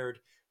compared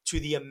to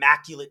the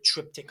immaculate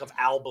triptych of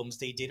albums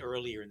they did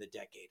earlier in the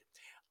decade.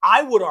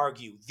 I would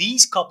argue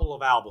these couple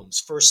of albums,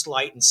 First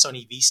Light and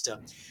Sunny Vista,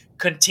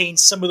 contain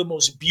some of the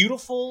most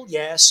beautiful,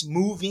 yes,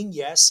 moving,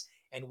 yes,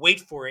 and wait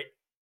for it,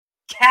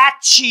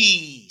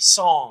 catchy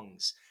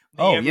songs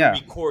they Oh ever yeah,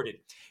 recorded.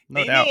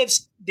 no They may doubt. have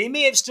they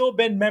may have still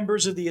been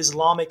members of the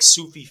Islamic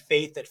Sufi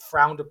faith that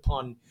frowned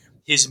upon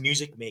his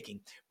music making,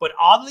 but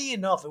oddly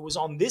enough, it was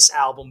on this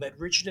album that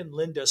Richard and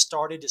Linda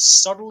started to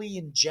subtly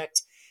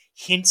inject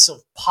hints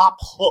of pop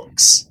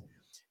hooks.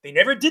 They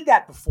never did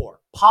that before.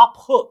 Pop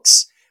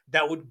hooks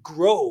that would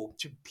grow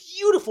to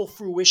beautiful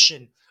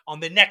fruition on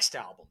the next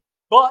album.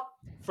 But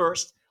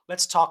first,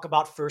 let's talk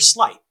about First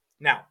Light.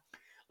 Now,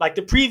 like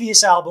the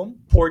previous album,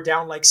 Poured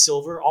Down Like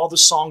Silver, all the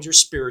songs are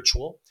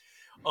spiritual,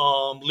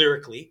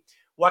 lyrically.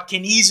 What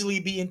can easily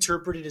be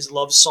interpreted as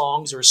love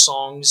songs or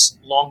songs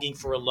longing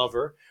for a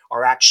lover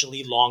are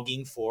actually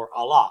longing for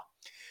Allah.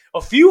 A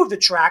few of the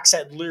tracks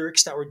had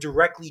lyrics that were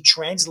directly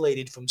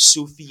translated from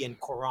Sufi and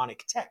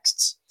Quranic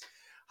texts.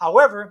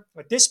 However,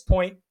 at this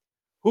point,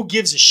 who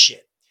gives a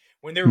shit?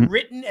 When they're Mhm.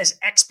 written as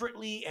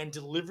expertly and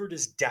delivered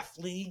as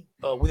deftly,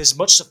 with as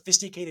much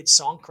sophisticated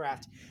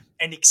songcraft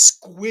and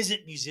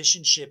exquisite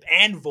musicianship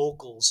and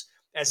vocals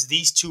as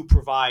these two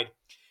provide,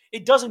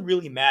 it doesn't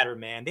really matter,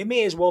 man. They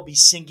may as well be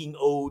singing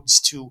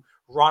odes to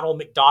Ronald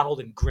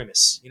McDonald and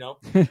Grimace,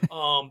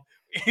 Um,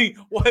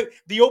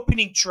 the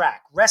opening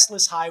track,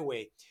 Restless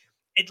Highway,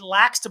 it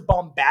lacks the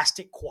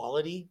bombastic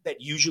quality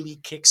that usually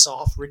kicks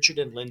off Richard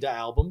and Linda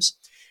albums,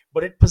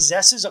 but it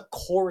possesses a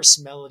chorus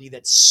melody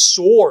that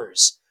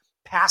soars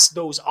past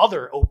those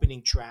other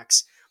opening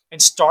tracks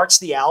and starts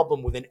the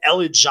album with an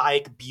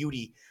elegiac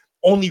beauty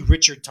only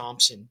Richard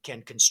Thompson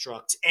can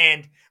construct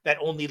and that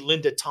only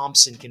Linda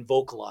Thompson can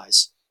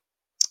vocalize.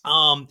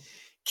 Um,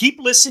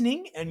 Keep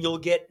listening, and you'll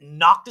get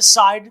knocked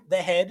aside the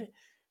head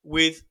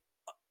with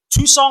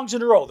two songs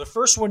in a row. The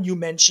first one you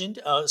mentioned,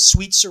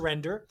 Sweet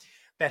Surrender,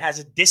 that has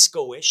a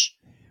disco-ish.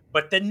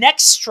 But the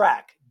next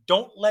track,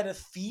 Don't Let a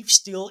Thief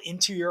Steal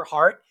Into Your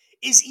Heart,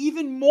 is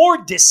even more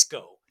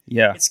disco.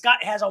 Yeah, It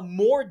has a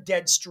more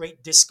dead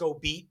straight disco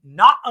beat,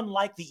 not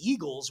unlike the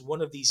Eagles,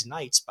 One of These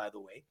Nights, by the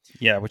way,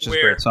 yeah, which is a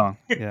great where song.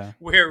 Yeah,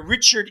 where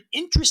Richard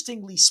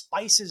interestingly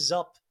spices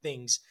up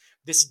things.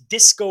 This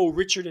disco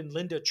Richard and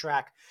Linda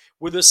track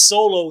with a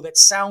solo that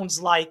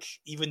sounds like,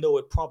 even though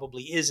it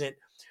probably isn't,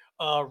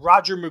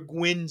 Roger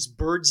McGuinn's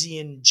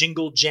Birdsian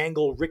jingle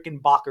jangle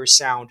Rickenbacker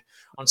sound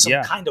on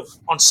yeah.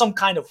 some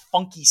kind of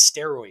funky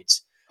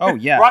steroids. Oh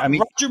yeah. I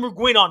mean, Roger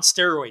McGuinn on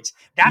steroids.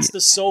 That's the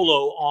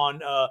solo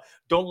on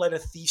 "Don't Let a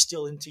Thief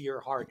Steal Into Your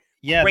Heart."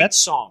 yeah. Great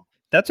song.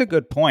 That's a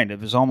good point. It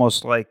was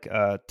almost like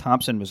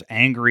Thompson was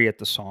angry at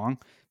the song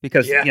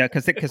because Yeah,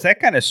 because that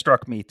kind of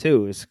struck me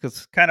too. It's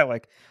kind of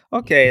like,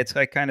 okay, it's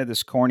like kind of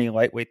this corny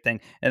lightweight thing,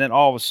 and then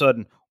all of a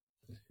sudden,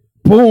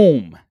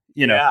 boom,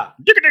 yeah,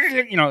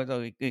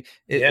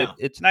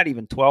 it's not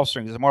even 12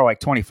 strings; it's more like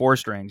 24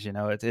 strings.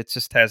 It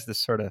just has this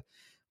sort of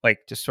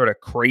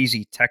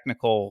crazy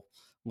technical,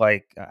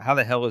 like how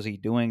the hell is he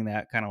doing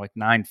that kind of like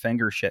nine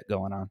finger shit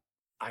going on?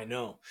 I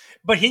know.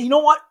 But you know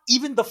what?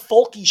 Even the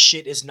folky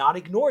shit is not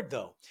ignored,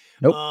 though.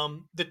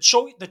 Nope.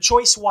 The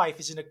Choice Wife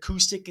is an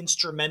acoustic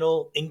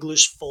instrumental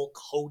English folk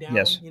hoedown.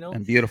 Yes,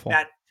 and beautiful.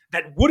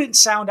 That wouldn't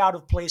sound out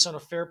of place on a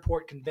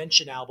Fairport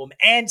Convention album,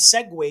 and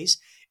segues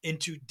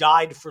into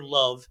 "Died for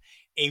Love,"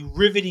 a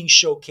riveting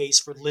showcase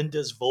for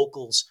Linda's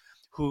vocals,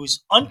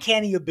 whose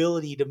uncanny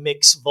ability to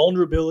mix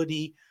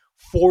vulnerability,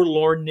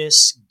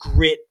 forlornness,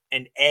 grit,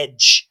 and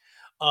edge.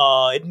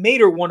 It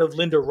made her one of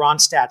Linda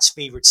Ronstadt's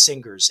favorite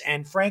singers.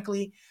 And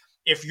frankly,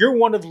 if you're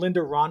one of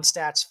Linda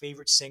Ronstadt's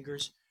favorite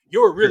singers,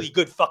 you're a really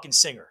good fucking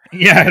singer.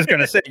 Yeah, I was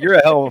gonna say you're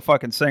a hell of a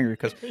fucking singer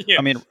because Yeah.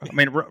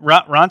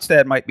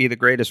 Ronstadt might be the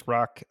greatest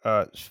rock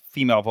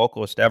female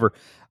vocalist ever.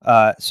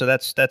 So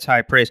that's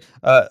high praise.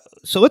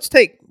 So let's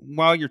take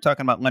while you're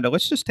talking about Linda,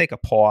 let's just take a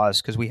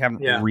pause because we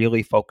haven't Yeah.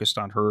 really focused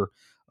on her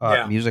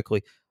Yeah.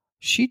 musically.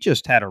 She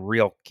just had a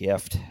real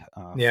gift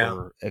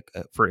Yeah.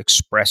 for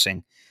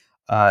expressing.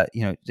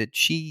 That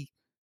she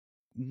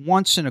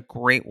once in a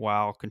great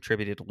while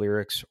contributed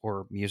lyrics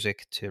or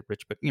music to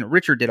Rich, but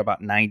Richard did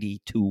about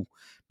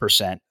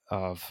 92%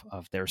 of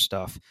their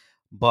stuff,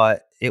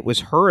 but it was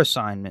her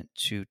assignment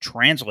to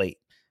translate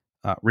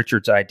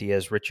Richard's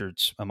ideas,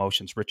 Richard's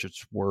emotions,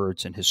 Richard's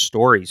words, and his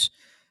stories.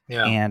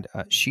 Yeah. And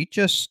she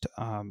just,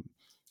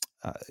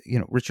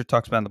 Richard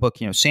talks about in the book,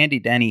 Sandy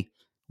Denny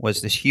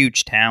was this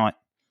huge talent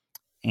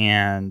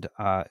and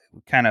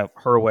kind of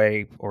her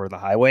way or the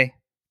highway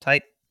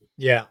type.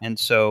 Yeah. and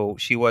so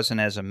she wasn't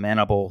as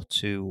amenable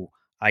to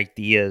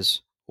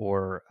ideas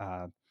or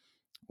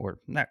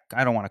not.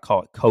 I don't want to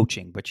call it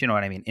coaching, but you know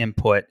what I mean,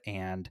 input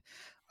and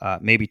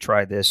maybe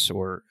try this,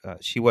 or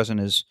she wasn't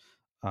as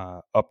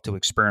up to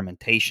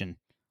experimentation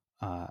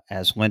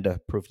as Linda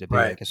proved to be. I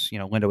Right. guess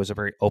Linda was a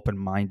very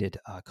open-minded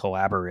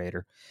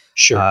collaborator,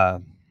 Sure. uh,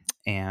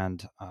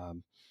 and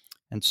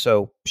and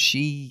so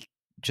she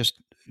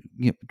just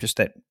just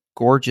that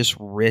gorgeous,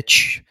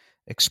 rich,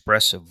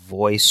 expressive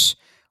voice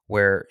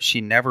where she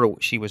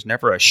was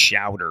never a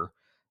shouter.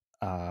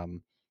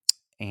 Um,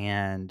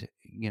 and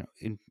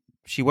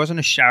she wasn't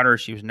a shouter.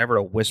 She was never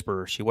a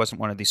whisperer. She wasn't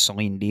one of these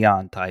Celine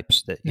Dion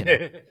types that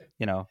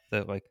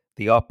the like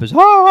the up is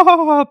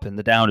up and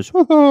the down is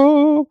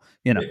But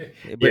Yeah.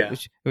 it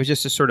was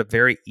just a sort of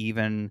very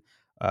even,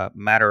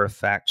 matter of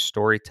fact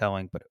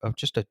storytelling, but of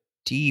just a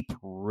deep,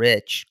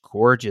 rich,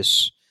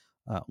 gorgeous,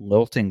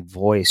 lilting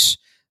voice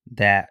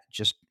that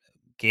just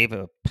gave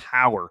a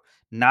power.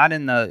 Not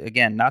in the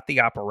again, not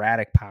the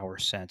operatic power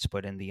sense,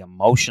 but in the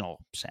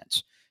emotional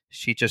sense.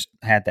 She just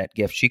had that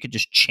gift. She could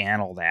just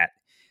channel that.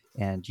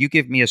 And you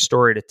give me a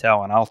story to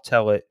tell, and I'll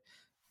tell it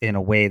in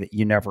a way that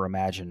you never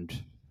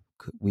imagined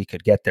we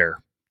could get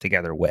there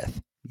together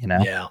with, you know?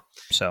 Yeah.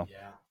 So,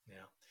 Yeah.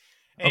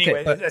 Yeah. okay.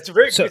 Anyway, that's a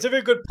very So, it's a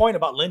very good point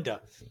about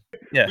Linda.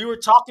 yeah, We were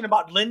talking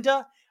about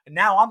Linda, and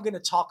now I'm going to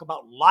talk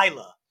about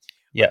Lila, a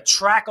yeah.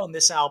 track on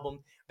this album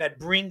that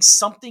brings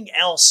something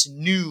else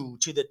new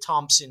to the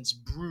Thompsons'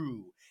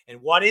 brew.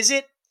 And what is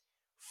it?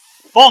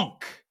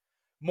 Funk.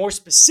 More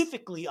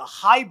specifically, a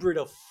hybrid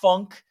of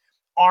funk,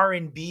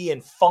 R&B,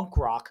 and funk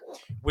rock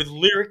with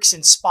lyrics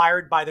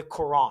inspired by the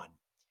Quran.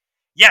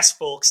 Yes,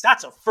 folks,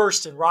 that's a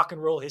first in rock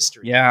and roll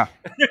history. Yeah.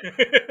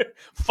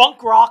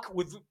 Funk rock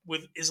with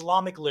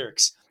Islamic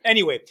lyrics.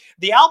 Anyway,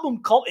 the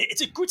album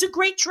it's a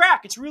great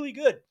track. It's really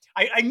good.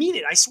 I mean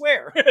it. I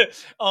swear.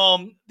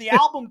 The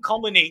album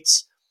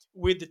culminates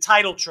with the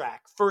title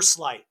track, First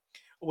Light,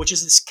 which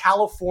is this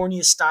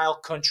California style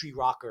country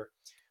rocker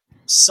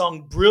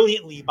sung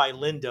brilliantly by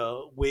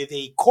Linda with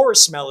a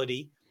chorus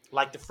melody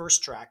like the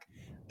first track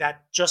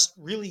that just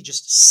really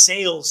just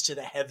sails to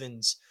the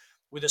heavens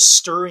with a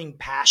stirring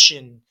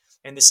passion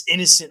and this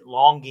innocent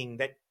longing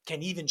that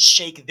can even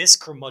shake this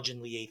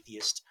curmudgeonly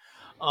atheist.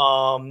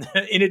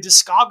 In a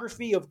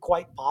discography of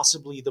quite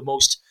possibly the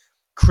most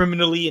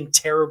criminally and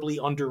terribly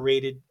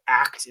underrated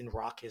act in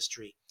rock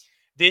history.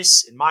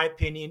 This, in my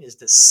opinion, is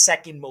the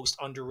second most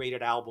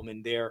underrated album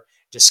in their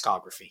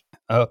discography.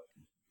 Uh,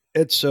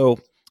 it's so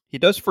he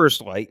does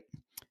First Light,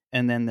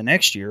 and then the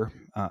next year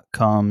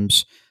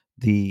comes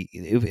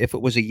if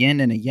it was a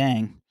yin and a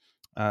yang,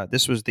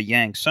 this was the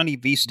yang, Sunny Yeah.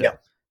 Vista.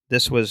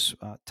 This was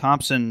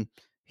Thompson.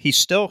 He's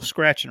still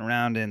scratching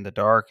around in the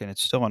dark, and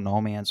it's still a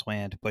no man's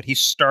land, but he's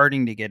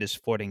starting to get his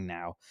footing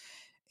now.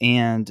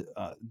 And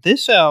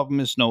this album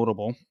is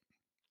notable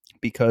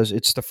because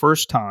it's the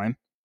first time,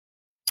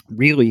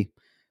 really,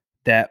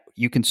 that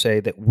you can say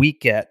that we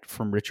get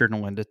from Richard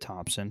and Linda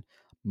Thompson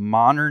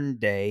modern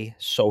day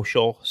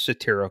social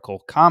satirical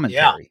Yeah.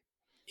 commentary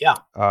Yeah.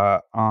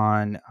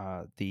 on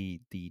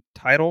the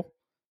title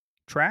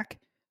track,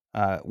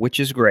 which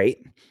is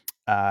great.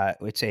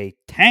 It's a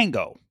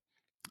tango,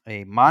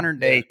 a modern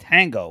Yeah. day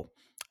tango,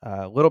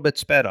 a little bit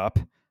sped up,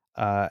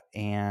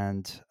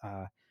 and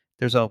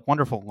there's a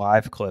wonderful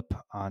live clip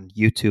on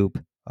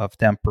YouTube of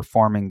them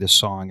performing this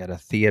song at a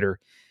theater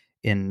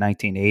in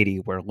 1980,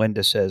 where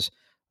Linda says,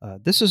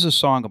 "This is a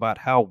song about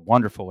how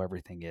wonderful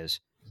everything is.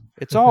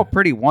 It's all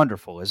pretty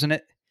wonderful, isn't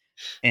it?"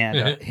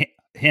 And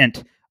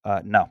hint,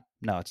 no,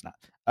 no, it's not.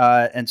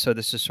 And so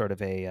this is sort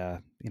of a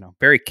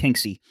very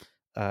Kinksy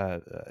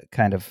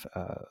kind of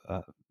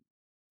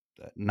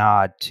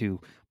nod to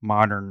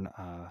modern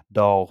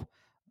dull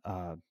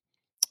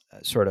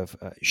sort of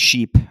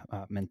sheep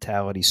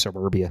mentality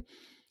suburbia.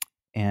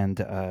 And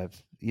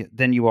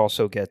then you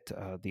also get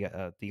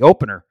the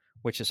opener,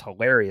 which is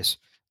hilarious,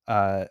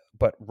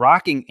 but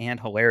rocking and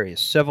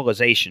hilarious.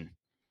 Civilization,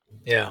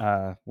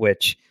 Yeah.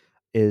 which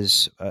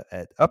is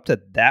up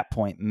to that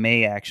point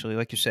may actually,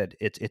 like you said,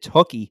 it's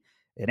hooky.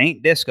 It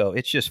ain't disco.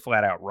 It's just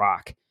flat out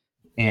rock,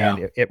 Yeah.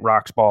 and it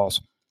rocks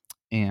balls.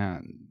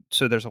 And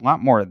so there's a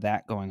lot more of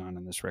that going on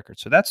in this record.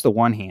 So that's the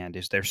one hand,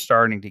 is they're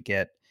starting to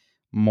get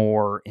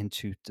more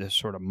into the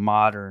sort of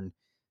modern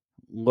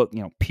look,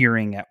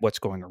 peering at what's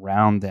going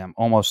around them,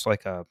 almost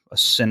like a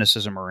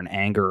cynicism or an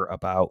anger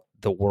about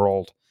the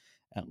world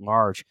at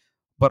large.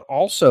 But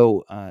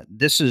also,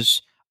 this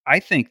is, I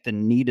think, the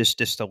neatest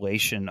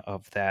distillation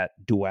of that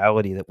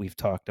duality that we've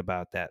talked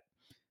about, that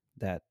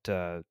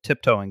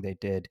tiptoeing they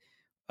did,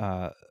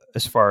 uh,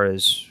 as far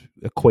as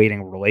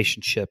equating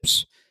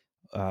relationships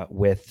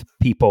with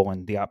people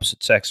and the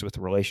opposite sex with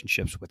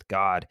relationships with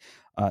God.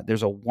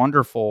 There's a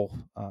wonderful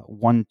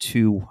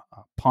 1-2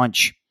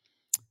 punch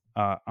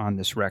on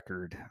this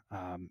record.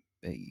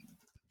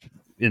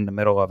 In the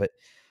middle of it,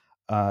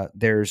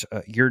 there's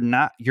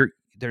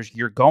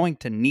you're going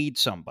to need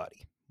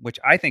somebody, which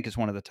I think is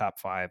one of the top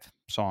 5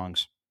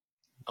 songs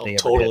Oh, they ever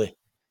did. totally.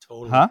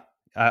 Totally. Huh?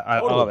 I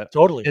love Totally. it.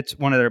 Totally. It's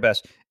one of their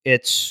best.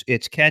 It's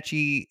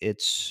catchy,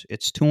 it's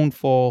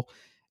tuneful,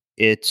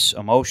 it's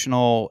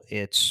emotional,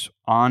 it's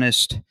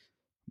honest,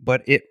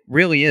 but it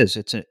really is.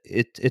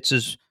 It's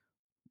as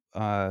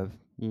uh,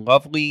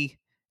 lovely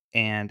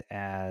and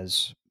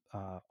as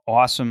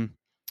awesome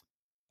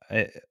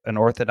an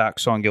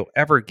Orthodox song you'll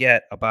ever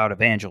get about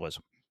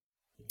evangelism.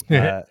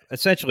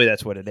 Essentially,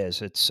 that's what it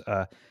is.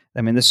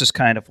 I mean, this is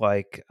kind of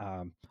like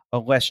a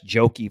less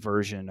jokey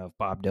version of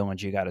Bob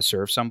Dylan's "You Got to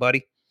Serve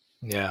Somebody."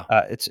 Yeah.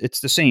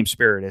 It's the same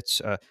spirit.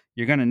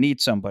 You're going to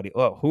need somebody.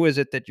 Oh, who is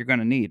it that you're going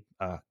to need?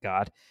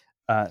 God.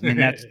 I mean,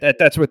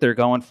 that's what they're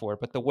going for.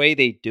 But the way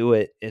they do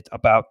it, it's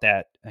about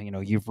that.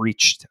 You've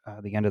reached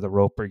the end of the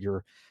rope, or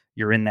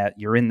you're in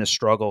the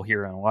struggle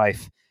here in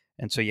life,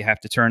 and so you have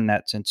to turn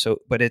that. And so,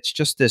 but it's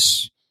just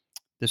this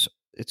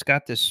it's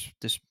got this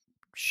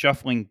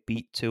shuffling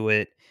beat to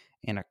it,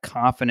 and a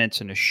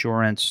confidence and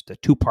assurance, the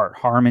two-part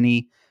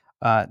harmony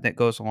that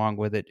goes along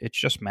with it. It's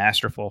just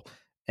masterful.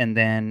 And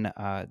then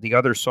the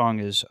other song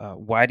is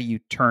 "Why Do You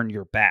Turn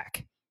Your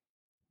Back,"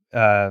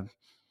 uh,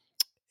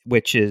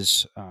 which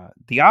is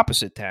the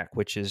opposite tack,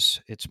 which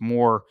is it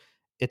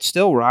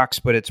still rocks,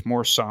 but it's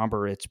more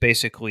somber. It's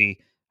basically,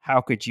 how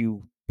could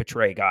you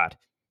betray God?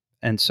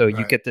 And so you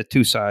Right. get the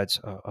two sides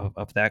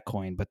of that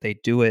coin, but they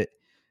do it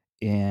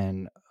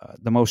in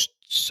the most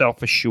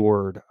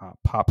self-assured,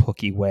 pop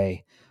hooky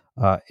way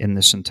in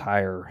this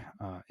entire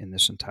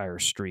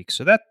streak.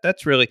 So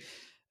that's really.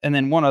 And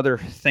then one other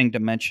thing to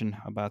mention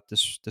about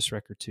this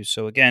record too.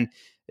 So again,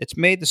 it's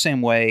made the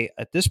same way.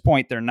 At this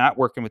point, they're not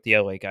working with the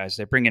LA guys.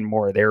 They bring in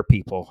more of their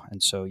people,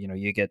 and so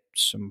you get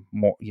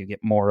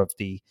more of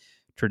the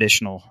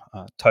traditional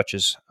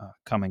touches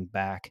coming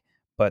back.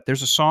 But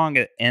there's a song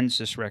that ends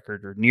this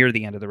record, or near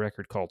the end of the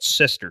record, called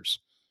 "Sisters,"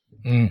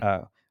 Mm.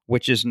 uh,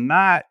 which is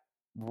not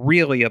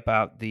really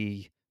about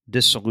the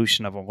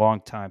dissolution of a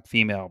longtime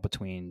female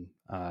between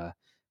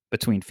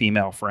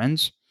female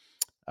friends.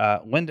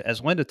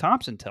 Linda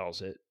Thompson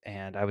tells it,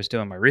 and I was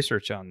doing my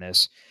research on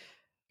this.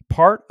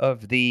 Part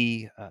of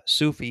the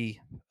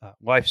Sufi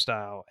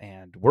lifestyle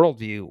and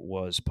worldview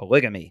was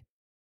polygamy,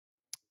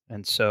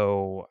 and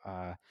so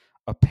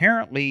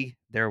apparently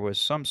there was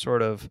some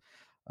sort of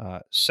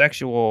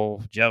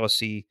sexual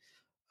jealousy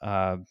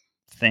uh,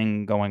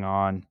 thing going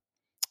on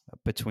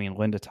between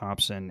Linda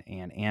Thompson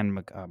and Anne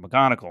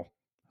McGonigal,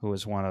 who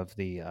was one of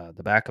the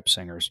backup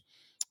singers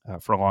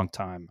for a long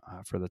time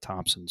for the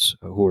Thompsons,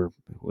 who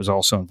was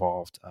also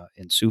involved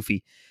in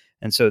Sufi.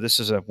 And so this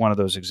is one of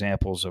those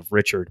examples of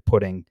Richard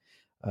putting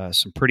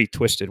some pretty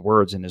twisted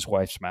words in his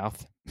wife's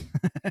mouth.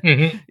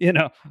 Hmm. you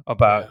know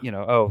about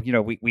Yeah.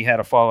 we had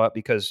a fallout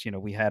because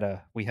we had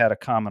a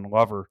common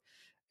lover,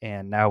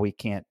 and now we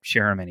can't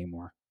share him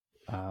anymore.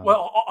 Um,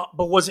 Well,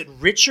 but was it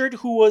Richard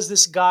who was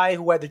this guy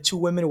who had the two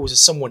women, or was it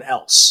someone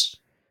else?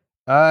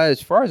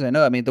 As far as I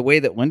know, I mean, the way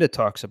that Linda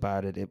talks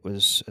about it,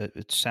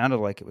 it sounded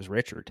like it was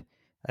Richard.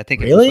 I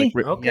think it was like,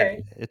 Really? yeah,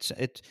 Okay. it's.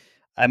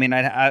 I mean,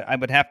 I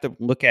would have to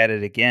look at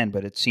it again,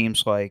 but it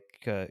seems like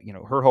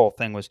her whole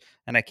thing was,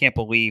 and I can't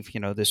believe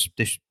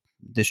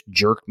this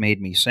jerk made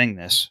me sing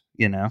this.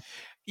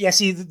 Yeah,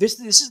 see, this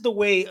is the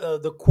way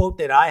the quote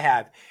that I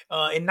have.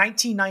 In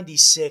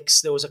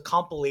 1996, there was a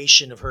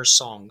compilation of her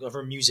song, of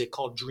her music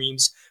called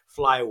 "Dreams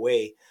Fly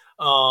Away,"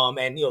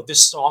 and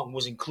this song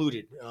was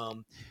included.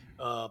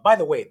 By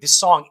the way,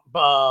 this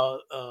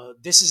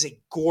is a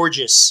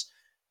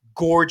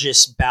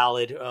gorgeous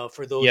ballad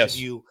for those of Yes.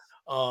 you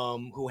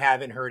who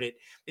haven't heard it.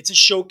 It's a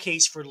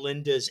showcase for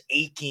Linda's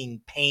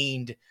aching,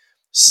 pained,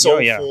 Oh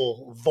yeah.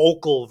 soulful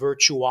vocal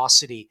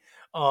virtuosity.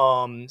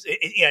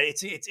 Yeah,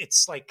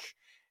 it's like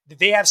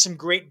they have some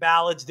great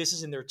ballads. This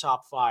is in their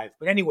top five.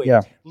 But anyway,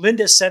 Yeah.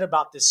 Linda said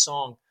about this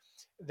song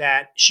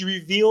that she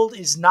revealed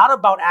is not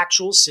about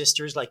actual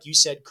sisters, like you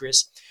said,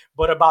 Chris,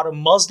 but about a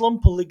Muslim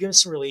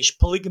polygamous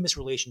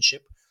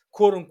relationship,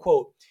 quote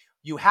unquote.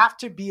 You have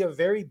to be a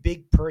very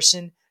big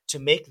person to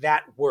make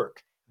that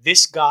work.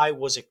 This guy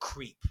was a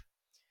creep.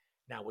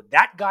 Now, would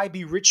that guy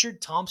be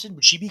Richard Thompson?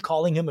 Would she be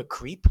calling him a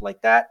creep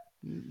like that?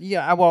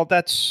 Yeah. Well,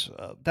 that's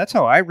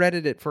how I read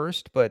it at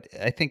first, but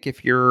I think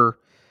if you're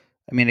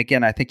I mean,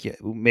 again, I think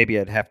maybe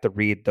I'd have to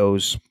read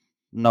those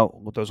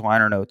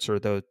liner notes, or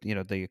the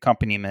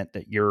accompaniment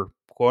that you're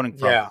quoting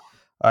from. Yeah.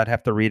 I'd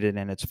have to read it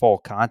in its full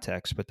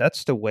context, but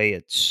that's the way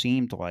it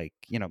seemed like.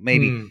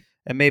 Hmm.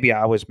 Maybe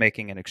I was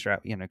making an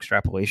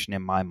extrapolation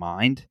in my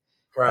mind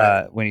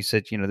Right. when he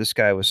said, this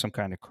guy was some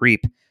kind of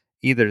creep.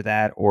 Either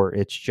that, or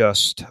it's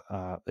just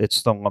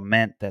it's the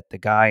lament that the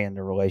guy in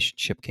the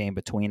relationship came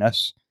between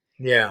us.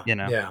 Yeah. You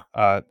know, Yeah.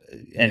 uh,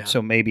 and Yeah.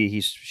 so maybe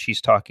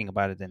she's talking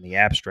about it in the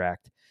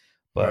abstract,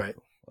 but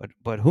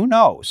Right. who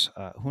knows?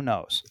 Who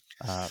knows?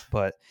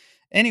 But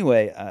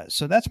anyway,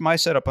 so that's my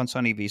setup on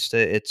Sunny Vista.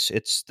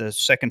 It's the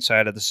second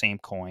side of the same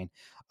coin.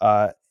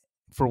 Uh,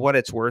 for what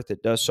it's worth,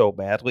 it does so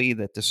badly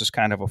that this is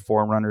kind of a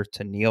forerunner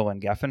to Neil and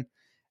Geffen.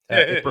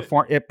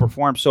 It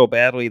performed so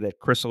badly that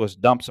Chrysalis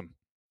dumps him.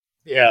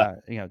 Yeah.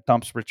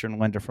 Dumps Richard and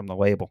Linda from the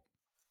label.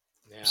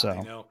 Yeah, I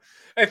So know.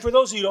 And for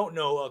those who don't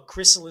know,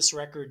 Chrysalis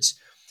Records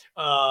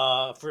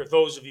For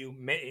those of you,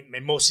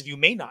 and most of you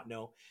may not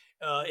know,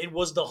 it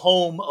was the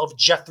home of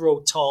Jethro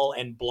Tull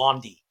and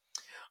Blondie.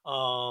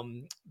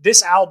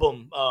 This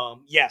album,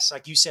 yes,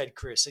 like you said,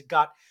 Chris, it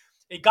got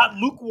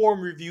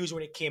lukewarm reviews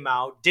when it came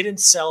out. Didn't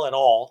sell at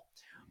all,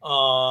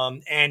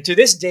 and to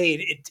this day,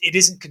 it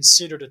isn't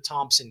considered a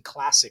Thompson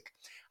classic.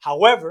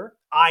 However,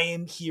 I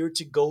am here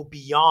to go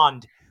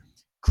beyond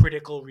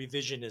critical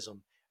revisionism.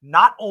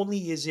 Not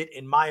only is it,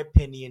 in my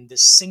opinion, the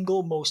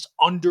single most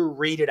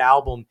underrated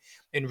album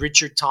in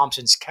Richard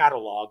Thompson's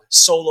catalog,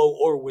 solo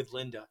or with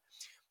Linda,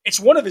 it's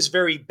one of his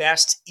very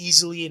best,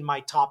 easily in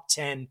my top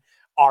 10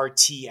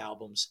 RT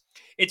albums.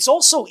 It's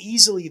also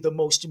easily the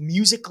most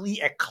musically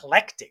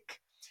eclectic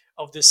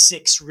of the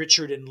six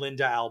Richard and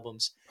Linda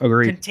albums,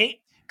 Agreed. contain,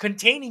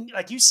 containing,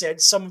 like you said,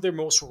 some of their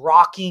most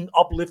rocking,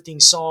 uplifting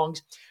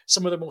songs,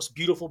 some of their most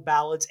beautiful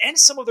ballads, and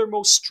some of their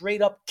most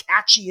straight up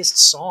catchiest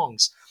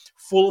songs,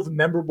 full of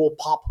memorable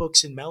pop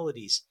hooks and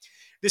melodies.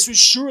 This was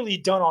surely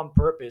done on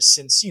purpose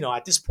since,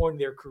 at this point in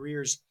their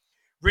careers,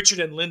 Richard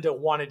and Linda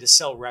wanted to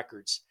sell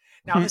records.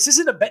 Now, this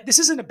isn't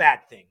a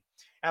bad thing.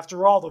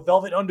 After all, the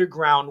Velvet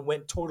Underground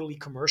went totally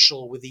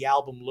commercial with the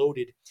album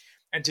Loaded,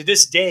 and to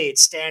this day, it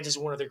stands as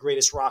one of the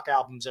greatest rock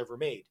albums ever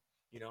made.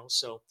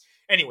 So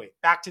anyway,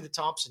 back to the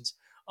Thompsons.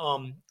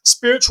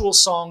 Spiritual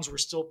songs were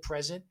still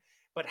present,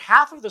 but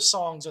half of the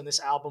songs on this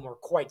album are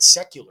quite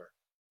secular,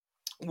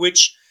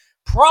 which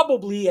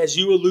probably, as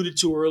you alluded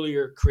to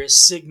earlier, Chris,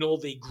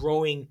 signaled a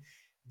growing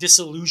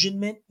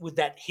disillusionment with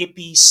that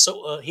hippie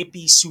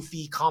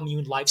Sufi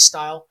commune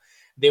lifestyle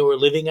they were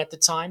living at the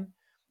time.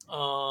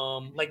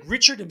 Like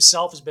Richard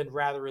himself has been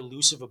rather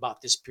elusive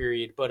about this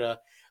period, but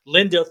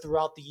Linda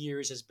throughout the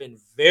years has been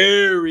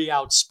very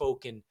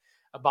outspoken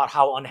about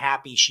how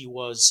unhappy she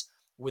was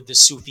with the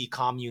Sufi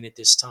commune at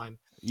this time.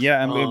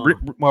 Yeah, I mean,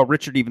 Uh, well,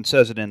 Richard even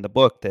says it in the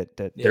book that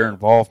their yeah,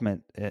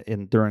 involvement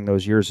in during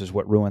those years is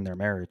what ruined their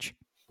marriage.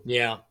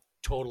 yeah,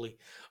 totally.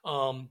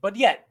 But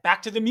yet,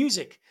 back to the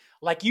music.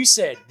 Like you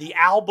said, the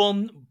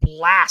album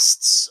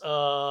blasts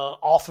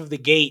off of the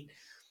gate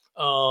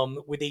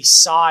with a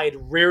side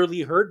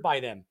rarely heard by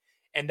them,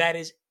 and that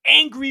is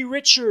Angry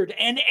Richard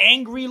and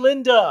Angry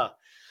Linda.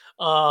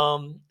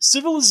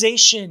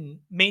 Civilization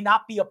may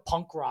not be a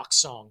punk rock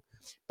song,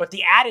 but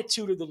the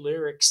attitude of the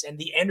lyrics and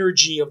the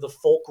energy of the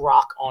folk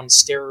rock on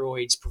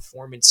steroids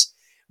performance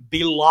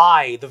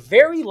belie the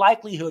very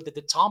likelihood that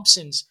the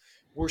Thompsons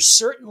were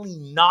certainly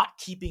not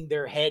keeping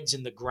their heads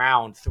in the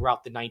ground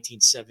throughout the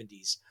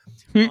 1970s.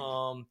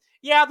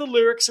 Yeah, the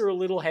lyrics are a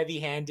little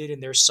heavy-handed in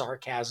their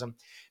sarcasm,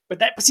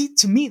 but see,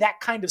 to me, that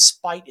kind of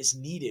spite is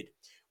needed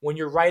when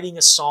you're writing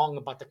a song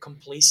about the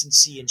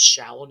complacency and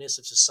shallowness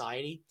of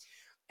society.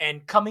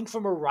 And coming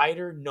from a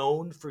writer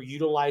known for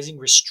utilizing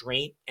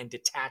restraint and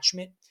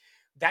detachment,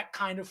 that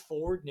kind of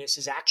forwardness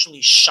is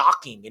actually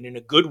shocking and in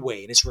a good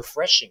way, and it's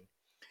refreshing.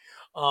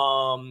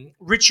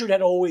 Richard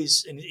had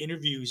always, in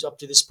interviews up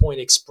to this point,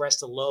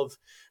 expressed a love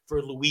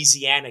for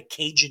Louisiana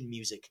Cajun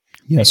music,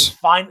 and he Yes.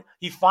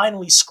 he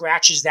finally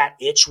scratches that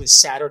itch with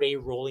Saturday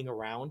Rolling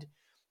Around,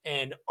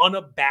 and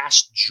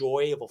unabashed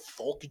joy of a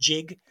folk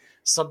jig,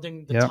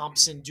 something the Yep.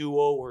 Thompson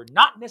duo were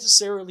not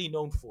necessarily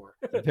known for.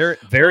 Very,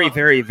 very, uh,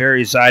 very,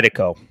 very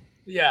Zydeco.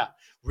 yeah,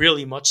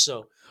 really much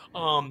so.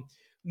 Um,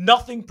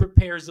 Nothing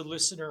prepares the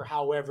listener,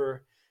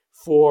 however,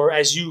 for,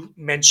 as you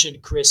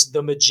mentioned, Chris,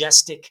 the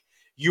majestic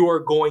 "You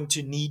Are Going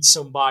to Need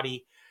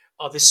Somebody."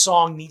 The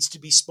song needs to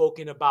be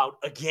spoken about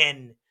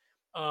again.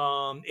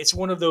 It's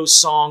one of those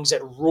songs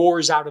that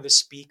roars out of the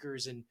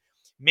speakers and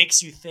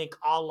makes you think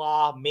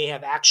Allah may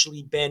have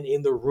actually been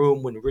in the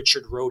room when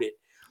Richard wrote it.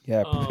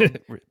 Yeah. Um,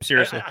 I,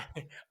 Seriously.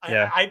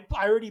 Yeah. I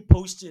already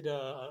posted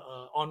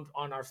on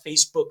our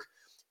Facebook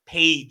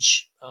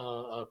page,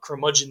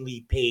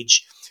 curmudgeonly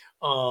page,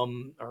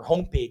 our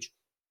homepage,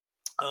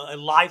 a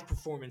live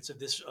performance of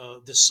this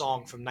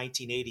song from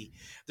 1980.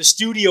 The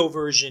studio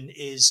version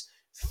is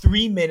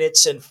 3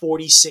 minutes and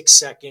 46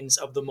 seconds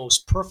of the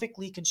most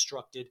perfectly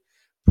constructed,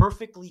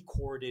 perfectly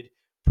chorded,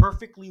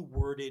 perfectly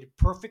worded,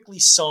 perfectly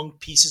sung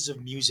pieces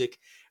of music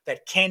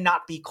that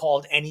cannot be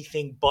called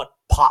anything but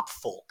pop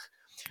folk.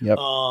 Yep.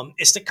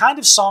 It's the kind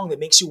of song that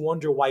makes you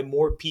wonder why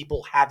more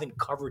people haven't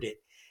covered it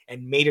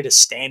and made it a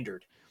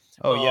standard.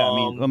 Oh yeah.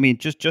 I Um, mean,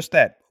 just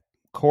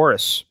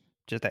chorus,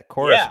 just that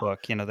chorus yeah, hook.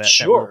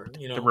 sure,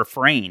 The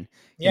refrain.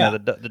 yeah,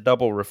 The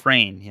double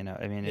refrain.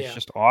 I mean, it's yeah,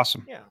 just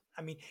awesome. yeah.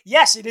 I mean,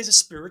 yes, it is a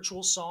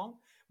spiritual song,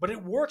 but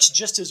it works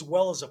just as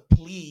well as a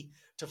plea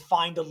to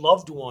find a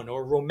loved one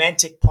or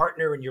romantic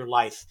partner in your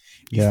life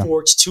Yeah.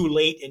 before it's too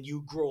late and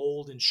you grow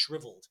old and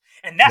shriveled.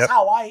 And Yep.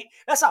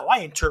 that's how I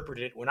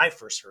interpreted it when I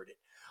first heard it.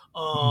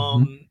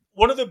 Hmm.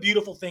 One of the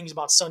beautiful things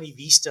about Sunny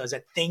Vista is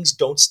that things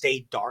don't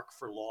stay dark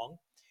for long.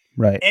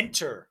 Right.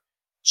 Enter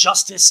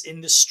Justice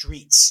in the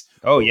Streets,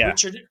 Oh where yeah.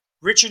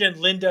 Richard and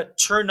Linda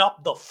turn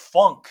up the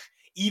funk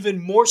even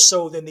more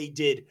so than they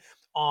did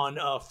on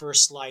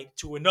First Light,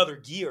 to another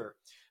gear,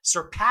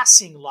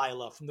 surpassing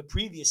Lila from the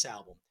previous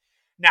album.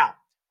 Now,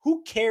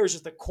 who cares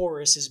if the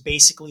chorus is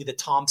basically the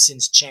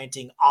Thompsons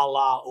chanting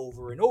Allah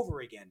over and over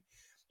again?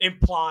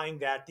 implying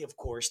that, of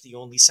course, the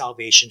only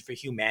salvation for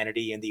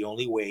humanity and the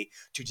only way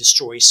to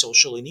destroy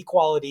social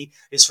inequality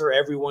is for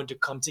everyone to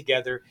come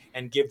together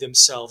and give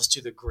themselves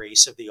to the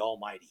grace of the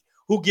Almighty.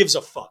 Who gives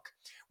a fuck?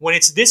 When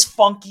it's this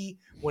funky,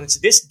 when it's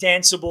this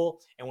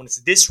danceable, and when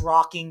it's this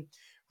rocking,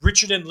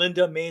 Richard and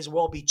Linda may as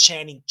well be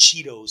chanting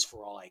Cheetos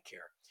for all I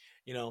care.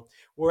 You know,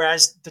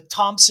 whereas the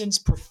Thompsons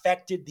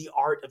perfected the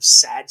art of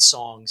sad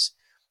songs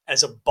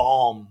as a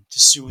balm to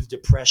soothe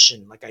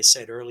depression, like I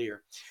said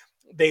earlier.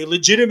 They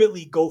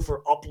legitimately go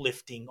for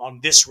uplifting on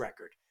this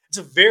record. It's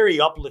a very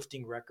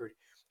uplifting record,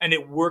 and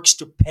it works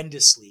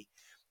stupendously.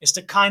 It's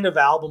the kind of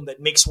album that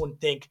makes one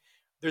think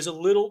there's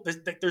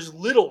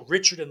little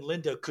Richard and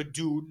Linda could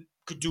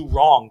do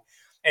wrong,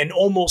 and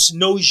almost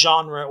no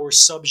genre or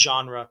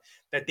subgenre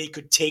that they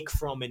could take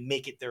from and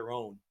make it their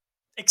own,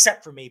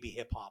 except for maybe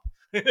hip hop.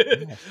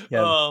 Yeah,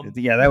 yeah, um,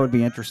 yeah. That would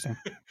be interesting.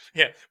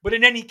 yeah, but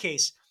in any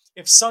case,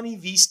 if Sunny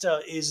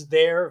Vista is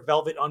there,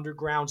 Velvet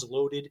Underground's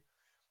loaded,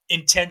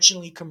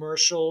 intentionally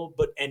commercial,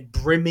 but and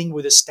brimming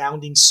with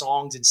astounding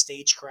songs and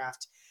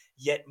stagecraft,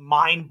 yet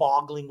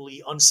mind-bogglingly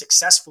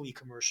unsuccessfully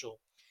commercial,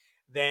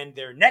 then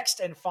their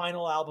next and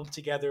final album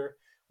together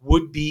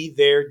would be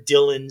their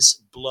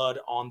Dylan's Blood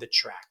on the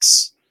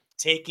Tracks.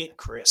 Take it,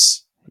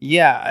 Chris.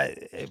 Yeah,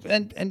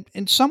 and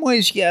in some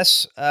ways,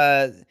 yes.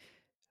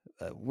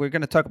 We're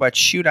going to talk about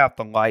Shoot Out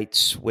the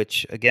Lights,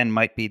 which again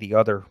might be the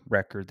other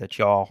record that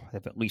y'all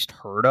have at least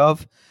heard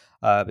of,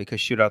 because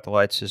Shoot Out the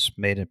Lights has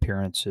made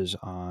appearances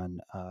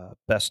on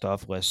best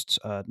of lists.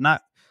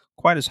 Not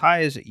quite as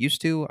high as it used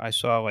to. I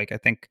saw I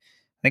think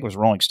it was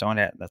Rolling Stone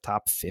at the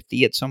top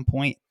 50 at some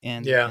point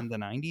Yeah. in the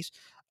 90s.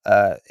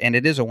 And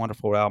it is a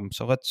wonderful album.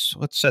 So let's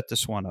set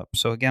this one up.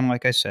 So again,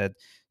 like I said,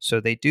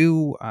 so they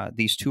do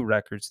these two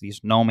records,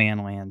 these No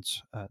Man's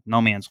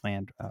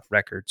Land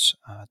records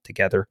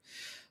together.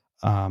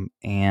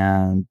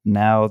 And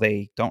now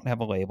they don't have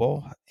a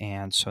label,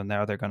 and so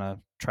now they're going to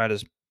try to.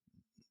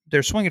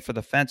 They're swinging for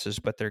the fences,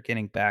 but they're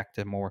getting back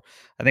to more.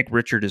 I think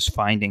Richard is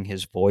finding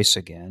his voice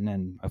again,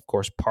 and of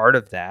course, part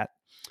of that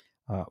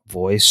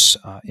voice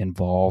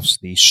involves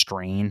the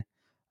strain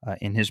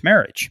in his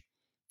marriage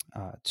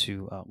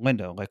to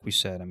Linda. Like we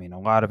said, I mean, a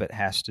lot of it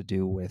has to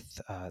do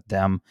with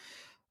them,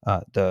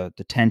 the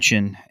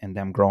tension, and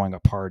them growing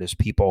apart as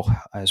people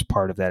as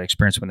part of that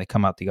experience when they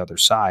come out the other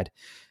side.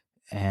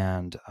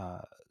 And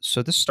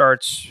so this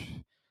starts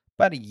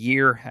about a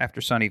year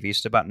after Sunny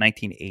Vista, about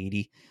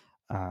 1980.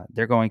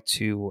 They're going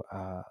to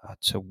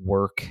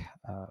work.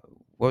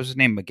 What was his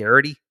name?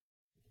 McGarity.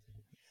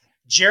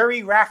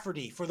 Jerry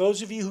Rafferty. For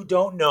those of you who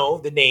don't know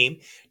the name,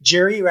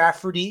 Jerry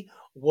Rafferty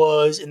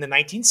was in the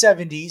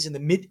 1970s, in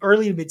the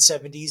early to mid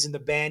 70s, in the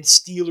band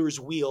Steelers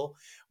Wheel,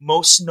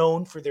 most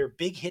known for their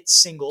big hit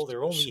single,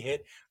 their only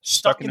hit,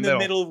 Stuck "Stuck in in the the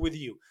middle. Middle with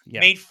You," Yeah.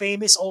 made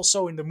famous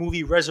also in the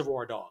movie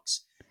Reservoir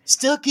Dogs.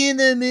 Stuck in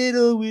the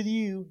middle with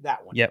you.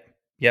 That one. Yep.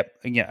 Yep.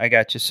 Yeah, I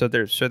got you. So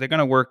they're going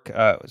to work.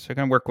 So they're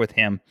going to work with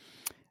him,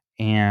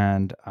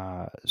 and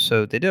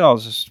so they did all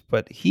this.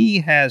 But he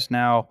has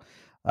now,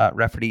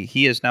 Rafferty.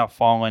 He has now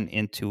fallen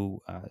into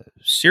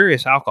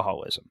serious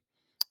alcoholism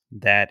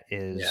that Yeah.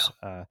 is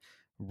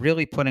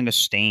really putting a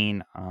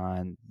stain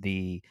on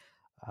the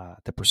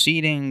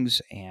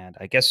proceedings, and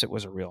I guess it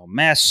was a real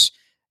mess.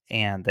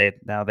 And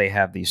they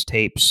have these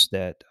tapes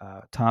that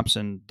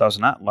Thompson does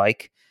not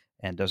like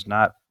and does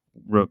not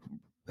re-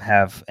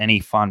 have any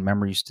fond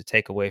memories to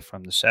take away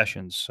from the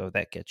sessions, so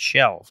that gets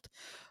shelved.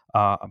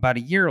 About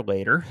a year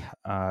later,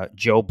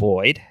 Joe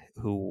Boyd,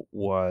 who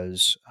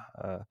was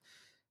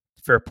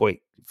Fairport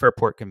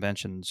Fairport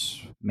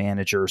Convention's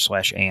manager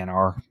slash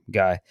A&R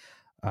guy,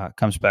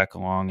 comes back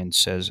along and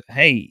says,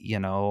 "Hey,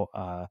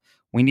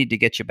 we need to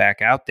get you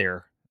back out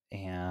there,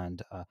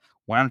 and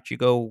why don't you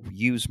go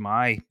use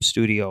my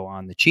studio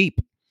on the cheap?"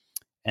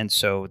 And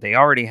so they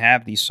already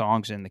have these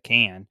songs in the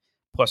can,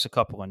 plus a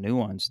couple of new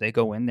ones. They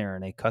go in there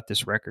and they cut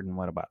this record in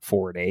about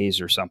 4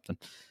 days or something,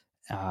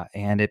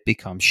 and it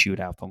becomes Shoot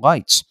Out the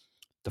Lights.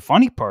 The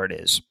funny part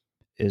is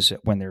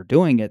that when they're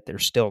doing it, they're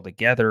still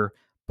together,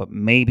 but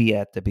maybe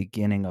at the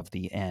beginning of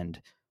the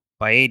end.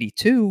 By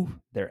 82,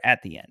 they're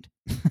at the end.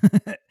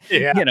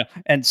 Yeah.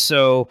 And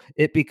so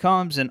it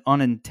becomes an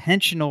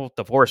unintentional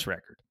divorce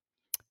record,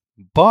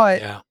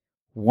 but Yeah.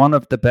 one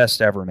of the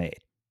best ever made.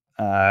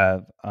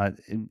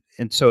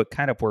 And so it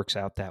kind of works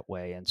out that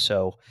way. And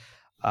so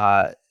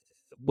uh,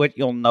 what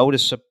you'll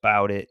notice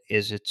about it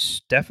is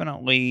it's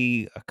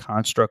definitely a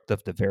construct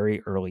of the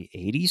very early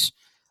 80s.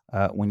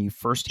 When you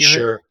first hear it,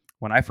 Sure.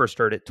 when I first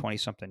heard it 20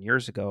 something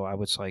years ago, I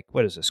was like,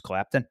 what is this,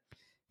 Clapton?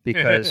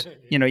 Because,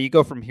 you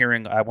go from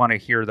hearing, I want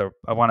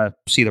to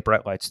see the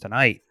bright lights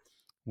tonight,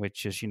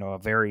 which is, a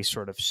very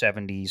sort of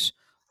 70s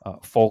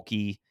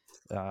folky,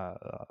 uh,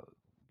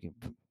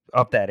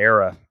 of that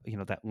era,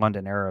 that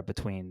London era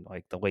between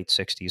like the late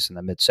 60s and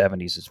the mid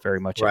 70s is very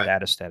much of Right.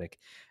 that aesthetic.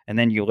 And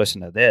then you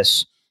listen to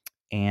this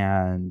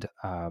and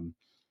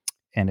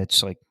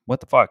it's like, what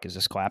the fuck is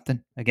this,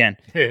 Clapton again?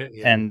 Yeah.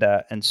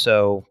 And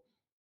so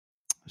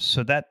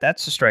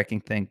that's the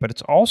striking thing, but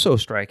it's also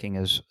striking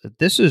is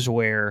this is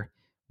where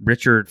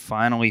Richard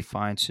finally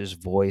finds his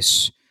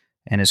voice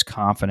and his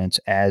confidence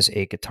as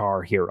a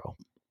guitar hero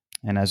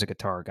and as a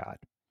guitar god.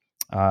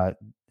 Uh,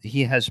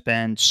 he has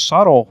been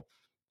subtle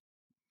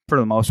for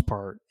the most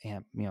part,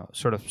 and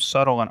sort of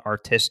subtle and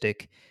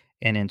artistic,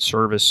 and in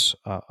service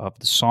of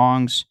the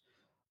songs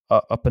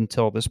up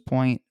until this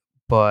point.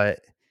 But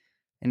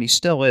and he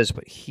still is.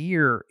 But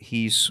here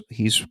he's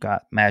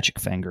got magic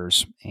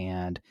fingers,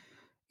 and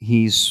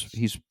he's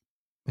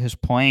his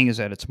playing is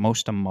at its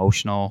most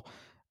emotional,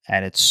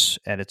 at its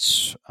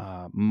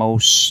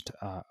most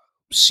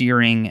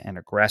searing and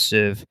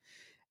aggressive,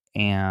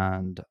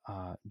 and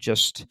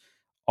just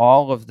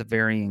all of the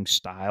varying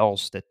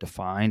styles that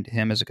defined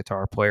him as a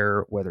guitar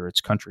player, whether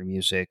it's country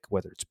music,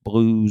 whether it's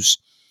blues,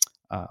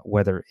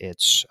 whether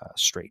it's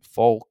straight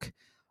folk,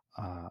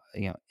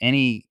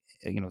 any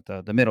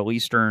the Middle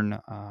Eastern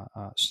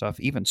stuff,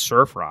 even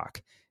surf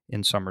rock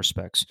in some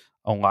respects.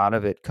 A lot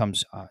of it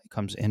comes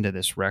into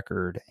this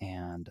record,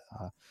 and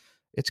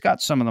it's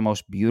got some of the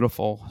most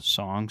beautiful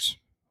songs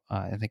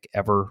I think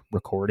ever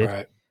recorded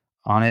Right.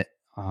 on it.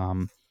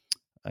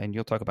 And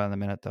you'll talk about in a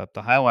minute.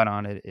 The highlight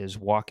on it is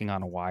 "Walking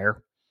on a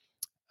Wire,"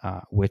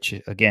 which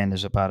again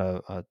is about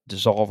a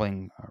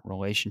dissolving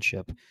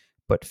relationship,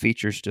 but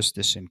features just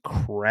this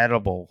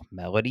incredible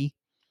melody,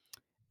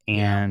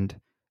 Yeah.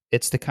 and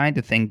it's the kind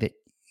of thing that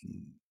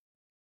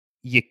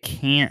you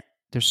can't.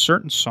 There's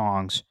certain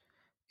songs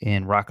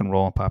in rock and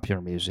roll and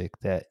popular music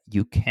that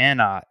you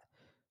cannot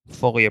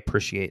fully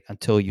appreciate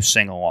until you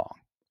sing along.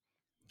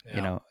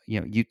 Yeah.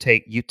 You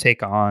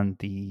take on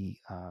the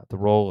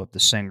role of the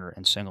singer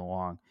and sing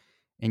along,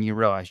 and you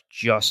realize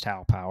just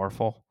how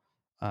powerful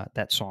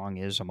that song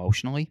is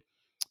emotionally,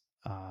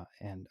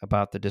 and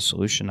about the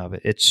dissolution of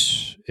it.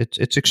 It's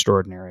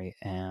extraordinary,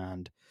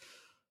 and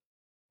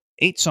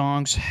 8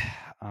 songs.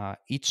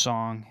 Each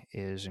song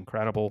is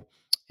incredible,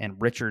 and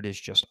Richard is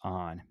just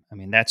on. I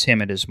mean, that's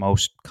him at his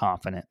most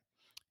confident,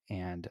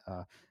 and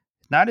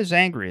not his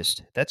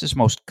angriest. That's his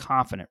most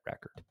confident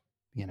record.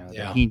 That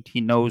Yeah. he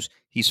knows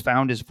he's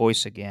found his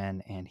voice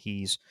again, and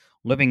he's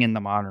living in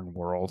the modern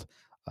world.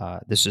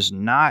 This is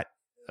not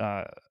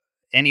uh,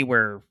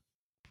 anywhere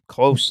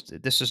close.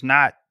 This is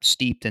not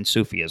steeped in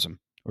Sufism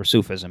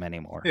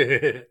anymore.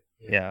 Yeah.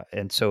 Yeah,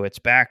 and so it's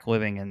back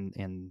living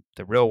in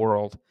the real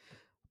world,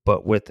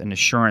 but with an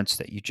assurance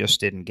that you just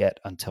didn't get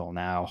until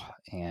now,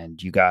 and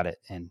you got it.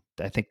 And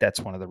I think that's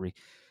one of the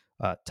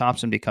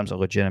Thompson becomes a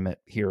legitimate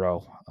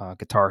hero,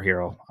 guitar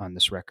hero on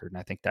this record, and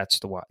I think that's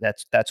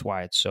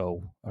why it's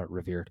so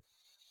revered.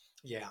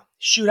 Yeah.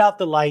 Shoot Out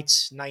the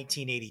Lights,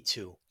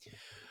 1982.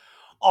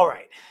 All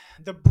right.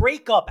 The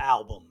breakup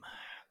album,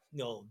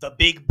 the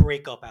big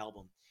breakup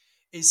album,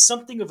 is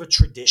something of a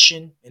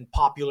tradition in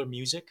popular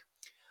music.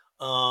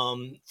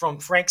 From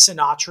Frank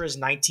Sinatra's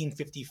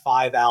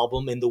 1955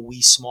 album In the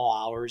Wee Small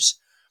Hours,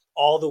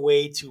 all the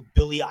way to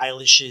Billie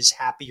Eilish's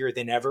Happier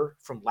Than Ever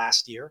from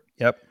last year.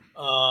 Yep.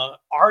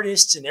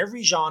 Artists in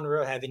every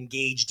genre have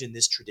engaged in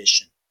this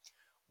tradition.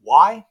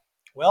 Why?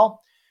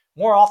 Well,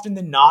 more often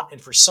than not, and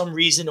for some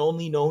reason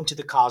only known to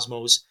the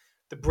cosmos,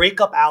 the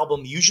breakup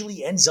album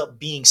usually ends up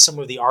being some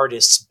of the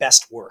artist's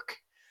best work.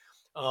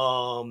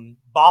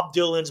 Bob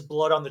Dylan's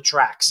Blood on the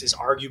Tracks is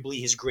arguably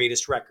his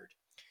greatest record.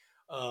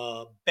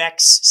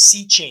 Beck's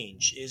Sea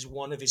Change is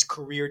one of his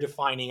career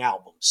defining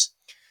albums.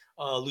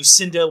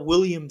 Lucinda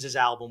Williams'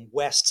 album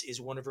West is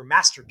one of her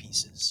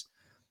masterpieces.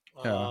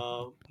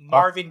 Yeah.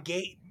 Marvin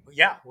Gaye.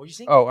 Yeah, what are you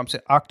saying? Oh, I'm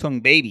saying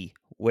Octung Baby,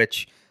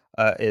 which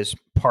is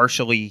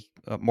partially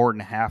more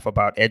than half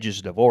about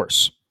Edge's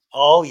divorce.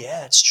 Oh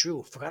yeah, it's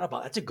true. Forgot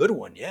about that's a good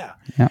one. Yeah,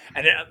 Yeah.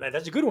 and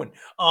that's a good one.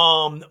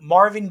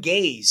 Marvin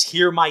Gaye's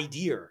 "Hear My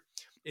Dear"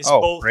 is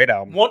Oh, both great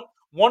album.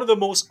 one of the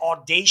most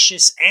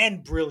audacious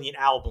and brilliant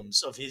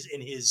albums of his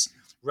in his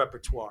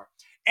repertoire.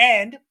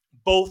 And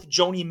both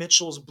Joni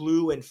Mitchell's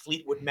 "Blue" and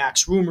Fleetwood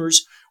Mac's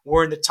 "Rumors"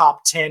 were in the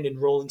top 10 in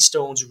Rolling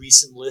Stone's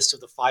recent list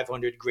of the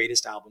 500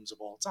 greatest albums of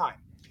all time.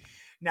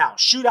 Now,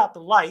 Shoot Out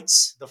the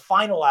Lights, the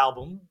final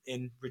album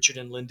in Richard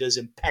and Linda's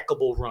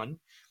impeccable run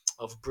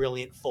of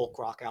brilliant folk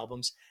rock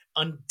albums,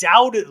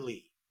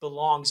 undoubtedly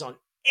belongs on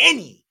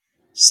any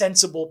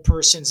sensible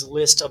person's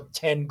list of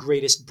 10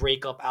 greatest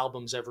breakup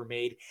albums ever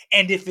made.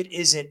 And if it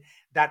isn't,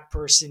 that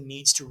person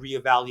needs to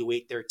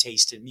reevaluate their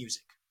taste in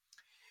music.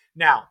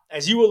 Now,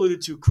 as you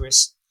alluded to,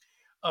 Chris,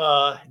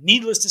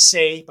 needless to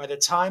say, by the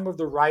time of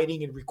the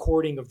writing and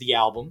recording of the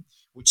album,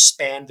 which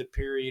spanned the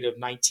period of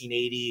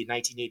 1980 and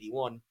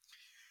 1981,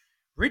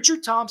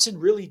 Richard Thompson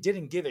really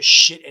didn't give a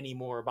shit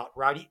anymore about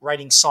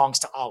writing songs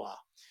to Allah.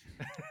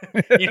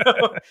 you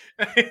know,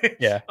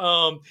 Yeah.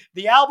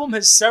 The album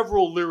has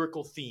several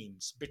lyrical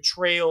themes: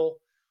 betrayal,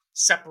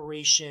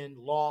 separation,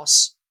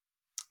 loss.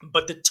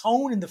 But the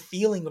tone and the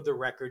feeling of the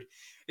record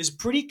is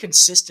pretty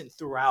consistent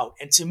throughout.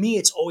 And to me,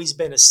 it's always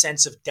been a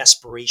sense of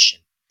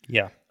desperation.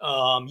 Yeah.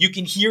 You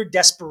can hear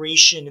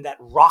desperation in that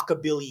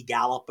rockabilly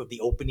gallop of the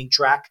opening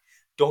track,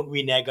 Don't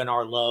Renege on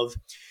Our Love.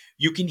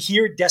 You can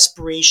hear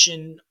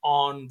desperation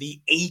on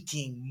the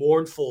aching,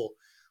 mournful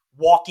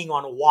Walking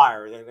on a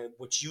Wire,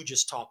 which you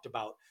just talked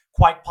about.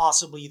 Quite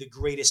possibly the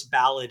greatest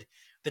ballad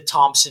the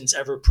Thompsons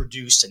ever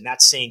produced, and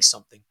that's saying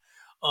something.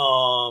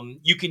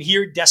 You can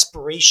hear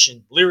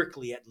desperation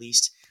lyrically, at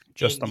least,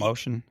 Just in the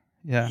Emotion.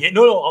 Yeah. yeah,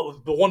 no,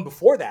 the one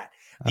before that,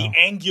 the Oh.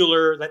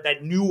 angular,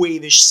 that new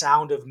wave-ish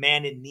sound of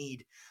 "Man in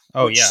Need,"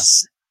 Oh which yeah.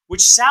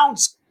 which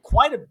sounds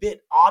quite a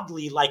bit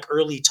oddly like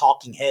early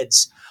Talking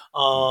Heads.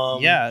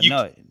 Yeah, You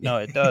no, no,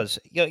 it does.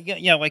 Yeah, yeah,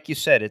 yeah. Like you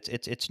said,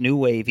 it's new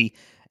wavy,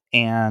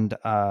 and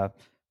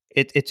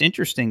it's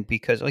interesting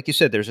because, like you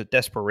said, there's a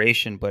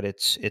desperation, but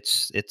it's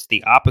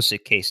the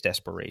opposite case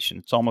desperation.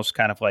 It's almost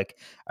kind of like,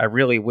 I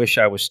really wish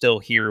I was still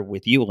here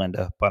with you,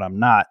 Linda, but I'm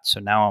not. So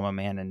now I'm a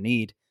man in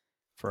need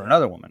for yeah.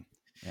 another woman.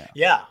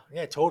 Yeah,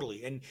 Yeah,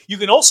 totally. And you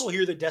can also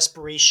hear the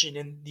desperation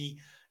in the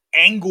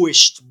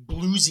anguished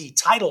bluesy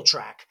title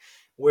track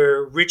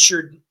where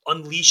Richard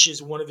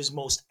unleashes one of his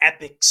most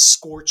epic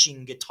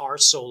scorching guitar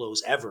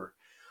solos ever.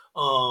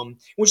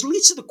 Which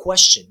leads to the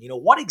question,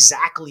 what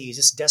exactly is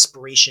this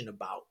desperation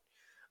about?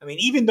 I mean,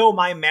 even though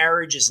my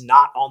marriage is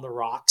not on the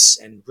rocks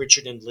and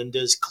Richard and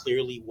Linda's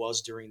clearly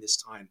was during this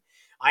time,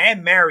 I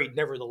am married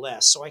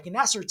nevertheless, so I can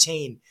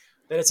ascertain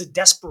that it's a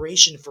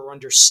desperation for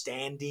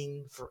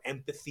understanding, for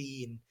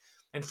empathy,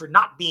 and for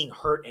not being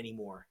hurt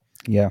anymore.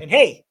 yeah, And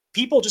hey,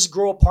 people just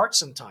grow apart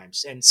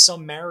sometimes, and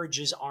some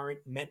marriages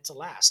aren't meant to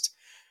last.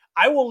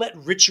 I will let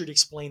Richard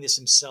explain this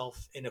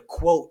himself in a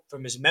quote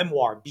from his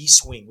memoir, B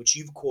Swing, which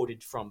you've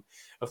quoted from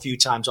a few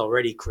times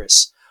already,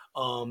 Chris.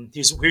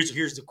 Here's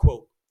the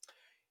quote.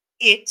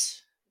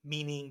 It,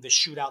 meaning the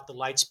shoot out the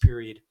lights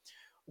period,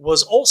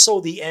 was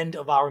also the end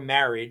of our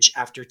marriage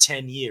after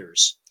 10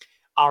 years.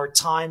 Our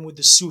time with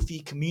the Sufi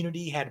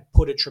community had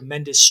put a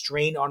tremendous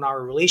strain on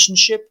our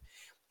relationship,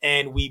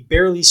 and we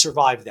barely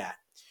survived that.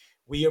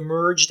 We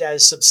emerged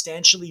as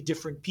substantially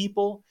different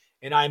people,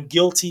 and I'm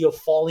guilty of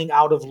falling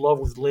out of love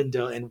with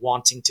Linda and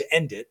wanting to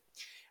end it.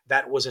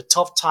 That was a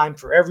tough time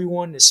for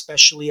everyone,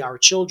 especially our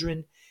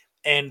children,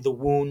 and the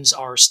wounds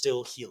are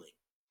still healing.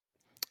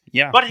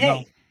 yeah. But No,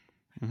 hey,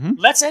 hmm,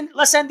 let's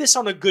end this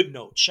on a good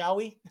note, shall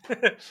we?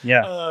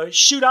 yeah,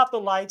 Shoot Out the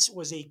Lights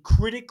was a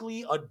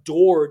critically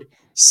adored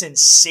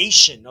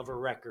sensation of a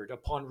record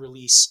upon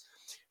release,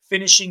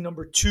 finishing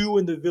number two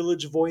in the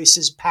Village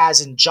Voice's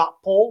Paz and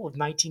Jot poll of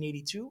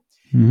 1982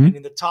 hmm, and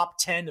in the top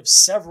 10 of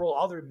several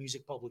other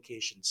music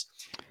publications.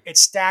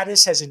 Its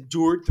status has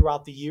endured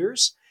throughout the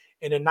years.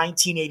 In a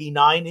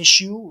 1989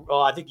 issue,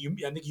 I think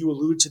you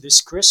alluded to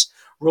this, Chris.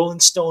 Rolling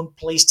Stone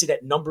placed it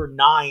at number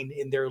 9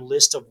 in their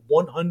list of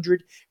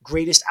 100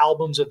 greatest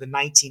albums of the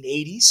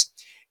 1980s.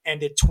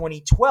 And in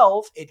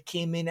 2012, it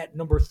came in at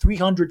number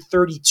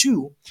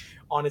 332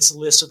 on its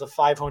list of the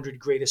 500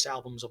 greatest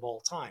albums of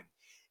all time.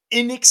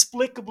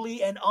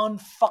 Inexplicably and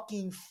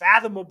unfucking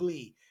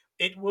fathomably,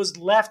 it was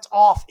left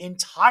off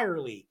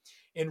entirely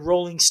in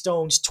Rolling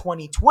Stone's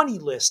 2020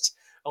 list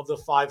of the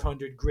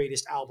 500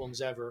 greatest albums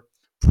ever,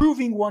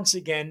 proving once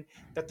again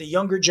that the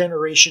younger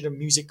generation of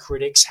music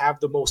critics have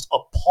the most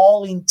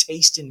appalling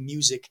taste in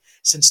music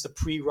since the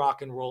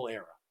pre-rock and roll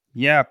era.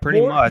 yeah. Pretty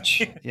More,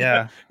 much.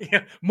 Yeah,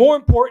 more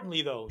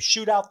importantly, though,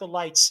 Shoot Out the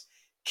Lights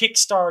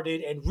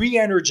kickstarted and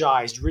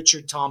re-energized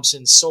Richard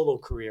Thompson's solo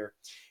career.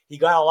 He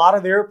got a lot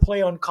of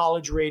airplay on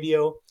college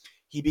radio.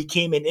 He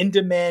became an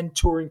in-demand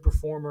touring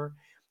performer,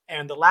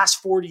 and the last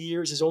 40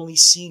 years has only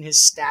seen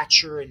his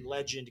stature and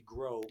legend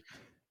grow,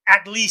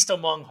 at least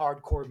among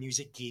hardcore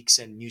music geeks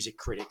and music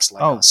critics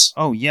like Oh, us.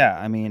 oh yeah.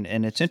 I mean,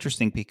 and it's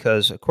interesting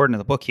because according to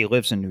the book, he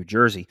lives in New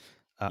Jersey,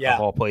 of Yeah,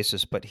 all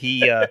places. But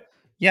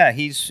yeah,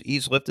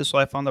 he's lived his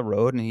life on the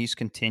road, and he's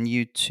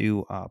continued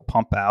to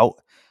pump out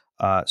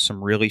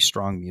some really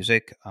strong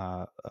music.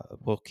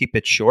 We'll keep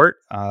it short.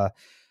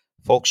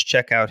 Folks,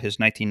 check out his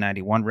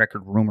 1991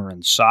 record, Rumor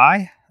and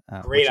Sigh,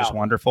 great which is album.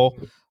 wonderful.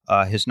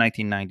 His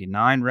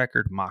 1999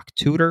 record, Mock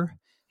Tutor,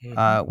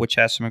 Mm-hmm. which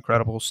has some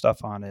incredible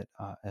stuff on it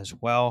as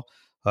well.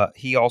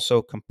 He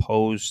also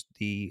composed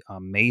the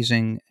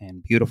amazing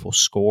and beautiful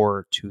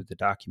score to the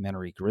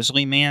documentary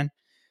Grizzly Man,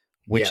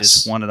 which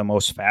is Yes. one of the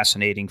most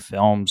fascinating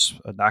films,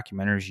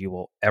 documentaries you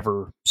will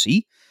ever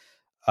see.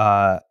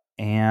 Uh,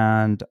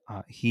 and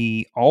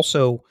he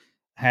also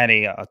had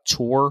a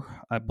tour.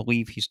 I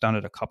believe he's done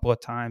it a couple of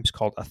times,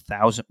 called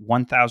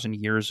 1,000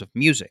 Years of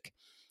Music.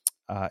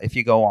 If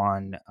you go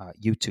on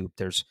YouTube,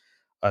 there's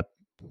a,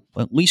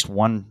 at least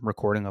one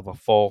recording of a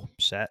full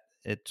set.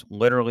 It's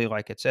literally,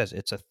 like it says,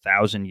 it's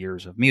 1,000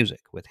 years of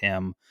music with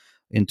him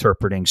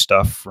interpreting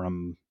stuff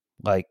from,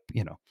 like,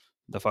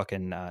 the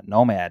fucking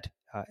Nomad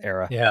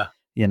era, Yeah.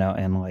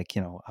 and, like,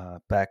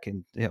 back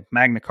in,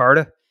 Magna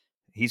Carta.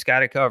 He's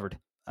got it covered.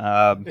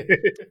 Um,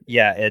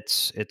 yeah,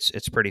 it's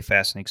pretty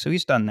fascinating. So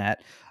he's done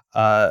that.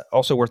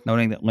 Also worth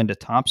noting that Linda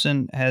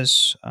Thompson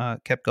has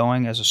kept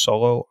going as a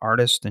solo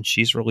artist, and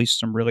she's released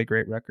some really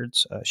great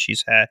records. She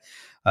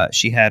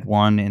had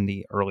one in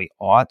the early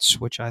aughts,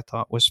 which I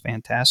thought was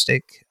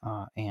fantastic,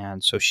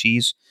 and so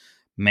she's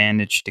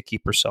managed to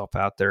keep herself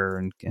out there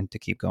and to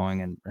keep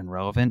going and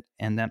relevant.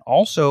 And then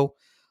also,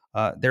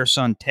 their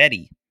son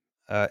Teddy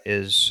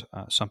is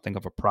something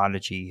of a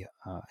prodigy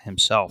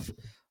himself.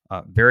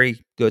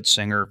 Very good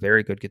singer,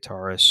 very good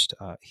guitarist.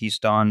 He's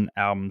done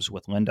albums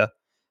with Linda.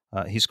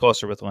 He's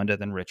closer with Linda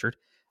than Richard.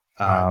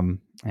 Right.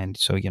 And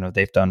so,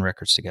 they've done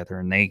records together,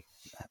 and they,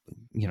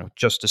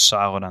 just as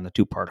solid on the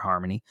two-part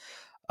harmony.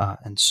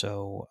 And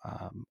so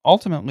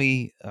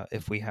ultimately,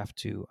 if we have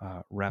to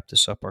wrap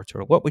this up,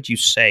 Arturo, what would you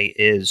say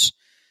is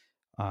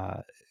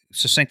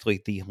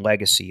succinctly the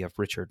legacy of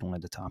Richard and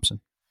Linda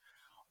Thompson?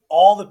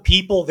 All the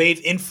people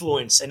they've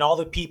influenced and all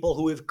the people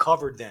who have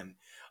covered them.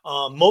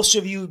 Most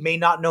of you may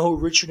not know who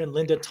Richard and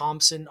Linda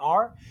Thompson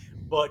are,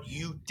 but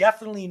you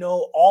definitely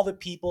know all the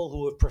people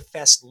who have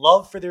professed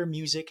love for their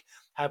music,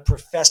 have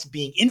professed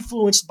being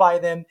influenced by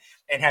them,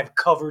 and have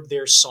covered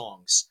their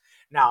songs.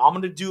 Now, I'm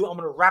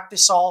gonna wrap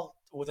this all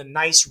with a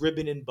nice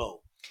ribbon and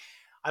bow.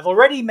 I've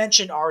already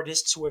mentioned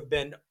artists who have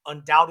been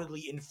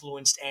undoubtedly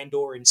influenced and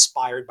or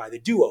inspired by the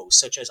duo,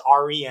 such as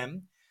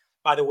REM.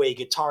 By the way,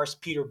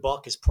 guitarist Peter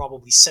Buck has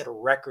probably set a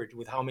record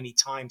with how many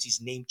times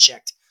he's name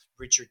checked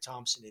Richard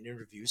Thompson in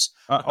interviews.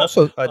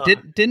 Also,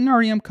 didn't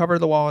REM cover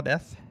The Wall of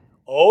Death?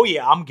 Oh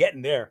yeah, I'm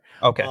getting there.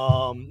 Okay.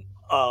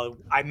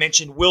 I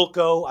mentioned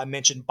Wilco. I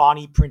mentioned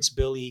Bonnie Prince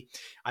Billy.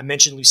 I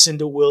mentioned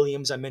Lucinda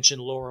Williams. I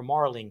mentioned Laura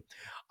Marling.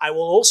 I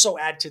will also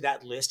add to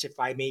that list, if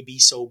I may be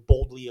so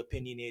boldly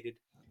opinionated,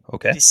 the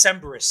Okay.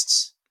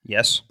 Decemberists,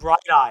 Yes.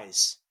 Bright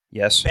Eyes,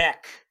 Yes.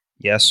 Beck,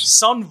 Yes.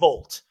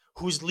 Sunvolt,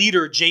 whose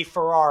leader, Jay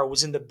Farrar,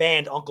 was in the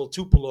band Uncle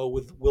Tupelo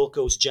with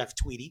Wilco's Jeff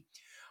Tweedy.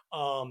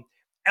 Um,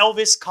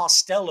 Elvis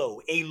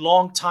Costello, a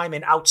longtime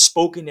and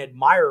outspoken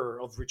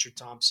admirer of Richard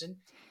Thompson.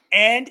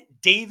 And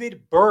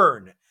David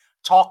Byrne,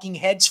 Talking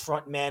Heads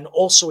frontman,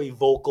 also a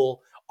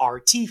vocal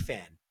RT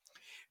fan.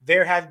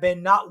 There have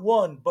been not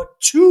one, but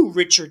two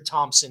Richard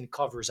Thompson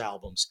covers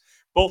albums,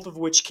 both of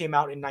which came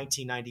out in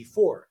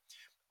 1994.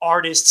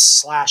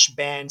 Artists slash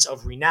bands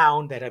of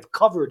renown that have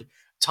covered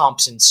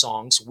Thompson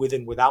songs with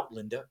and without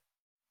Linda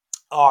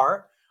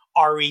are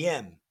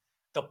REM,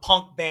 the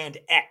punk band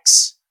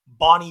X,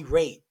 Bonnie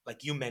Raitt,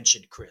 like you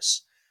mentioned,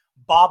 Chris,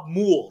 Bob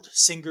Mould,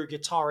 singer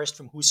guitarist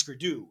from Husker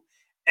Du,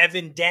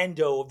 Evan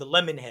Dando of the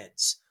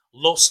Lemonheads,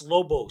 Los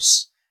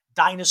Lobos,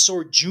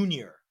 Dinosaur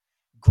Jr.,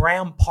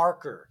 Graham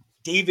Parker,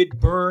 David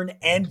Byrne,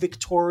 and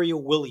Victoria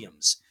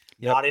Williams.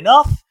 Yep. Not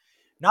enough?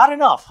 Not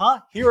enough,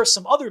 huh? Here are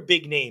some other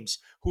big names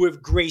who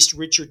have graced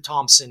Richard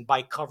Thompson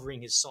by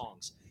covering his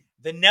songs.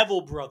 The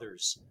Neville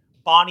Brothers,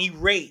 Bonnie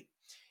Raitt,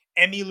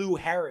 Emmylou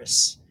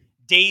Harris,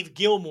 Dave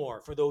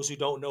Gilmour, for those who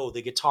don't know,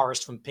 the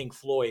guitarist from Pink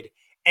Floyd,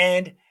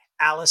 and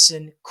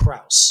Alison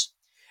Krauss.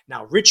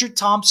 Now, Richard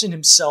Thompson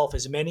himself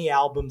has many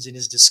albums in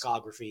his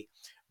discography,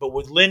 but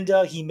with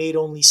Linda, he made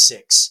only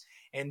 6,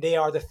 and they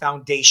are the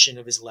foundation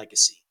of his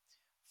legacy.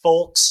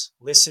 Folks,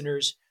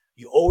 listeners,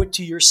 you owe it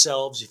to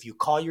yourselves, if you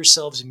call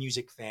yourselves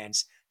music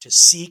fans, to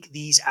seek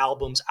these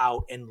albums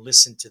out and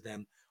listen to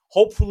them,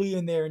 hopefully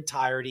in their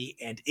entirety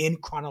and in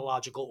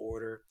chronological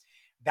order.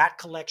 That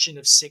collection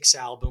of 6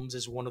 albums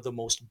is one of the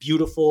most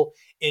beautiful,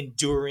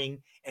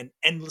 enduring, and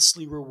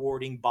endlessly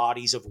rewarding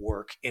bodies of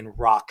work in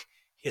rock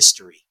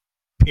history.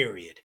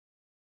 Period.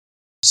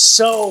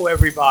 So,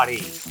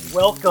 everybody,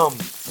 welcome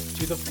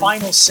to the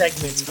final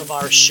segment of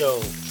our show.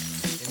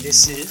 And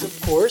this is,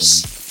 of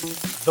course,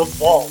 The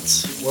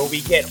Vault, where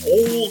we get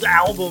old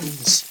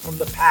albums from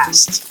the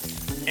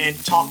past and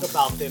talk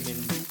about them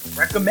and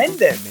recommend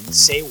them and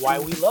say why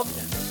we love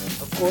them.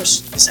 Of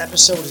course, this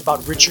episode is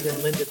about Richard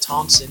and Linda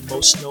Thompson,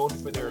 most known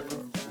for their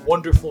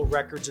wonderful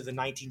records of the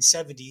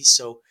 1970s.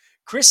 So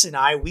Chris and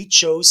I, we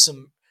chose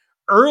some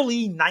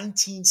early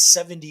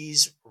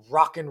 1970s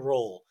rock and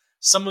roll.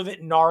 Some of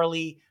it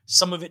gnarly,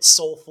 some of it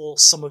soulful,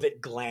 some of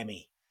it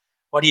glammy.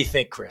 What do you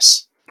think,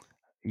 Chris?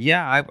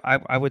 Yeah,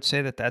 I would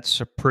say that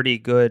that's a pretty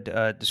good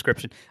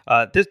description.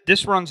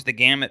 This runs the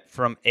gamut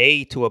from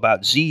A to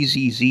about Z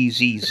Z Z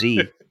Z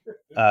Z.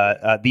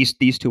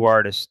 These two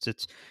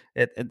artists,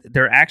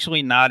 they're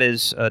actually not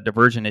as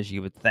divergent as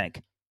you would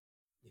think.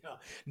 Yeah.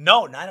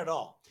 No, not at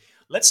all.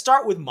 Let's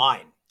start with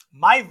mine.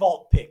 My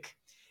vault pick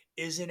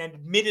is an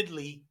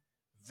admittedly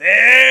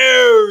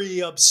very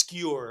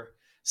obscure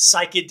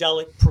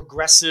psychedelic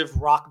progressive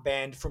rock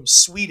band from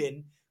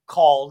Sweden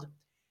called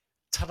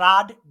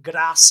Trad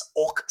Gras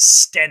och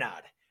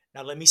Stenad.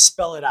 Now let me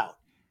spell it out.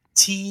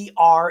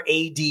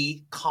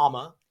 TRAD,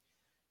 comma,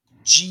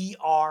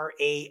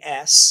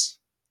 GRAS,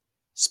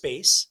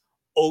 space,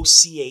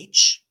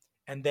 OCH,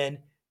 and then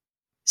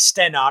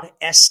Stenad,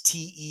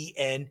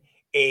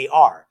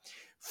 STENAR.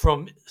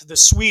 From the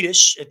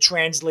Swedish, it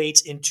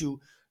translates into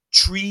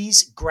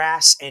trees,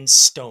 grass, and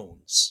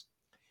stones.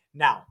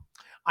 Now,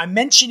 I'm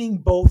mentioning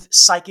both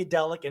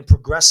psychedelic and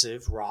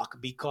progressive rock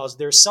because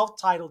their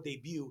self-titled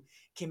debut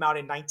came out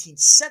in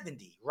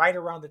 1970, right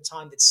around the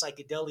time that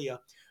psychedelia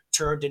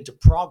turned into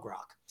prog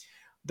rock.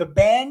 The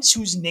bands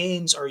whose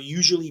names are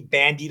usually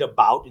bandied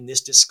about in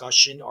this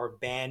discussion are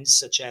bands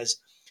such as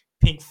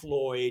Pink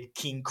Floyd,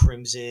 King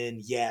Crimson,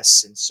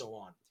 Yes, and so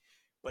on.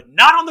 But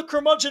not on the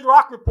Curmudgeon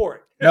Rock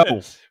Report.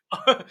 No.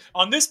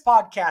 On this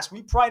podcast,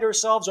 we pride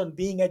ourselves on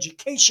being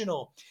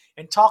educational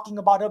and talking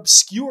about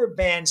obscure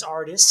bands,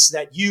 artists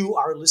that you,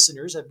 our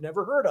listeners, have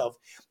never heard of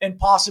and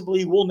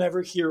possibly will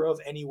never hear of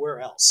anywhere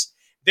else.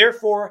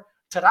 Therefore,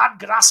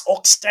 Tradgras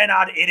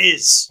Oxtenad it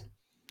is.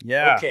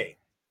 Yeah. Okay.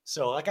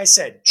 So, like I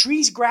said,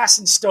 trees, grass,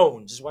 and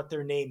stones is what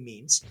their name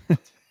means.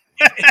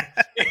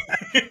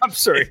 I'm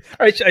sorry.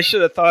 I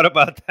should have thought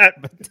about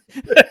that, but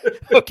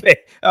okay.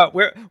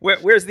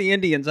 Where's the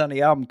Indians on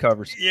the album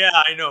covers? Yeah,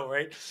 I know,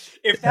 right?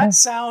 If that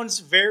sounds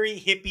very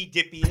hippy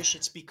dippy ish,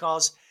 it's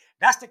because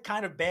that's the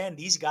kind of band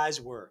these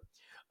guys were.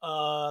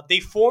 They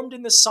formed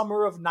in the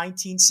summer of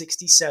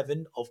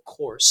 1967, of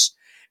course,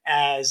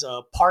 as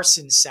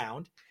Parsons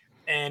Sound.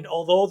 And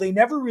although they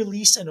never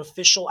released an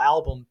official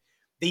album,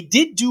 they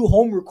did do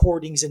home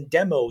recordings and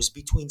demos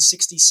between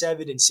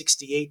 67 and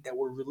 68 that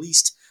were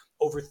released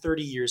over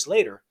 30 years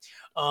later.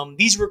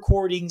 These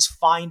recordings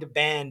find a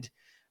band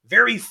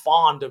very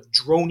fond of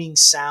droning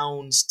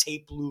sounds,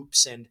 tape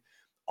loops, and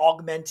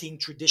augmenting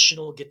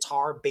traditional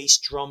guitar, bass,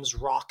 drums,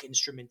 rock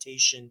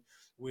instrumentation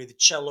with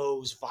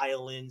cellos,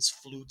 violins,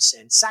 flutes,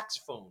 and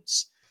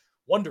saxophones.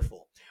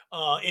 Wonderful.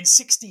 In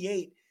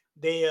 68,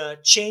 they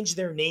changed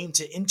their name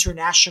to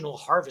International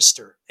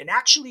Harvester and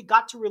actually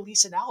got to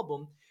release an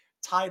album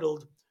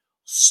titled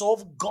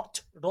Sov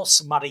Gott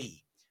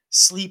Rosmarie,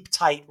 Sleep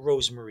Tight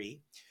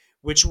Rosemary,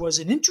 which was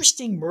an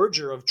interesting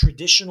merger of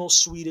traditional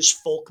Swedish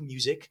folk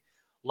music,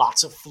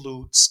 lots of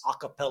flutes, a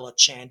cappella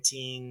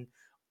chanting,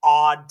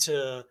 odd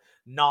to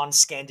non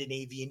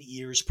Scandinavian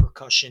ears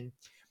percussion,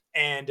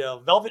 and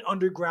Velvet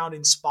Underground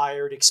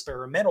inspired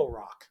experimental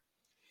rock.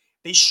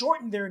 They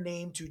shortened their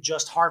name to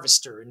just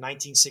Harvester in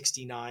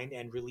 1969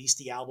 and released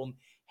the album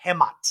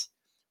Hemat,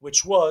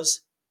 which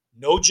was,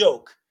 no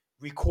joke,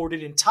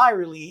 recorded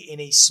entirely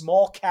in a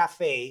small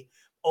cafe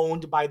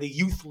owned by the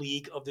Youth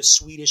League of the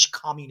Swedish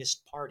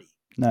Communist Party.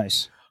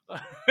 Nice.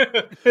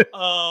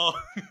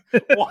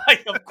 Why,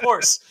 of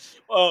course,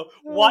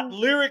 what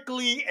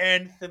lyrically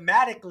and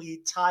thematically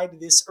tied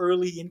this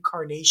early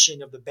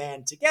incarnation of the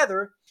band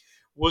together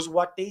was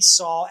what they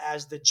saw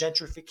as the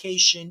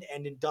gentrification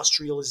and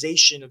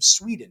industrialization of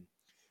Sweden,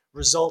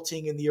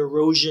 resulting in the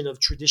erosion of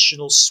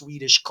traditional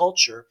Swedish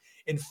culture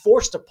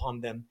enforced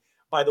upon them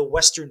by the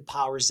Western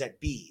powers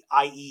that be,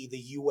 i.e., the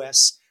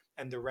US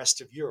and the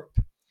rest of Europe.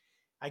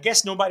 I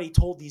guess nobody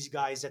told these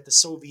guys that the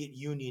Soviet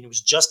Union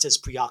was just as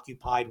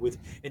preoccupied with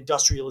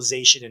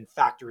industrialization and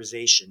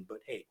factorization, but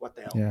hey, what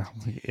the hell? Yeah,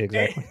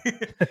 exactly.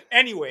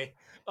 Anyway,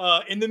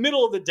 in the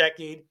middle of the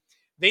decade,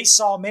 they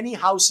saw many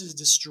houses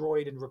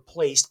destroyed and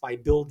replaced by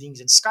buildings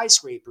and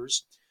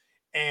skyscrapers,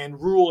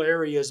 and rural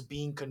areas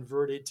being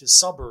converted to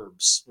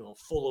suburbs,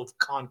 full of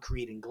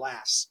concrete and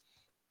glass.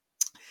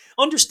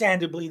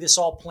 Understandably, this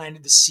all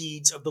planted the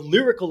seeds of the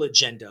lyrical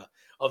agenda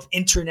of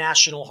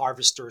International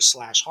Harvester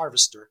slash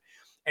Harvester,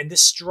 and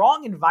this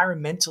strong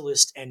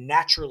environmentalist and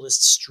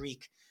naturalist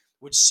streak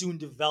would soon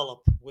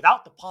develop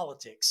without the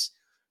politics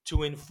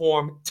to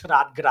inform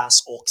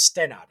Tradgras och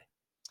Stenad.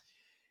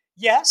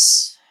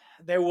 Yes,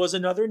 there was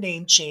another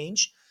name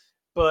change,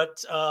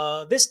 but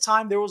this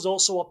time there was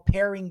also a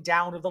paring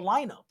down of the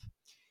lineup.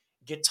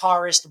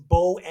 Guitarist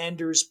Bo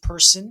Anders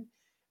Persson,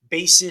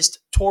 bassist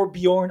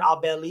Torbjorn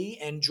Abeli,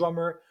 and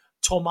drummer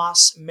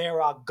Thomas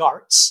Mera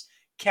Gartz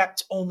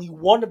kept only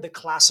one of the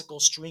classical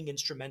string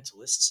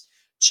instrumentalists,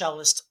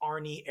 cellist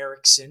Arnie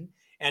Eriksson,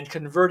 and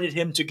converted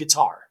him to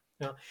guitar.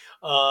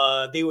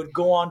 They would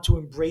go on to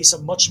embrace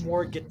a much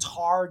more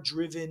guitar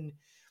driven,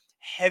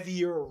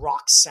 heavier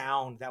rock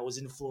sound that was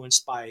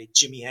influenced by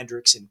Jimi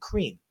Hendrix and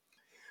Cream.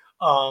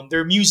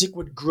 Their music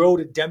would grow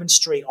to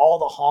demonstrate all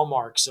the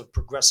hallmarks of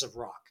progressive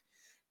rock: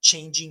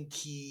 changing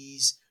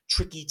keys,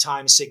 tricky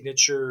time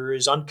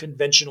signatures,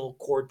 unconventional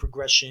chord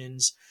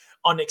progressions,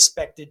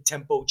 unexpected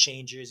tempo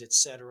changes,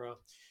 etc.,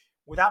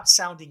 without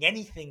sounding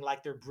anything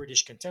like their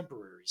British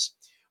contemporaries.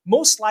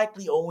 Most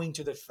likely owing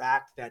to the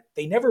fact that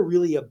they never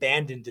really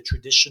abandoned the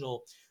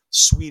traditional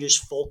Swedish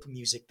folk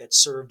music that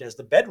served as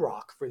the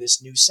bedrock for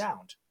this new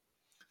sound.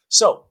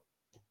 So,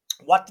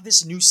 what did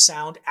this new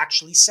sound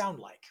actually sound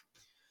like?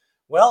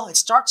 Well, it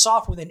starts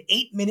off with an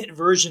 8-minute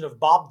version of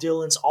Bob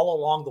Dylan's All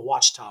Along the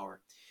Watchtower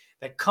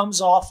that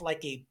comes off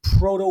like a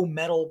proto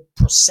metal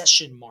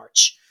procession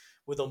march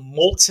with a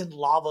molten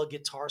lava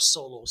guitar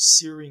solo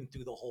searing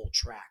through the whole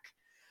track.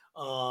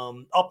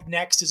 Up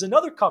next is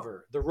another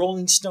cover, the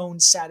Rolling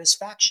Stones'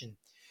 Satisfaction,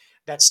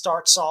 that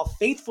starts off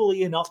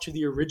faithfully enough to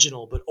the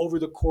original, but over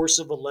the course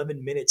of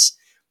 11 minutes,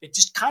 it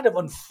just kind of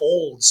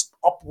unfolds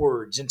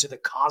upwards into the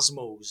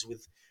cosmos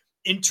with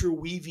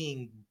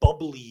interweaving,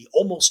 bubbly,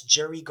 almost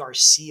Jerry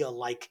Garcia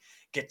like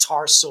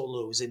guitar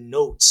solos and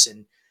notes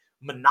and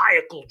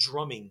maniacal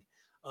drumming.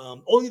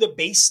 Only the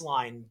bass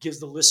line gives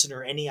the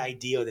listener any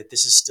idea that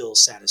this is still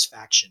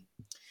Satisfaction.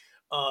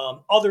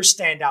 Other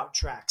standout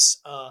tracks,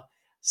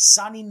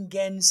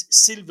 Saningen's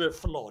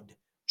Silverflod,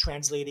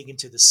 translating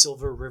into the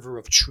Silver River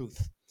of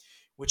Truth,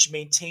 which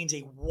maintains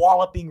a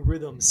walloping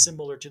rhythm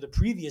similar to the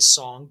previous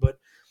song, but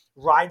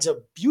rides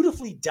a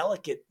beautifully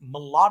delicate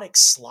melodic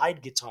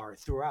slide guitar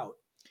throughout.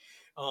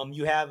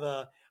 You have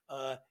a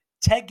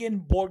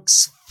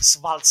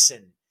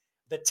Tegenborgsvalsen,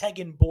 the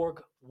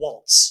Tegenborg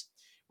Waltz,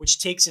 which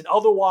takes an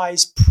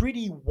otherwise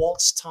pretty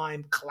waltz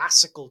time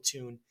classical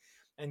tune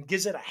and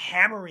gives it a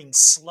hammering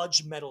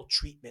sludge metal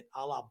treatment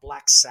a la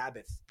Black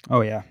Sabbath.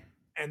 Oh yeah.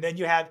 And then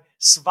you have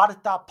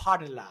Svarta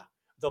Parla,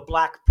 the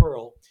Black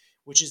Pearl,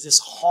 which is this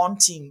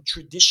haunting,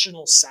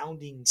 traditional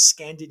sounding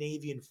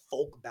Scandinavian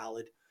folk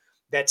ballad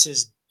that's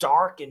as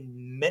dark and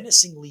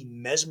menacingly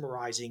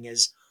mesmerizing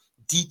as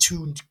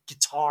detuned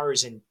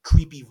guitars and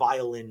creepy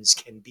violins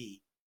can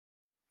be.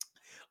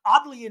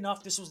 Oddly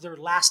enough, this was their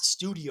last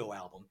studio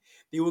album.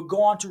 They would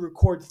go on to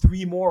record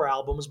three more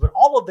albums, but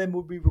all of them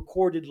would be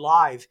recorded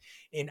live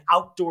in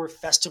outdoor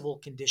festival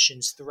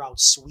conditions throughout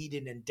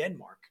Sweden and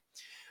Denmark.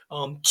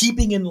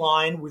 Keeping in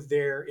line with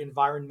their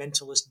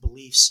environmentalist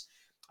beliefs,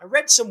 I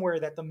read somewhere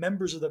that the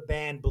members of the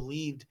band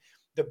believed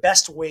the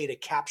best way to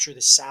capture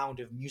the sound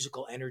of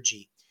musical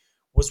energy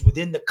was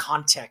within the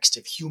context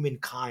of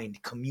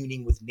humankind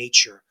communing with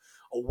nature,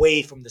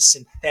 away from the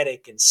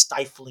synthetic and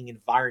stifling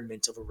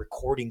environment of a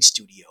recording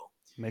studio.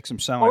 Makes them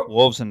sound like Or,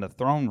 wolves in the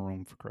throne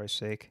room, for Christ's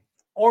sake.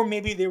 or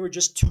maybe they were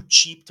just too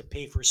cheap to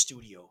pay for a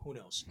studio. Who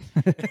knows?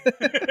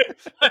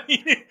 I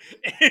mean,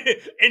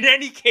 in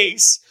any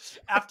case,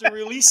 after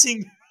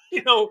releasing,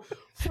 you know,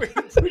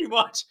 pretty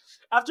much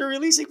after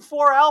releasing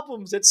four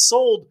albums that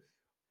sold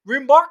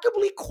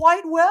remarkably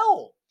quite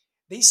well.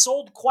 They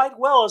sold quite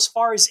well as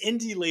far as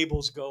indie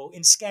labels go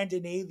in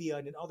Scandinavia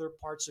and in other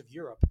parts of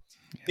Europe.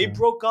 They Yeah.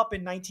 broke up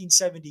in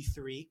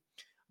 1973.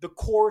 The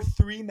core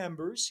three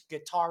members,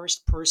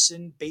 guitarist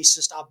Person,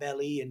 bassist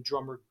Abeli, and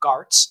drummer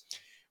Gartz,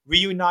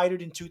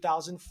 reunited in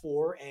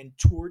 2004 and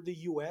toured the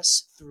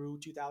US through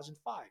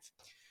 2005.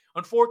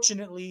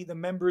 Unfortunately, the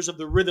members of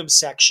the rhythm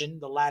section,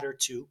 the latter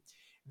two,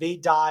 they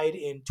died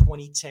in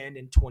 2010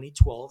 and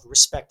 2012,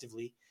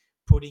 respectively,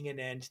 putting an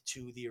end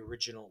to the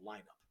original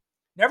lineup.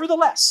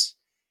 Nevertheless,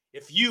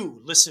 if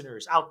you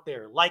listeners out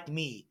there like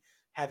me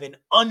have an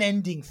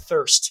unending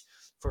thirst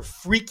for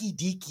freaky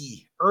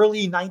deaky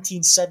early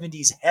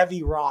 1970s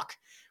heavy rock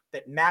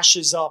that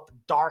mashes up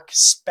dark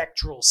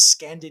spectral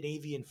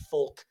Scandinavian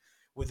folk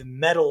with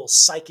metal,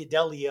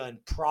 psychedelia,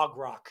 and prog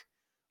rock,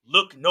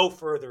 look no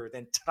further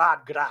than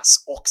Tradgras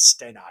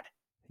Okstenad.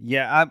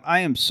 Yeah,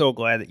 I am so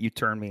glad that you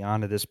turned me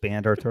on to this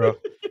band, Arturo,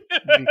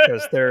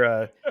 because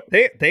they're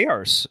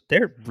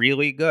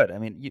really good. I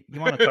mean, you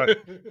want to talk?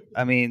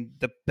 I mean,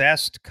 the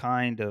best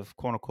kind of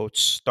quote unquote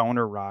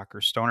stoner rock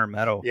or stoner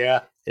metal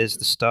Yeah. is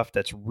the stuff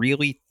that's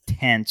really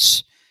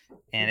tense,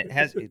 and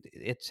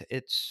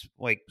it's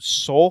like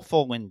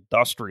soulful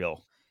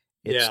industrial.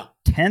 It's Yeah.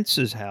 tense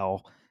as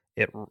hell.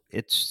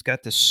 It's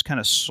got this kind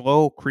of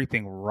slow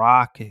creeping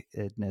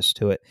rockiness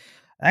to it.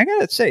 I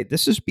gotta say,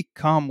 this has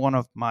become one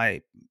of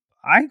my.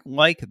 I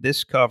like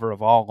this cover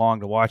of "All Along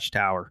the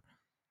Watchtower"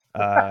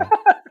 uh,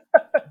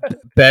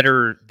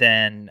 better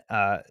than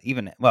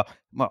even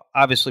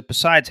obviously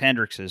besides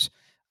Hendrix's.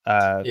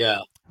 Uh, Yeah.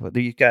 well,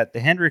 you got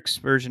the Hendrix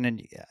version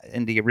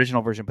and the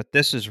original version, but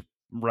this is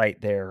right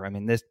there. I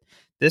mean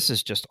this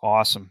is just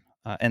awesome.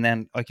 And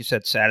then, like you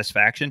said,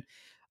 Satisfaction.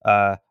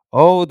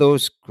 Oh,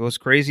 those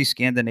crazy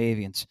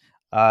Scandinavians.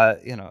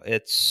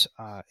 It's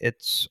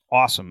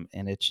awesome,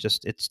 and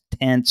it's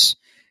tense,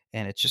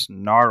 and it's just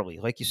gnarly.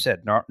 Like you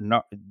said,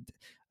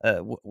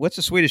 what's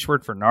the Swedish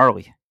word for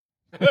gnarly?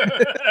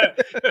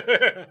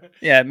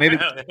 Yeah, maybe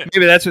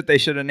that's what they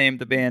should have named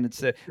the band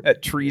instead.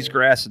 Trees,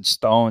 grass, and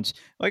stones.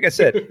 Like I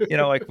said,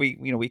 like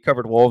we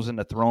covered Wolves in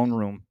the Throne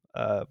Room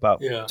about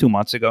Yeah. 2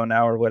 months ago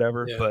now or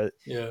whatever. Yeah. But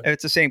Yeah.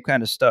 it's the same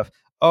kind of stuff.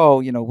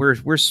 Oh,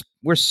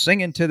 we're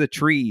singing to the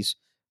trees.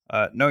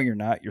 No, you're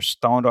not. You're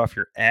stoned off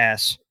your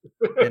ass.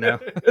 You know.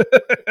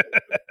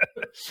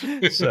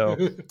 So,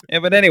 yeah,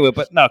 but anyway,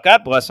 but no,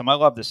 God bless them. I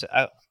love this.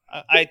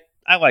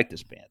 I like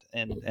this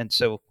band, and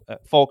so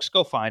folks,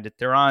 go find it.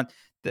 They're on.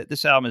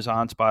 This album is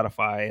on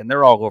Spotify, and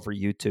they're all over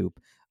YouTube.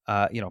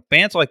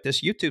 Bands like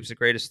this, YouTube's the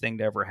greatest thing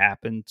to ever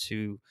happen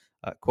to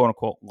quote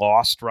unquote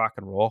lost rock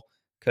and roll,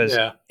 because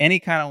Yeah. any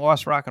kind of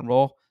lost rock and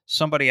roll,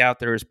 somebody out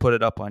there has put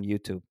it up on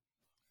YouTube.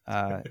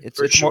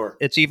 For sure.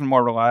 It's even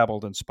more reliable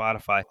than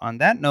Spotify. On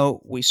that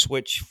note, we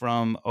switch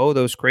from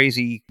those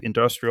crazy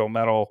industrial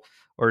metal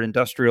or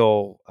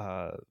industrial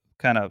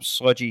kind of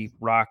sludgy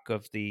rock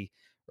of the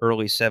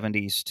early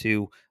 70s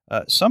to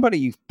somebody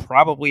you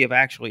probably have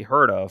actually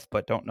heard of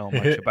but don't know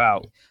much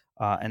about,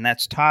 and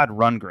that's Todd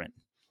Rundgren.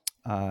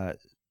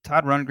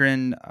 Todd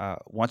Rundgren,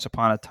 once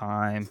upon a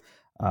time,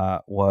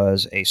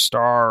 was a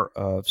star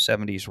of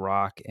 70s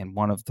rock and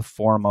one of the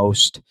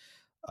foremost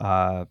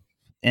uh,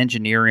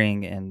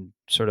 engineering and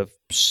sort of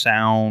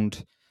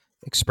sound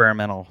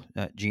experimental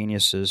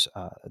geniuses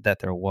that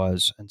there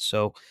was. And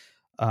so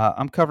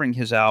I'm covering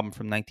his album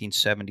from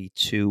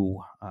 1972,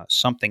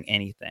 Something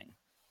Anything.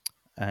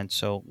 And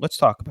so let's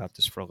talk about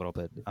this for a little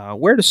bit.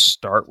 Where to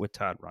start with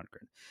Todd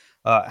Rundgren?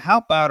 How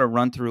about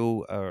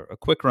a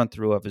quick run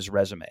through of his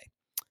resume?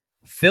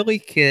 Philly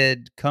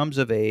kid comes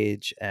of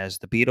age as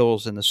the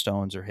Beatles and the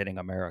Stones are hitting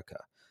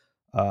America.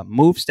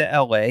 Moves to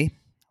LA,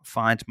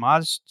 finds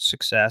modest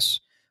success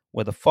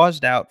with a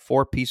fuzzed out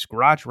four-piece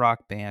garage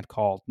rock band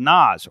called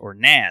Nas or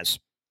Naz.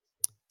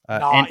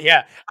 Nah,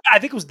 yeah. I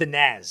think it was the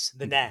Naz.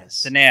 The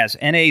Naz. The Naz,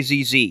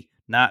 Nazz,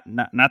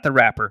 not the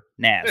rapper,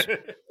 Naz.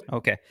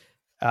 Okay.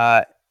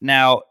 Uh,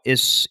 Now,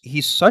 is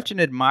he's such an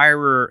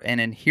admirer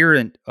and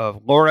adherent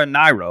of Laura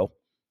Nyro,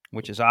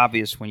 which is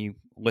obvious when you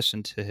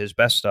listen to his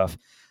best stuff.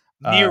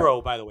 Uh,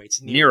 Nero, by the way,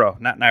 it's Nero. Nero,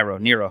 not Nyro,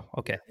 Nero.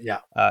 Okay. Yeah.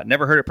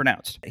 Never heard it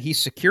pronounced. He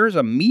secures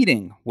a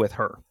meeting with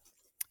her,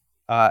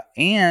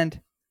 and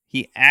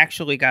he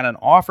actually got an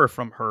offer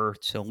from her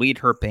to lead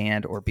her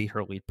band or be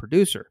her lead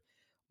producer.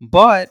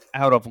 But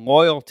out of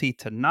loyalty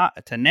to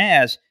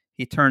Nas,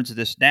 he turns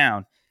this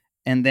down.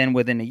 And then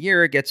within a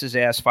year, gets his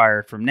ass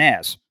fired from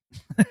Nas.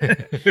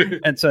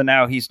 And so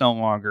now he's no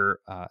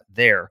longer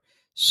there.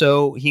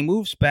 So he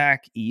moves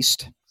back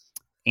east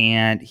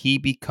and he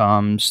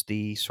becomes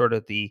the sort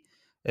of the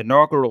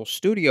inaugural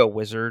studio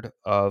wizard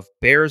of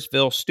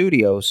Bearsville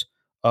Studios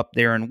up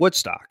there in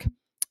Woodstock.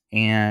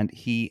 And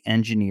he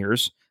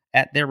engineers,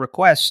 at their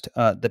request,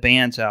 the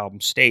band's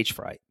album Stage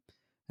Fright.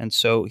 And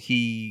so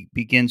he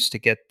begins to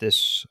get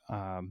this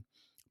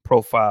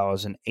profile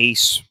as an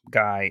ace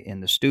guy in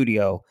the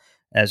studio,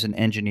 as an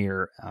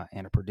engineer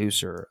and a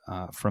producer.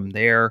 From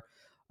there,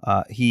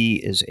 he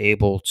is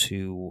able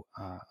to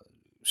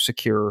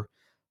secure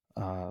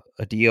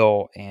a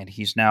deal, and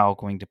he's now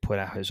going to put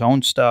out his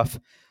own stuff.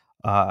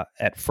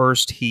 At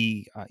first,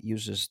 he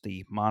uses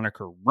the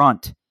moniker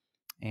Runt,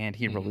 and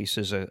he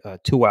releases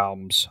 2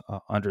 albums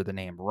under the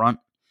name Runt.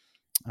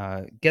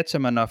 Gets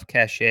him enough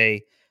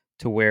cachet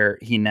to where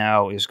he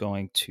now is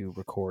going to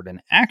record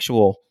an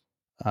actual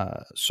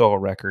solo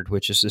record,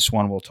 which is this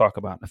one we'll talk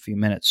about in a few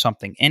minutes,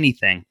 Something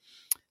Anything.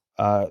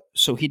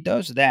 So he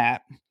does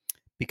that,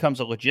 becomes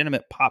a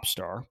legitimate pop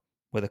star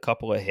with a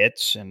couple of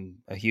hits and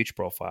a huge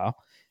profile.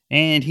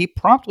 And he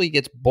promptly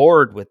gets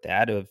bored with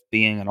that, of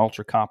being an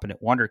ultra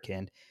competent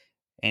wonderkind,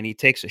 and he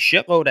takes a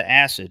shitload of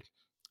acid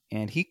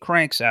and he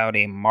cranks out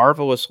a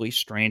marvelously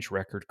strange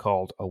record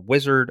called A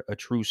Wizard, a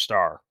True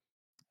Star.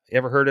 You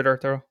ever heard it,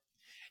 Arturo?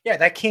 Yeah,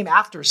 that came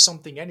after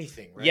Something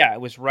Anything, right? Yeah, it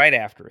was right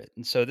after it,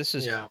 and so this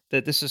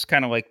is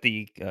kind of like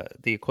the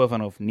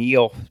equivalent of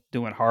Neil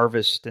doing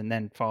Harvest and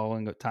then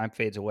following Time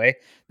Fades Away.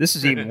 This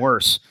is even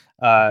worse.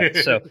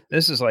 So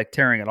this is like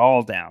tearing it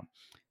all down.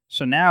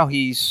 So now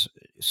he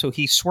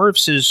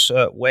swerves his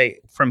way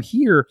from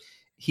here.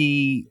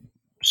 He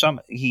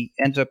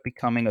ends up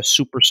becoming a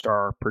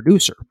superstar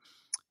producer.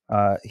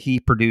 He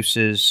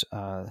produces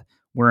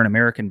 "We're an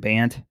American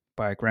Band"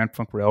 by Grand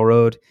Funk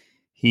Railroad.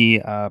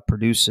 He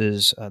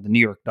produces the New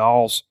York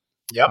Dolls,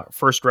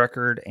 first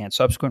record and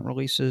subsequent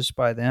releases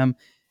by them.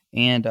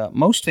 And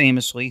most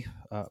famously,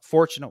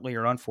 fortunately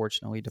or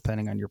unfortunately,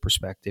 depending on your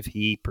perspective,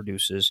 he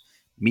produces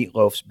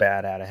Meatloaf's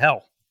Bad Outta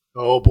Hell.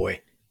 Oh,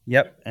 boy.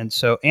 Yep. And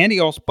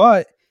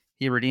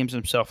he redeems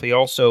himself. He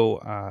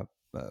also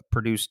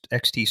produced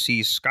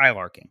XTC's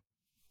Skylarking,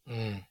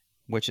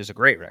 which is a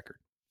great record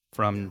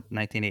from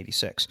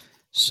 1986.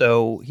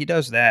 So he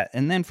does that.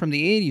 And then from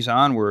the 80s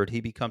onward, he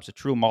becomes a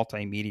true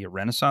multimedia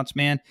renaissance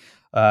man,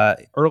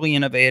 early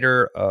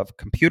innovator of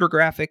computer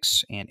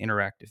graphics and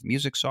interactive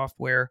music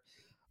software.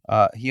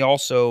 He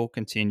also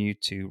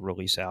continued to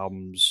release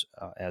albums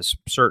as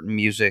certain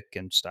music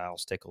and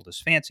styles tickled his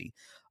fancy.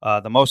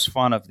 The most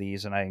fun of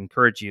these, and I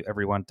encourage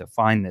everyone to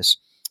find this,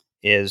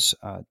 is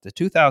the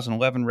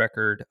 2011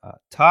 record,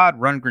 Todd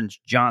Rundgren's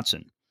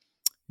Johnson,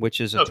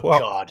 which is a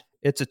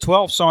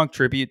 12-song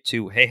tribute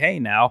to Hey Hey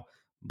Now,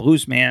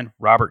 bluesman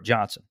Robert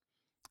Johnson.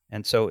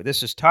 And so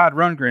this is Todd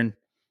Rundgren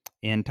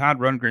in Todd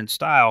Rundgren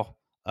style,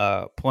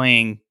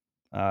 playing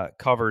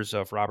covers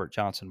of Robert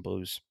Johnson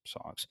blues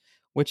songs,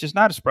 which is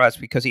not a surprise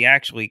because he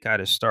actually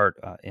got his start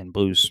in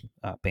blues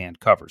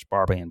band covers,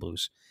 bar band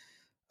blues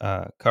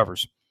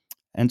covers.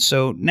 And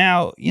so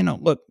now,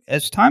 look,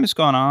 as time has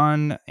gone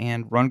on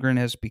and Rundgren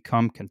has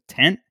become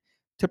content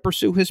to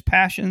pursue his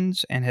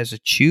passions and has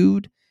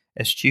eschewed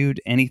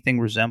anything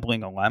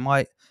resembling a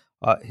limelight,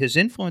 his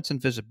influence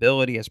and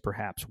visibility has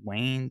perhaps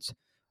waned.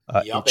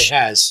 It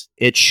has.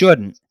 It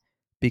shouldn't,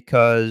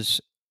 because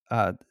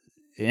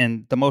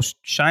and the most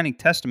shining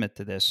testament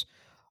to this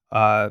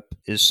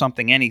is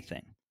Something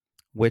Anything,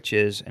 which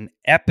is an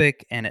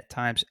epic and at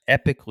times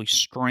epically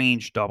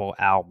strange double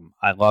album.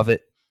 I love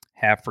it,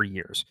 have for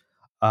years.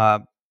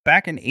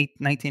 Back in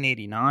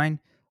 1989,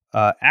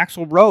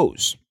 Axl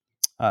Rose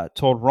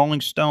told Rolling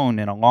Stone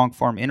in a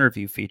long-form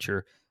interview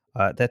feature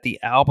that the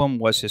album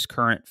was his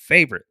current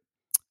favorite,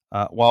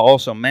 while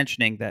also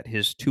mentioning that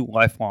his 2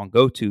 lifelong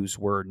go-tos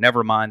were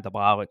Nevermind the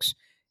Bollocks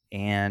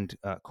and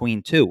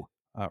Queen 2.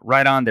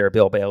 Right on there,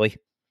 Bill Bailey,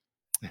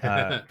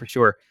 for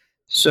sure.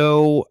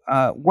 So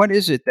what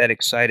is it that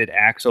excited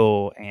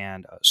Axl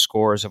and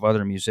scores of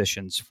other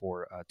musicians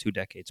for 2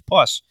 decades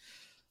plus?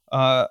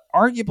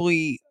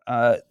 Arguably,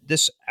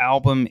 this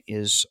album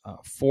is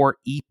 4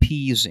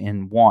 EPs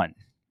in one,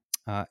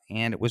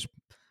 and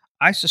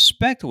I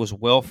suspect it was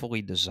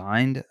willfully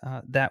designed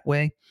that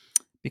way.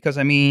 Because,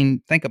 I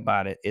mean, think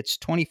about it. It's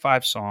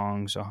 25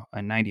 songs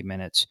and 90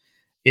 minutes.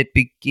 It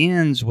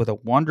begins with a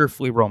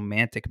wonderfully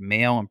romantic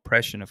male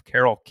impression of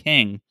Carole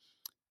King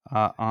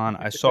on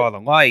I Saw the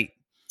Light.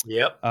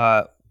 Yep.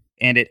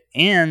 And it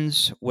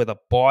ends with a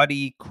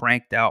body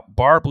cranked out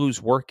bar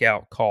blues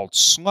workout called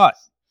Slut.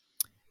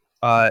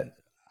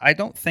 I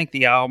don't think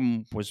the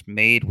album was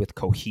made with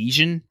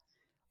cohesion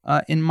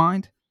in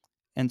mind.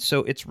 And so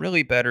it's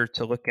really better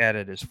to look at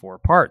it as four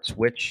parts,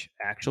 which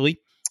actually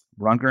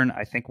Rundgren,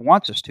 I think,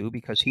 wants us to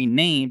because he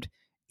named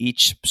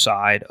each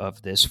side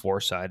of this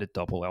four-sided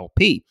double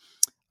LP.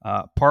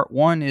 Part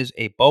one is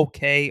a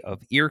bouquet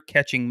of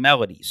ear-catching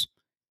melodies,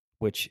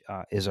 which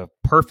is a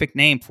perfect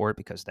name for it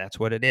because that's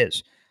what it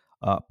is.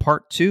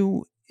 Part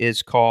two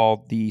is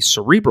called the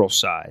cerebral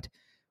side,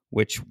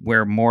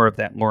 where more of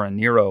that Laura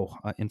Nyro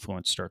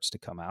influence starts to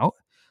come out.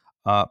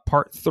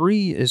 Part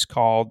three is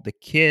called The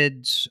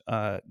Kids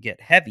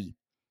Get Heavy,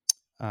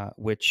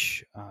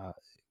 which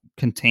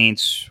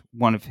contains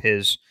one of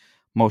his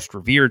most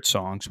revered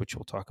songs, which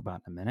we'll talk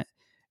about in a minute.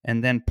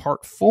 And then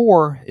part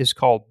four is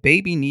called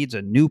Baby Needs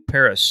a New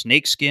Pair of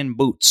Snakeskin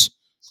Boots,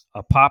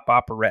 a pop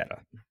operetta.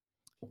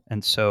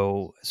 And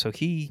so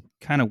he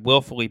kind of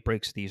willfully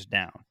breaks these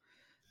down.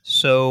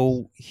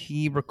 So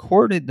he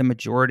recorded the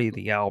majority of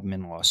the album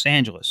in Los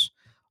Angeles.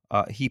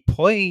 He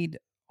played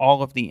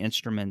all of the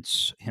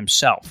instruments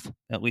himself,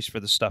 at least for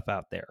the stuff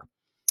out there.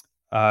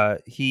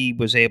 He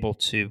was able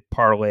to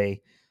parlay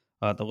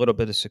the little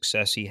bit of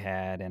success he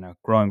had and a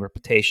growing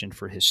reputation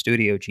for his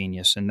studio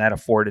genius, and that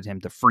afforded him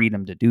the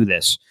freedom to do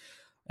this.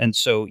 And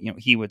so,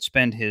 he would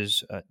spend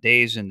his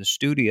days in the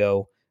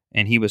studio,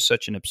 and he was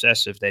such an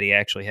obsessive that he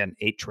actually had an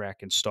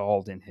 8-track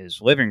installed in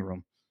his living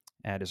room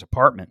at his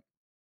apartment.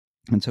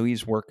 And so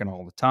he's working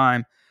all the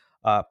time.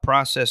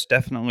 Process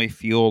definitely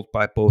fueled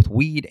by both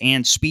weed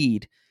and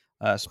speed,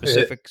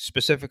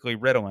 specifically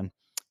Ritalin.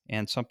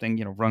 And something,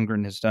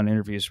 Rundgren has done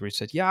interviews where he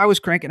said, "Yeah, I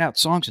was cranking out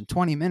songs in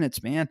 20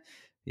 minutes, man."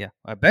 Yeah,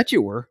 I bet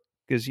you were,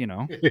 because,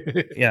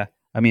 yeah.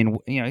 I mean,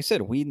 he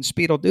said weed and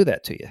speed will do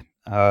that to you.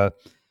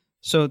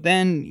 So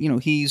then,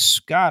 he's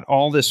got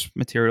all this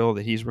material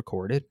that he's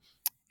recorded,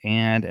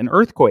 and an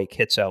earthquake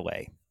hits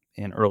LA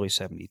in early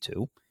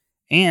 72.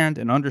 And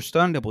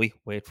understandably,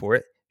 wait for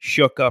it,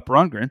 shook up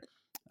Rundgren,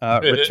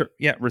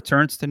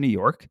 returns to New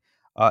York.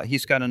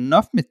 He's got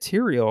enough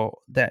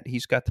material that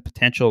he's got the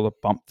potential to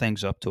bump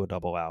things up to a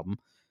double album,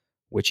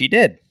 which he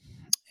did.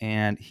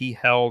 And he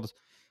held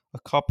a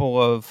couple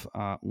of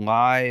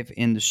live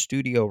in the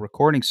studio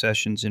recording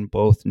sessions in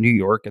both New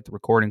York at the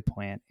recording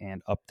plant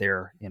and up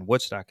there in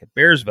Woodstock at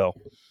Bearsville.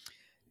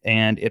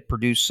 And it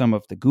produced some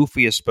of the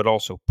goofiest but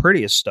also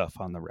prettiest stuff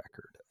on the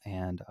record.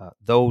 And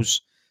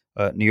those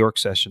New York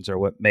sessions are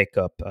what make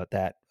up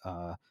that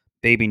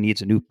Baby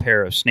Needs a New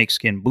Pair of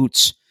Snakeskin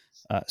Boots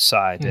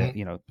side,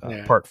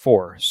 part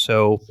four.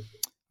 So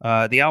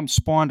the album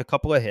spawned a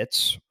couple of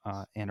hits,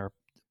 and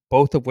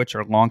both of which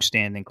are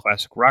long-standing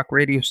classic rock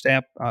radio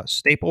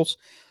staples.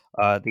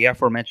 The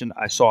aforementioned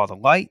I Saw the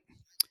Light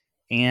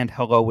and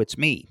Hello, It's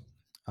Me.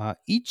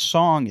 Each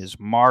song is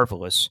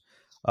marvelous,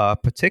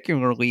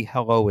 particularly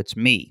Hello, It's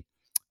Me,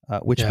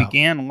 which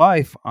began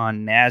life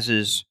on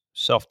Naz's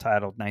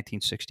self-titled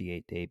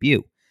 1968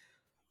 debut.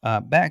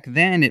 Back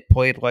then, it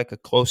played like a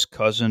close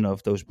cousin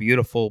of those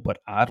beautiful but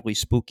oddly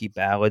spooky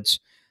ballads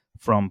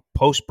from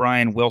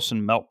post-Brian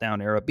Wilson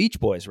meltdown-era Beach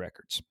Boys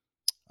records.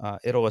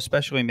 It'll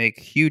especially make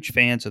huge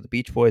fans of the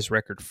Beach Boys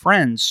record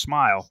Friends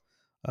smile,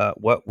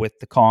 what with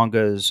the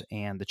congas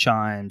and the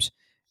chimes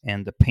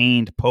and the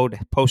pained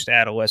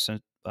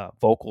post-adolescent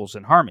vocals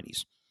and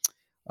harmonies.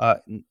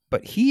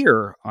 But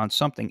here, on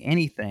Something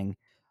Anything,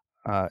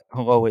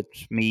 Hello,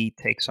 It's Me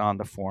takes on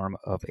the form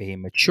of a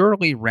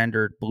maturely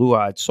rendered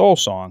blue-eyed soul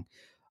song,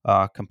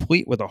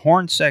 complete with a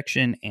horn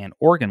section and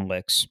organ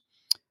licks,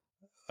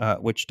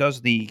 which does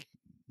the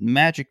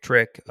magic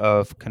trick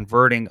of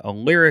converting a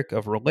lyric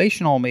of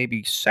relational,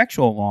 maybe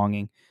sexual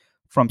longing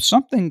from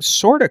something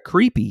sort of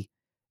creepy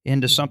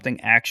into something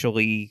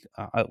actually,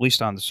 at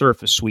least on the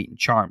surface, sweet and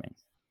charming.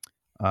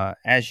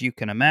 As you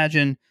can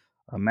imagine,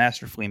 a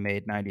masterfully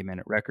made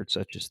 90-minute record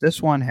such as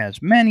this one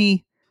has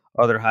many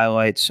other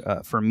highlights.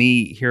 For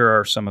me, here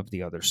are some of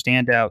the other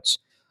standouts.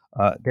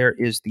 There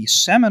is the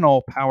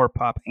seminal power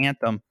pop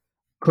anthem,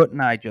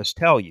 Couldn't I Just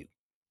Tell You?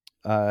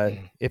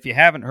 If you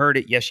haven't heard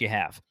it, yes, you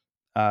have.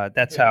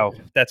 That's how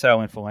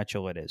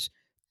influential it is.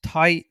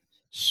 Tight,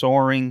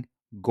 soaring,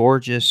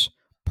 gorgeous,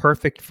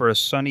 perfect for a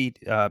sunny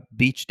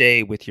beach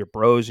day with your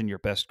bros and your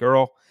best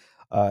girl.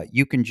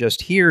 You can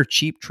just hear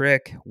Cheap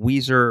Trick,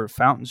 Weezer,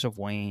 Fountains of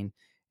Wayne,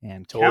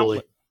 and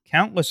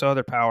countless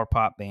other power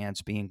pop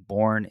bands being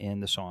born in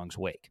the song's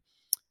wake.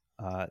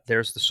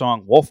 There's the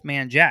song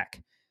Wolfman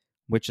Jack,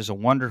 which is a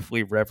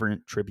wonderfully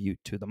reverent tribute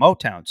to the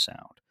Motown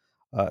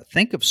sound.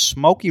 Think of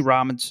Smokey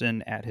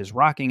Robinson at his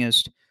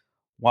rockingest,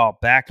 while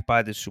backed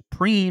by the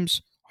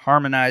Supremes,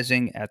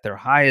 harmonizing at their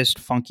highest,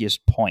 funkiest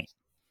point.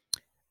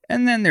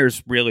 And then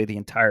there's really the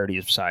entirety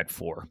of side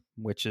 4,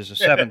 which is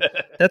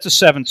that's a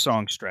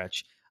 7-song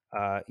stretch.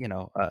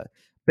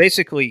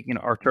 Basically,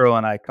 Arturo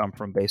and I come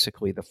from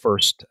basically the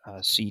first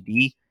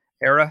CD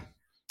era.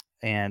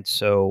 And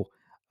so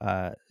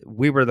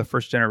we were the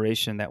first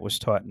generation that was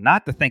taught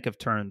not to think of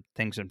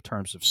things in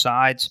terms of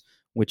sides,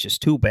 which is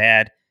too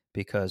bad,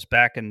 because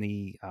back in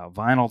the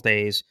vinyl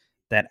days,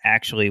 that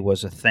actually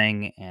was a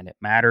thing and it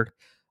mattered.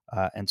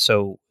 And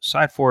so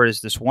side four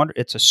is this one.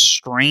 It's a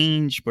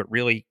strange but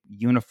really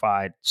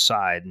unified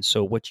side. And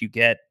so what you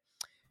get,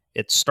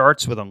 it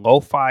starts with a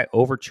lo-fi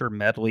overture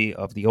medley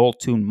of the old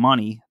tune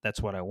 "Money."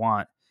 That's what I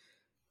want.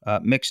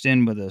 Mixed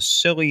in with a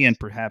silly and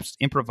perhaps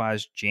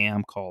improvised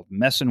jam called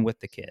 "Messin' with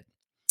the Kid."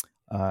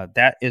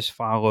 That is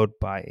followed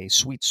by a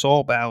sweet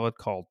soul ballad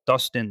called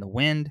 "Dust in the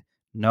Wind."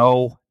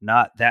 No,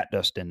 not that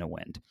 "Dust in the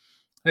Wind."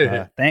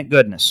 Thank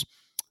goodness.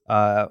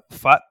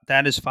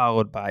 That is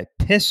followed by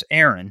 "Piss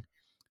Aaron,"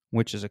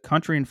 which is a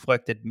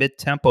country-inflected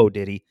mid-tempo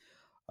ditty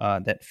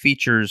that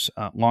features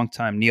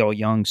longtime Neil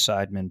Young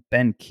sideman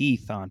Ben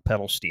Keith on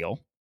pedal steel.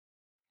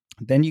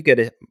 Then you get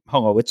a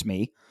 "Hello, It's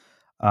Me,"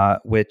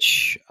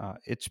 which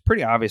it's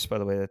pretty obvious, by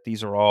the way, that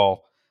these are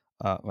all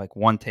like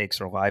one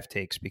takes or live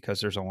takes because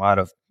there's a lot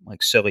of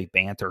like silly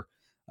banter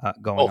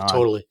going Oh, on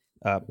totally.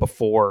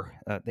 before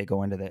they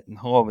go into that. And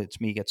 "Hello, It's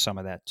Me" gets some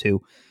of that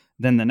too.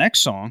 Then the next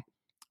song,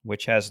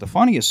 which has the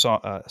funniest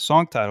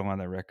song title on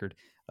the record,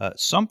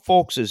 "Some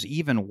Folks Is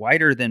Even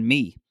Whiter Than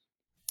Me,"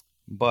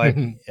 but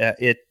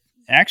it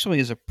actually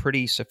is a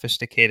pretty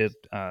sophisticated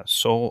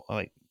soul.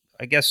 Like,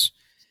 I guess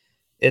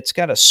it's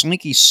got a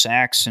slinky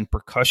sax and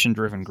percussion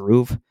driven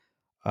groove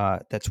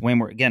that's way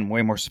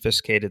more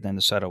sophisticated than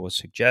the title would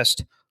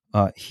suggest.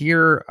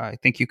 Here, I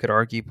think you could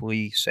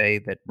arguably say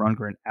that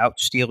Rundgren out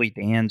Steely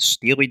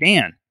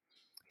Dan,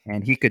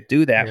 and he could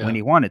do that when Yeah.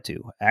 he wanted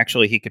to.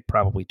 Actually, he could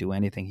probably do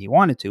anything he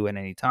wanted to at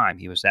any time.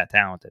 He was that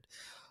talented.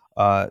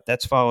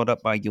 That's followed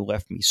up by "You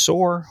Left Me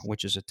Sore,"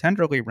 which is a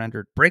tenderly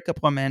rendered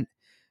breakup lament.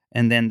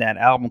 And then that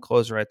album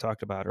closer I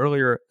talked about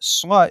earlier,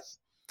 "Slut,"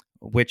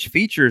 which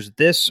features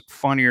this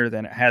funnier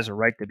than it has a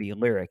right to be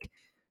lyric.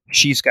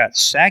 "She's got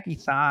saggy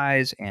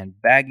thighs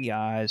and baggy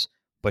eyes,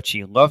 but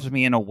she loves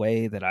me in a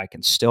way that I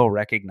can still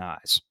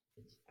recognize."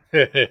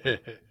 Oh,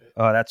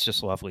 that's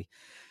just lovely.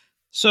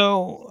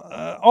 So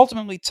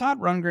ultimately,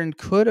 Todd Rundgren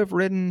could have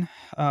ridden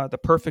the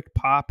perfect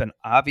pop and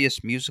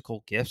obvious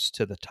musical gifts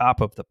to the top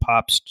of the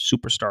pop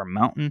superstar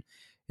mountain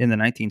in the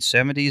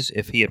 1970s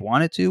if he had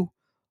wanted to,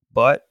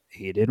 but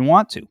he didn't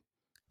want to.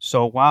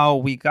 So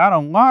while we got a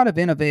lot of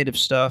innovative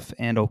stuff,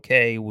 and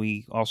okay,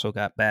 we also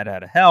got Bad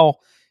Out of Hell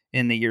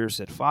in the years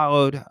that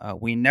followed,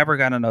 we never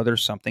got another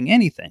Something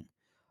Anything.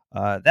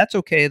 That's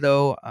okay,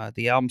 though.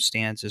 The album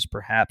stands as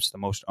perhaps the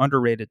most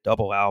underrated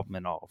double album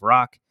in all of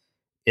rock.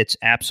 It's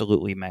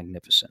absolutely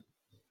magnificent.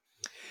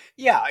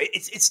 Yeah,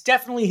 it's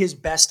definitely his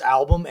best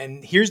album,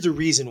 and here's the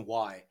reason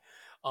why.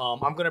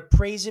 I'm going to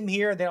praise him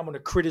here, and then I'm going to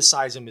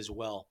criticize him as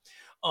well.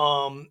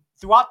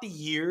 Throughout the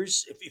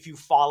years, if you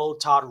follow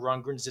Todd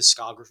Rundgren's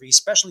discography,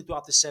 especially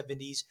throughout the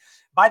 '70s,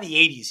 by the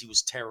 '80s he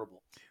was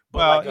terrible. But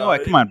Well, like, you know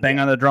what? Come on, bang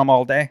on the drum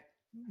all day.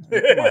 Come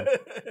on.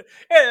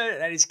 yeah,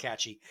 that is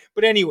catchy.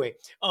 But anyway,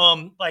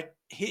 like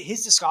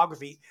his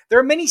discography, there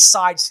are many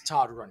sides to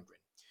Todd Rundgren.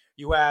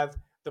 You have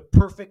the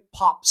perfect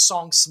pop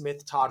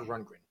songsmith Todd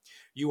Rundgren.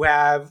 You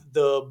have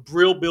the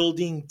brill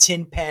building,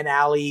 Tin Pan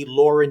Alley,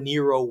 Laura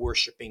Nero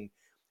worshiping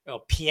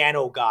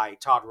piano guy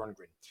Todd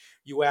Rundgren.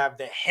 You have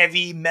the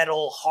heavy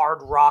metal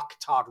hard rock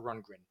Todd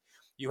Rundgren.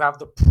 You have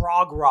the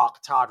prog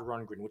rock Todd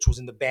Rundgren, which was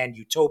in the band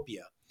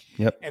Utopia.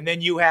 Yep. And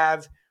then you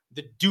have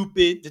the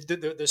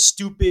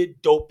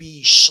stupid,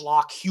 dopey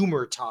schlock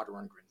humor Todd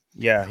Rundgren.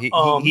 Yeah,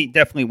 he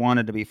definitely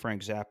wanted to be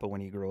Frank Zappa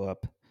when he grew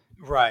up.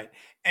 Right.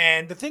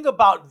 And the thing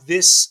about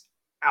this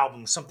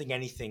album, Something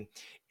Anything,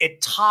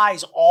 it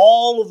ties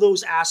all of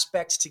those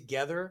aspects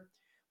together,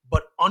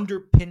 but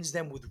underpins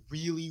them with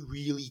really,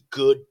 really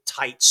good,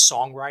 tight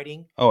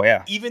songwriting. Oh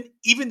yeah.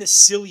 Even the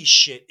silly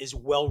shit is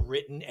well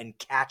written and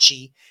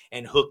catchy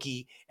and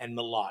hooky and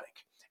melodic.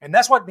 And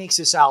that's what makes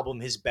this album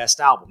his best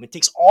album. It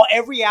takes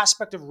every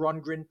aspect of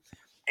Rundgren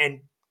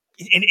and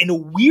in a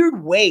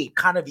weird way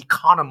kind of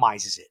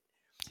economizes it.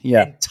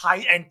 Yeah.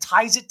 And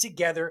ties it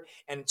together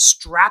and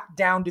strapped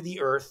down to the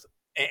earth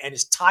and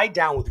is tied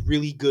down with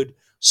really good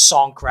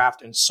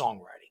songcraft and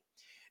songwriting.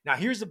 Now,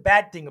 here's the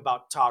bad thing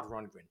about Todd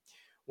Rundgren.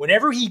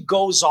 Whenever he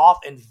goes off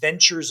and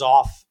ventures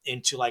off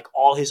into like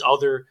all his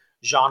other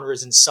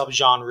genres and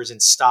subgenres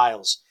and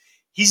styles,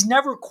 he's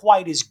never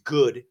quite as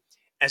good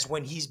as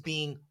when he's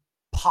being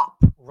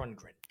pop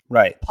Rundgren.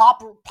 Right.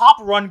 Pop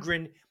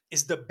Rundgren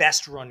is the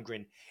best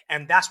Rundgren.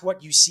 And that's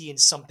what you see in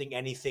Something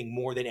Anything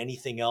more than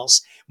anything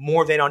else,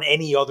 more than on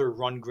any other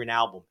Rundgren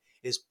album,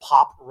 is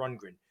pop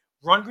Rundgren.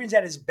 Rundgren's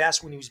at his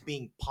best when he was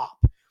being pop.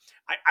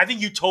 I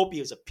think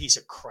Utopia is a piece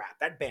of crap.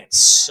 That band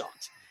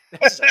sucked.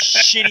 That's a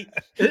shitty.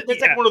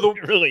 That's like one of the.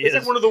 It really it's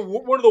is. like one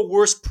of the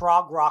worst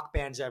prog rock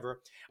bands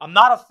ever. I'm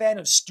not a fan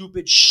of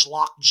stupid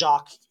schlock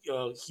jock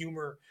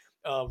humor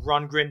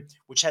Rundgren,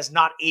 which has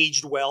not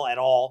aged well at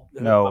all.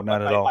 No,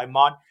 not at all.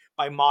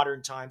 By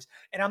modern times,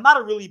 and I'm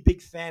not a really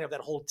big fan of that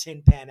whole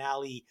Tin Pan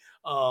Alley,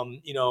 Laura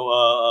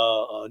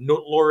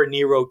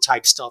Nero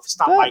type stuff. It's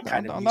not my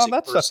kind of music. No,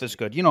 that stuff is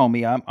good. You know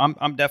me.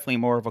 I'm definitely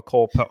more of a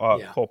Cole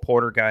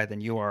Porter guy than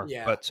you are.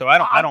 Yeah. But so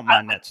I don't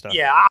mind that stuff.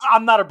 Yeah,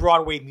 I'm not a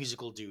Broadway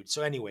musical dude.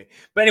 So anyway,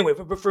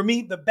 but for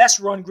me, the best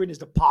Rundgren is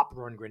the pop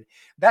Rundgren.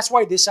 That's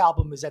why this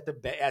album is at the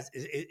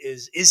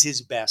is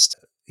his best.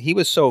 he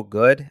was so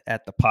good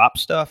at the pop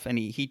stuff, and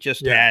he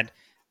just Yeah. had,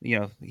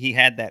 he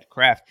had that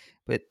craft,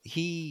 but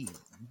he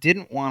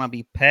didn't want to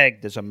be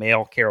pegged as a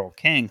male Carole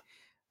King.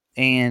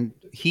 And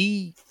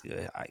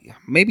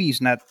maybe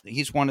he's not,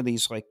 he's one of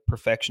these like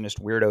perfectionist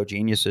weirdo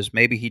geniuses.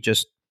 Maybe he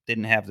just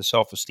didn't have the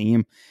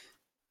self-esteem.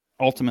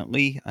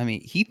 Ultimately, I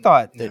mean, he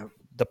thought that Yeah.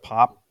 the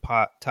pop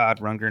Todd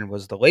Rundgren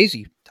was the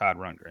lazy Todd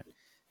Rundgren.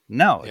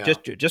 No, Yeah.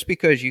 just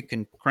because you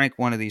can crank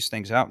one of these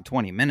things out in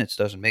 20 minutes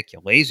doesn't make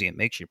you lazy. It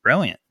makes you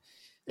brilliant.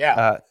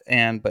 Yeah.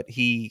 But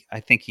I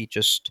think he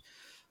just,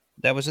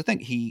 that was the thing.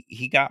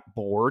 He got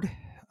bored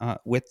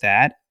with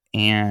that,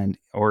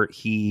 or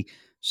he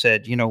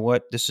said, you know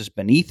what, this is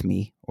beneath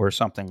me, or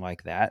something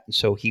like that. And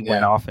so he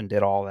went Yeah. off and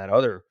did all that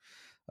other.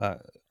 Uh,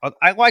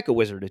 I like A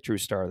Wizard, a True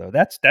Star, though.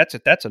 That's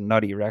a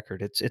nutty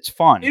record. It's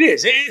fun. It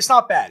is. It's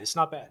not bad. It's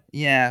not bad.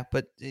 Yeah,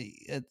 but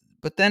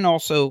then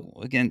also,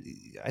 again,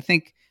 I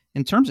think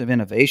in terms of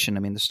innovation, I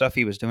mean, the stuff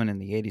he was doing in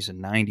the 80s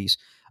and 90s.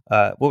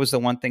 What was the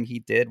one thing he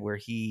did where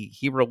he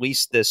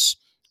released this?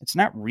 It's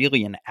not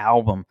really an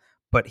album,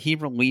 but he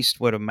released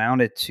what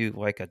amounted to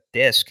like a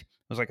disc. It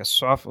was like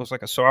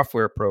a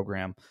software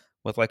program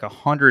with like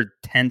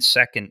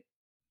 110-second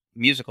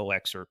musical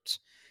excerpts.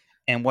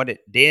 And what it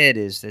did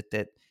is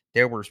that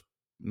there were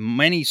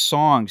many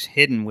songs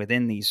hidden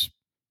within these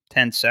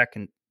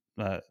 10-second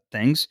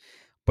things,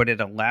 but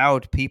it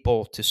allowed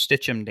people to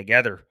stitch them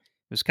together.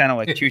 It was kind of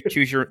like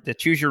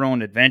choose your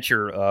own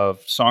adventure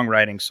of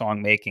songwriting,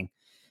 song making.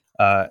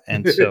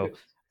 And so,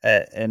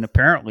 and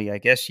apparently, I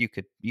guess you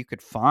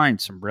could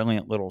find some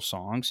brilliant little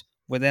songs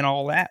within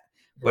all that.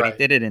 But he Right.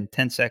 did it in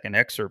 10-second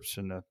excerpts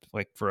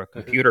like for a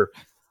computer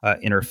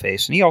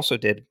interface. And he also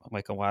did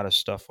like a lot of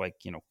stuff like,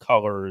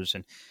 colors,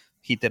 and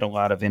he did a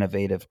lot of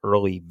innovative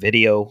early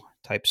video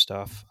type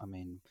stuff. I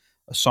mean,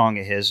 a song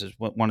of his is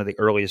one of the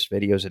earliest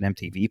videos that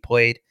MTV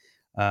played.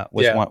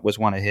 Was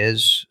one of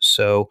his.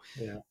 So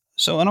Yeah.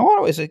 so in a lot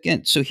of ways,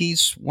 again, so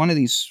he's one of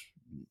these,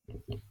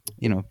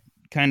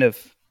 kind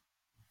of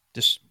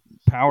just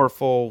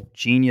powerful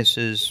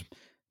geniuses,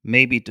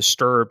 maybe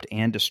disturbed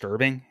and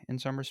disturbing in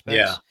some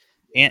respects,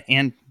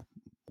 and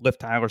Liv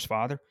Tyler's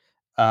father.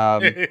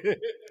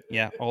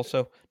 Yeah,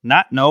 also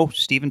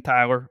Steven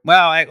Tyler.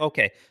 Well,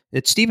 okay,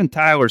 it's Steven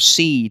Tyler's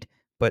seed,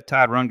 but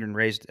Todd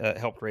Rundgren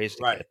helped raise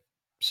the Right. kid.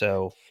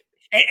 So,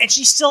 and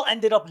she still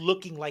ended up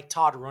looking like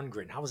Todd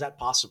Rundgren. How was that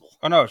possible?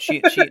 oh no,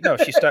 she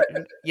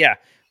started. Yeah,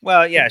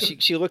 well, yeah,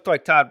 she looked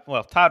like Todd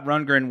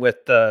Rundgren with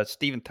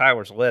Steven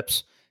Tyler's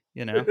lips.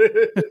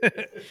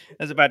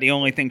 That's about the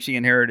only thing she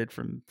inherited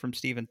from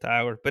Steven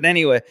Tyler. But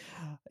anyway,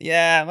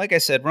 yeah, like I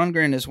said,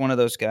 Rundgren is one of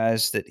those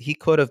guys that he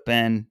could have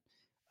been.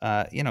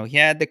 He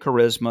had the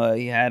charisma,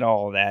 he had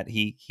all of that,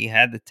 he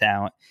had the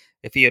talent.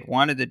 If he had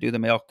wanted to do the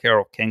male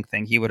Carole King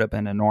thing, he would have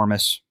been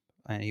enormous,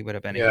 and he would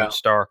have been a huge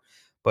star.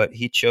 But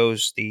he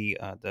chose the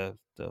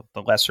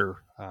lesser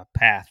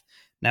path.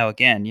 Now,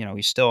 again,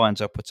 he still ends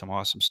up with some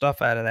awesome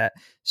stuff out of that.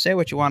 Say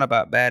what you want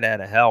about Bad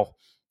Out of Hell.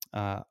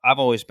 I've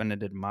always been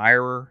an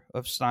admirer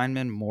of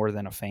Steinman more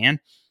than a fan,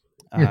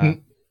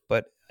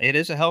 but it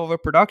is a hell of a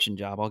production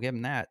job. I'll give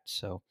him that.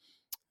 So,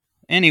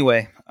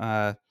 anyway,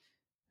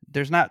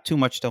 there's not too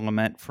much to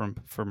lament from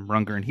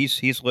Rundgren.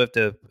 He's lived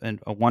a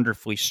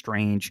wonderfully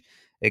strange,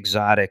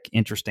 exotic,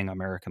 interesting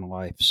American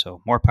life.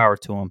 So more power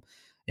to him.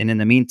 And in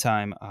the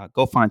meantime,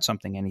 go find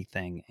something,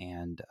 anything,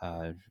 and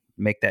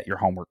make that your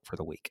homework for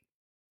the week.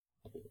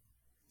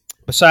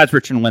 Besides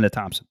Richard and Linda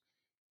Thompson.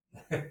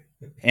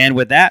 And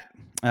with that,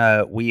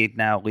 we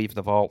now leave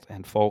the vault.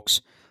 And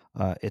folks,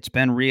 it's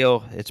been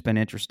real. It's been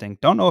interesting.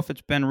 Don't know if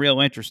it's been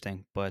real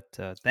interesting, but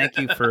thank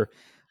you for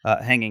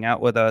hanging out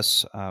with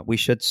us. We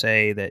should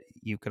say that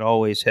you could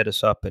always hit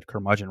us up at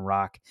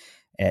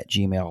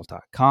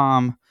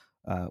curmudgeonrock@gmail.com.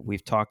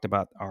 We've talked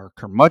about our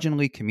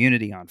curmudgeonly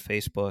community on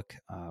Facebook.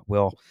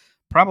 We'll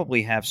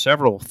probably have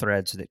several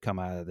threads that come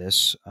out of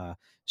this.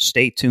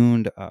 Stay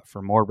tuned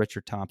for more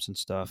Richard Thompson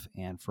stuff,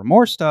 and for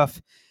more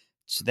stuff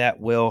that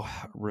will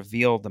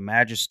reveal the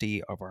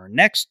majesty of our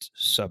next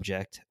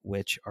subject,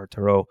 which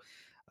Arturo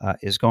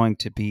is going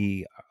to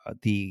be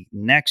the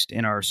next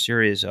in our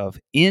series of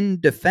In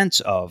Defense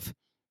Of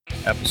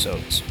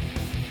episodes.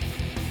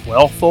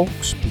 Well,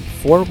 folks,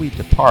 before we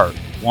depart,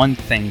 one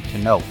thing to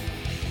note.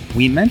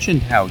 We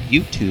mentioned how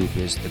YouTube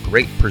is the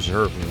great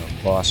preserver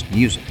of lost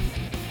music.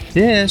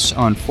 This,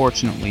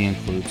 unfortunately,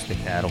 includes the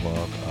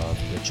catalog of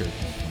Richard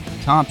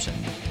Thompson.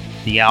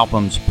 The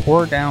albums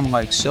Pour Down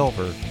Like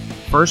Silver,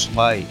 First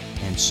Light,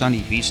 and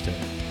Sunny Vista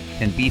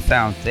can be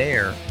found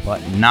there,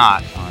 but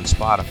not on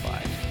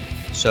Spotify.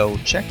 So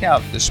check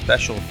out the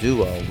special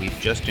duo we've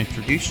just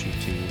introduced you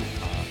to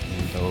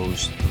in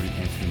those 3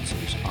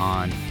 instances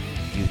on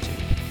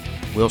YouTube.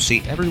 We'll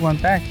see everyone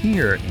back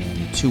here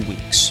in 2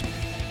 weeks.